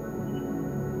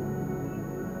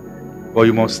 But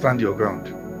you must stand your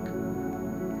ground.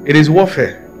 It is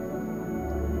warfare.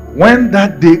 When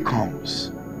that day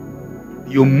comes,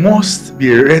 you must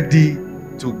be ready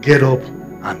to get up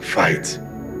and fight.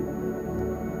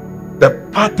 The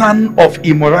pattern of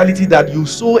immorality that you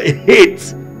so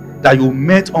hate, that you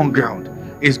met on ground,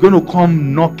 is going to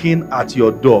come knocking at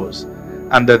your doors,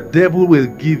 and the devil will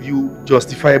give you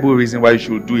justifiable reason why you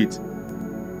should do it.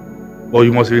 But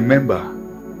you must remember,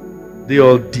 they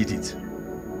all did it,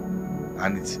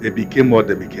 and they became what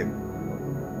they became.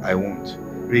 I won't,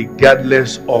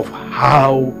 regardless of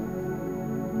how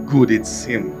good it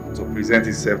seemed to present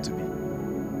itself to be.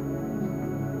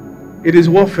 It is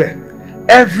warfare.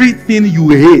 Everything you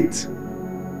hate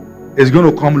is going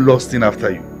to come lusting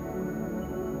after you.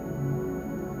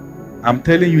 I'm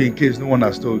telling you, in case no one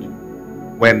has told you,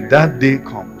 when that day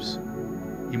comes,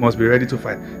 you must be ready to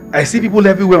fight. I see people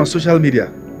everywhere on social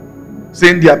media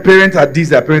saying their parents are this,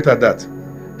 their parents are that.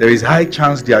 There is high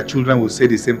chance their children will say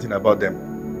the same thing about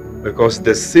them, because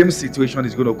the same situation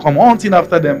is going to come haunting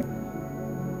after them,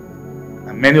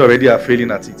 and many already are failing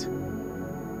at it.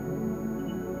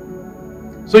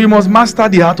 So you must master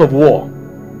the art of war.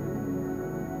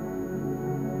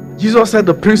 Jesus said,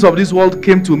 the prince of this world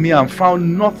came to me and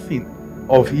found nothing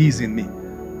of his in me.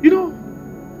 You know,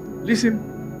 listen.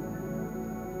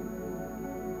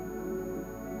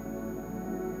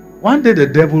 One day the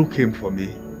devil came for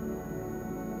me.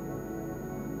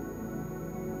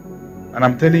 And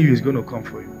I'm telling you, he's going to come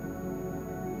for you.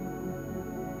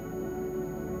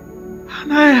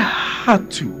 And I had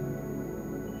to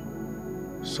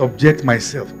subject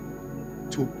myself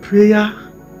to prayer,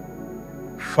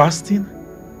 fasting,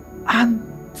 and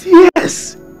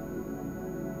tears.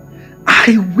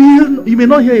 I will, you may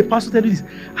not hear a pastor tell you this,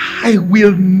 I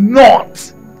will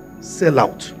not sell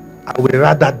out. I will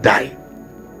rather die.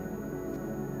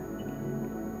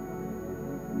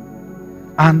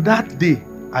 And that day,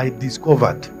 I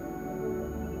discovered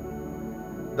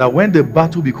that when the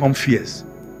battle becomes fierce,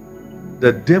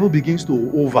 the devil begins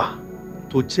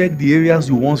to check the areas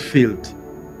you once failed.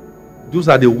 Those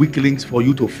are the weak links for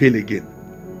you to fail again.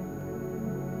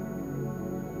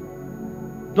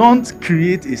 Don't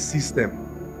create a system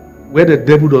where the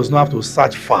devil does not have to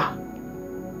search far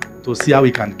to see how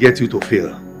he can get you to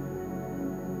fail.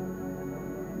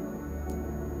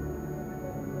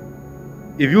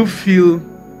 If you feel,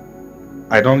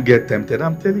 I don't get tempted,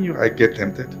 I'm telling you, I get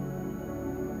tempted.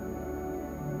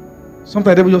 Sometimes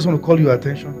the devil just want to call your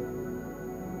attention.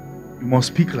 You must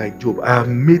speak like Job. I have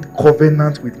made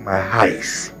covenant with my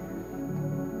eyes.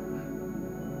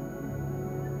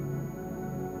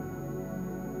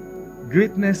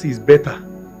 Greatness is better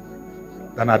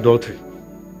than adultery.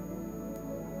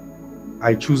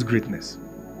 I choose greatness.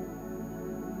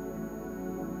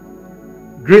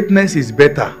 Greatness is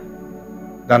better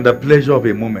than the pleasure of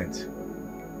a moment.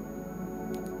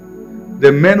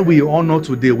 The men we honor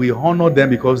today, we honor them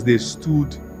because they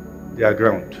stood their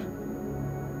ground.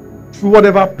 Through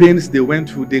whatever pains they went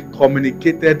through, they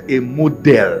communicated a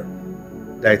model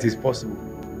that it is possible.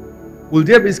 Will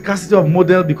there be scarcity of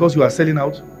model because you are selling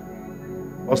out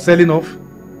or selling off?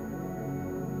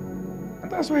 And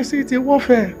that's why I say it's a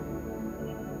warfare.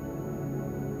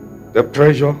 The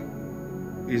pressure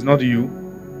is not you,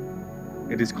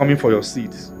 it is coming for your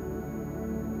seeds.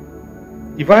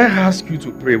 If I ask you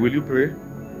to pray, will you pray?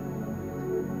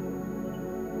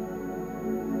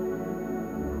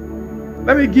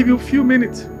 Let me give you a few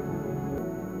minutes.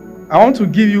 I want to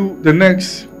give you the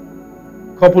next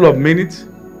couple of minutes.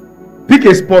 Pick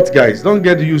a sport, guys. Don't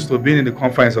get used to being in the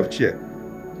confines of chair.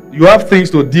 You have things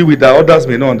to deal with that others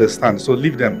may not understand, so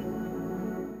leave them.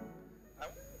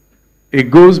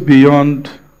 It goes beyond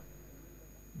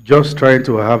just trying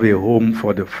to have a home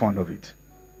for the fun of it.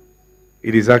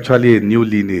 It is actually a new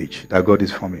lineage that God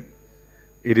is forming.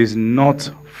 It is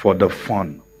not for the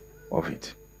fun of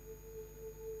it.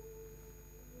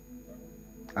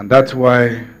 And that's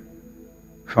why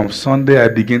from Sunday I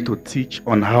begin to teach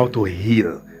on how to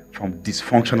heal from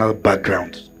dysfunctional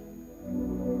backgrounds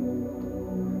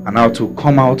and how to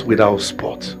come out without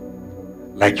spot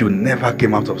like you never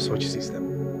came out of such a system.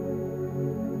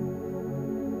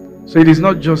 So it is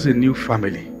not just a new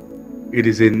family, it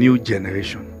is a new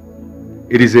generation.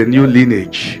 It is a new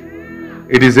lineage.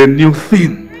 It is a new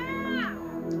thing.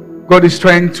 God is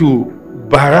trying to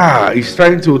bara, He's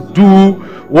trying to do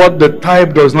what the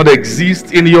type does not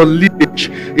exist in your lineage.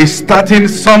 He's starting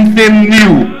something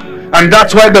new. And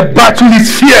that's why the battle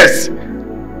is fierce.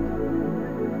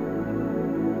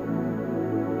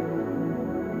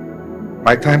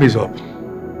 My time is up.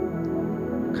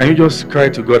 Can you just cry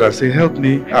to God and say, help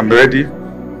me, I'm ready.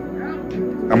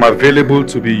 I'm available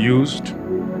to be used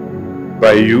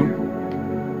by you.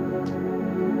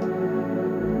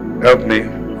 Help me.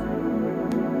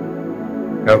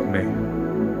 Help me.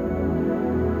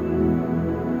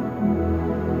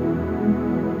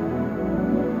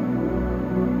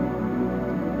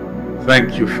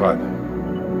 Thank you, Father.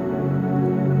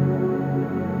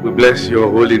 We bless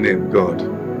your holy name, God.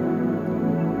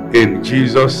 In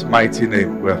Jesus' mighty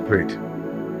name, we have prayed.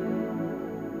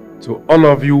 To all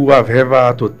of you who have ever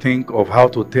had to think of how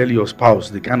to tell your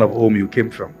spouse the kind of home you came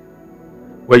from,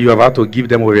 where you have had to give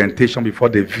them orientation before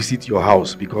they visit your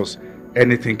house because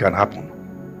anything can happen,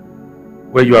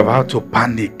 where you have had to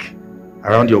panic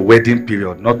around your wedding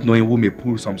period, not knowing who may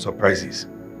pull some surprises.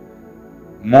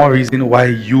 More reason why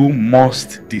you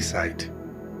must decide.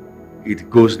 It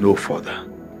goes no further.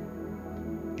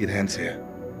 It ends here.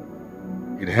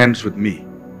 It ends with me.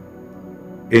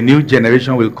 A new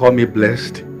generation will call me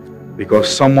blessed because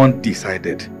someone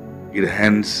decided. It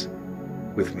ends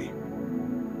with me.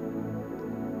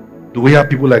 Do we have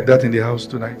people like that in the house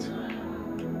tonight?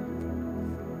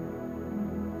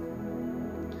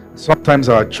 Sometimes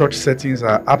our church settings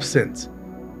are absent.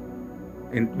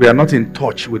 We are not in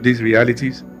touch with these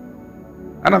realities.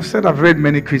 And I've read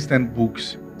many Christian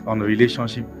books on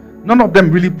relationship. None of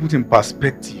them really put in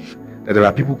perspective that there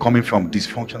are people coming from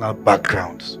dysfunctional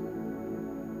backgrounds.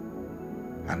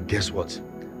 And guess what?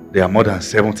 They are more than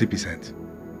 70%.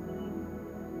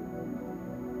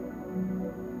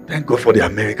 Thank God for the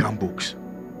American books.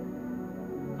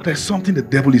 But there's something the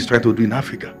devil is trying to do in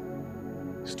Africa.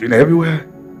 He's doing it everywhere.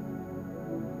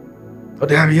 But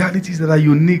there are realities that are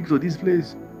unique to this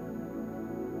place.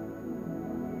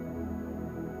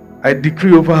 I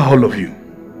decree over all of you,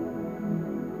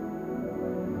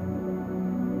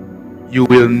 you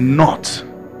will not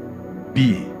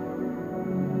be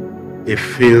a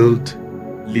failed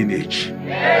lineage.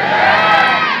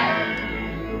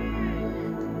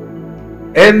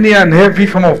 Any and every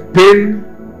form of pain,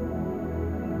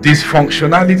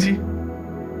 dysfunctionality,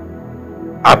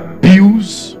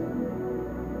 abuse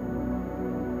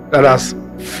that has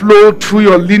flowed through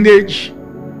your lineage,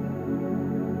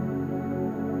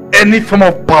 any form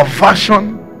of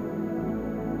perversion,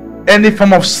 any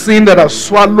form of sin that has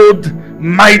swallowed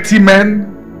mighty men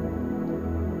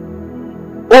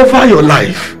over your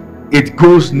life, it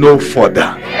goes no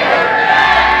further.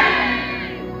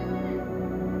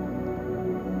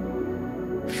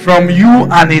 From you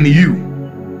and in you,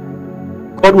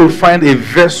 God will find a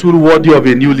vessel worthy of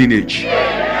a new lineage.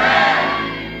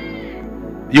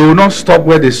 You will not stop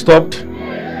where they stopped.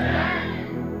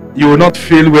 You will not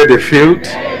fail where they failed.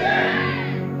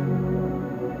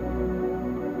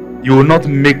 You will not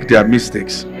make their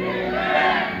mistakes.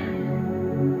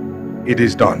 It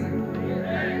is done.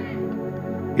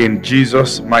 In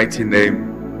Jesus' mighty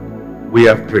name, we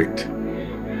have prayed.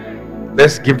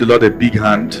 Let's give the Lord a big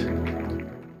hand.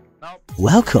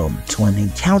 Welcome to an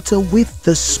encounter with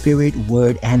the Spirit,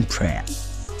 Word, and Prayer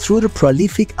through the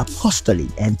prolific apostolic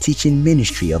and teaching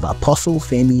ministry of Apostle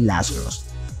Femi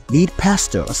Lazarus, lead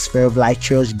pastor of Sphere of Light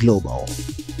Church Global.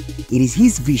 It is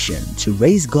his vision to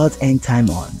raise God's end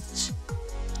time ons.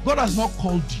 God has not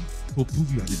called you to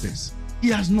prove you are the best. He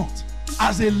has not.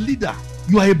 As a leader,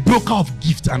 you are a broker of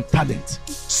gift and talent.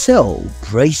 So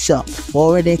brace up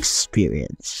for an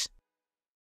experience.